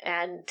now,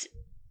 and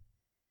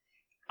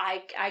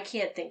I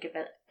can't think of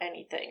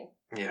anything.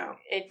 Yeah.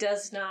 It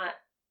does not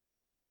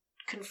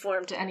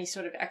conform to any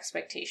sort of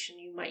expectation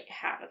you might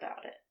have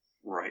about it.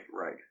 Right.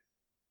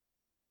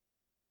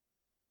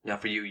 Now,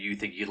 for you, you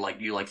think you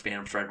like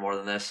Phantom Thread more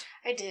than this?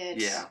 I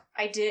did. Yeah.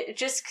 I did,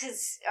 just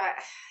because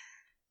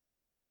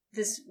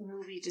this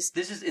movie just...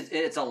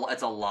 It's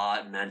a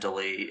lot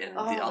mentally, and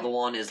the other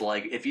one is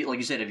like, if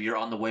you're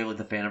on the wave with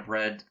the Phantom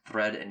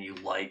Thread and you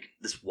like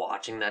this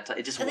watching that,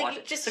 it's like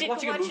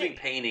watching a moving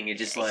painting. It's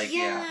just like,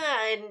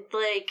 and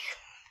like,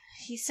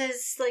 he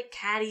says like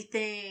catty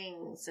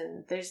things,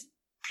 and there's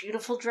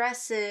beautiful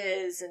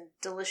dresses and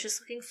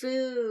delicious looking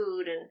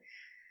food, and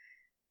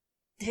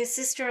his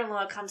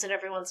sister-in-law comes in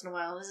every once in a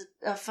while as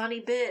a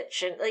funny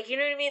bitch, and like, you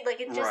know what I mean? Like,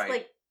 it just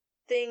like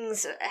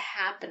things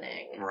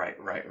happening. Right.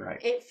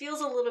 It feels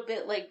a little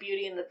bit like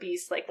Beauty and the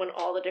Beast, like when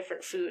all the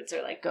different foods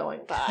are like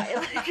going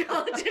by, like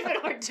all the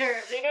different hors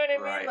d'oeuvres. You know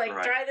what I mean?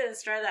 Like try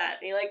this, try that.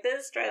 You like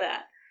this, try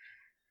that.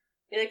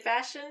 You like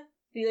fashion?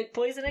 You like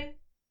poisoning?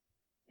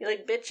 You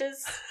like bitches?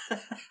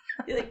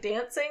 You like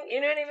dancing?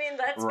 You know what I mean?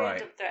 That's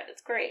Phantom Thread.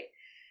 It's great.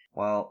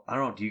 Well, I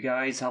don't know. Do you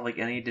guys have like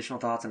any additional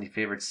thoughts? Any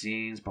favorite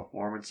scenes,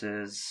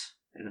 performances,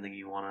 anything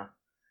you want to?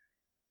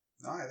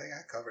 No, I think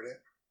I covered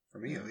it. For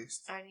me, at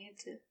least. I need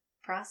to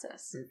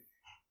process.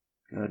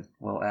 Good.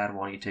 Well, Adam,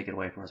 why don't you take it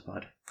away from us,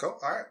 bud? Cool.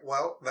 All right.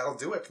 Well, that'll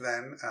do it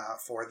then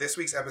for this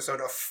week's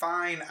episode of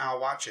Fine,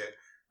 I'll Watch It.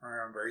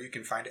 Remember, you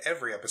can find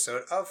every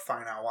episode of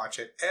Fine, I'll Watch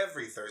It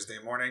every Thursday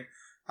morning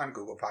on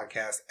Google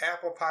Podcasts,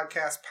 Apple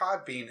Podcasts,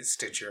 Podbean,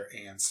 Stitcher,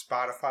 and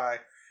Spotify.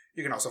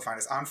 You can also find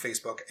us on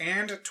Facebook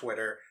and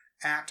Twitter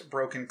at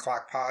Broken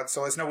Clock Pod.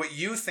 So let us know what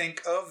you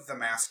think of The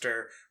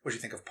Master. What do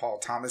you think of Paul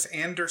Thomas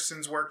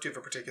Anderson's work? Do you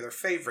have a particular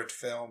favorite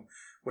film?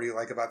 What do you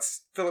like about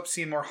Philip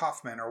Seymour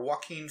Hoffman or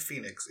Joaquin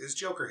Phoenix? Is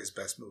Joker his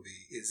best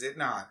movie? Is it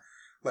not?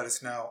 Let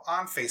us know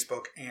on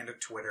Facebook and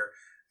Twitter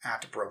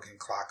at Broken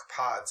Clock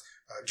Pods.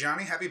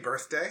 Johnny, happy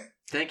birthday.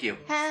 Thank you.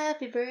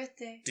 Happy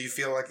birthday. Do you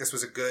feel like this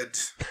was a good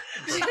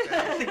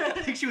birthday?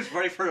 I think she was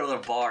ready for another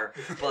bar.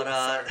 But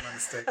Sorry, my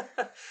mistake.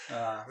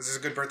 Was this a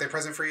good birthday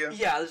present for you?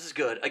 Yeah, this is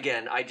good.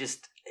 Again,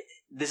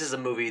 this is a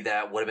movie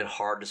that would have been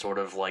hard to sort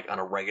of like on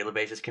a regular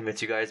basis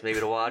convince you guys maybe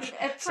to watch.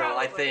 So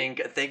I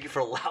think thank you for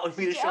allowing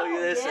me to show you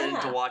this and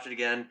to watch it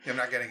again. I'm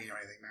not getting you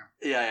anything now.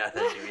 Yeah,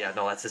 thank you. Yeah,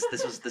 no, this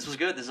was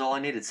good. This is all I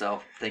needed.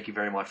 So thank you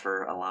very much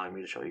for allowing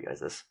me to show you guys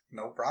this.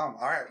 No problem.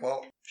 All right.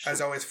 Well,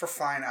 as always, for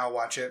Fine, I'll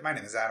Watch It. My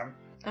name is Adam.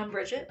 I'm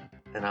Bridget.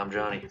 And I'm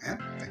Johnny. And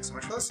thanks so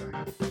much for listening.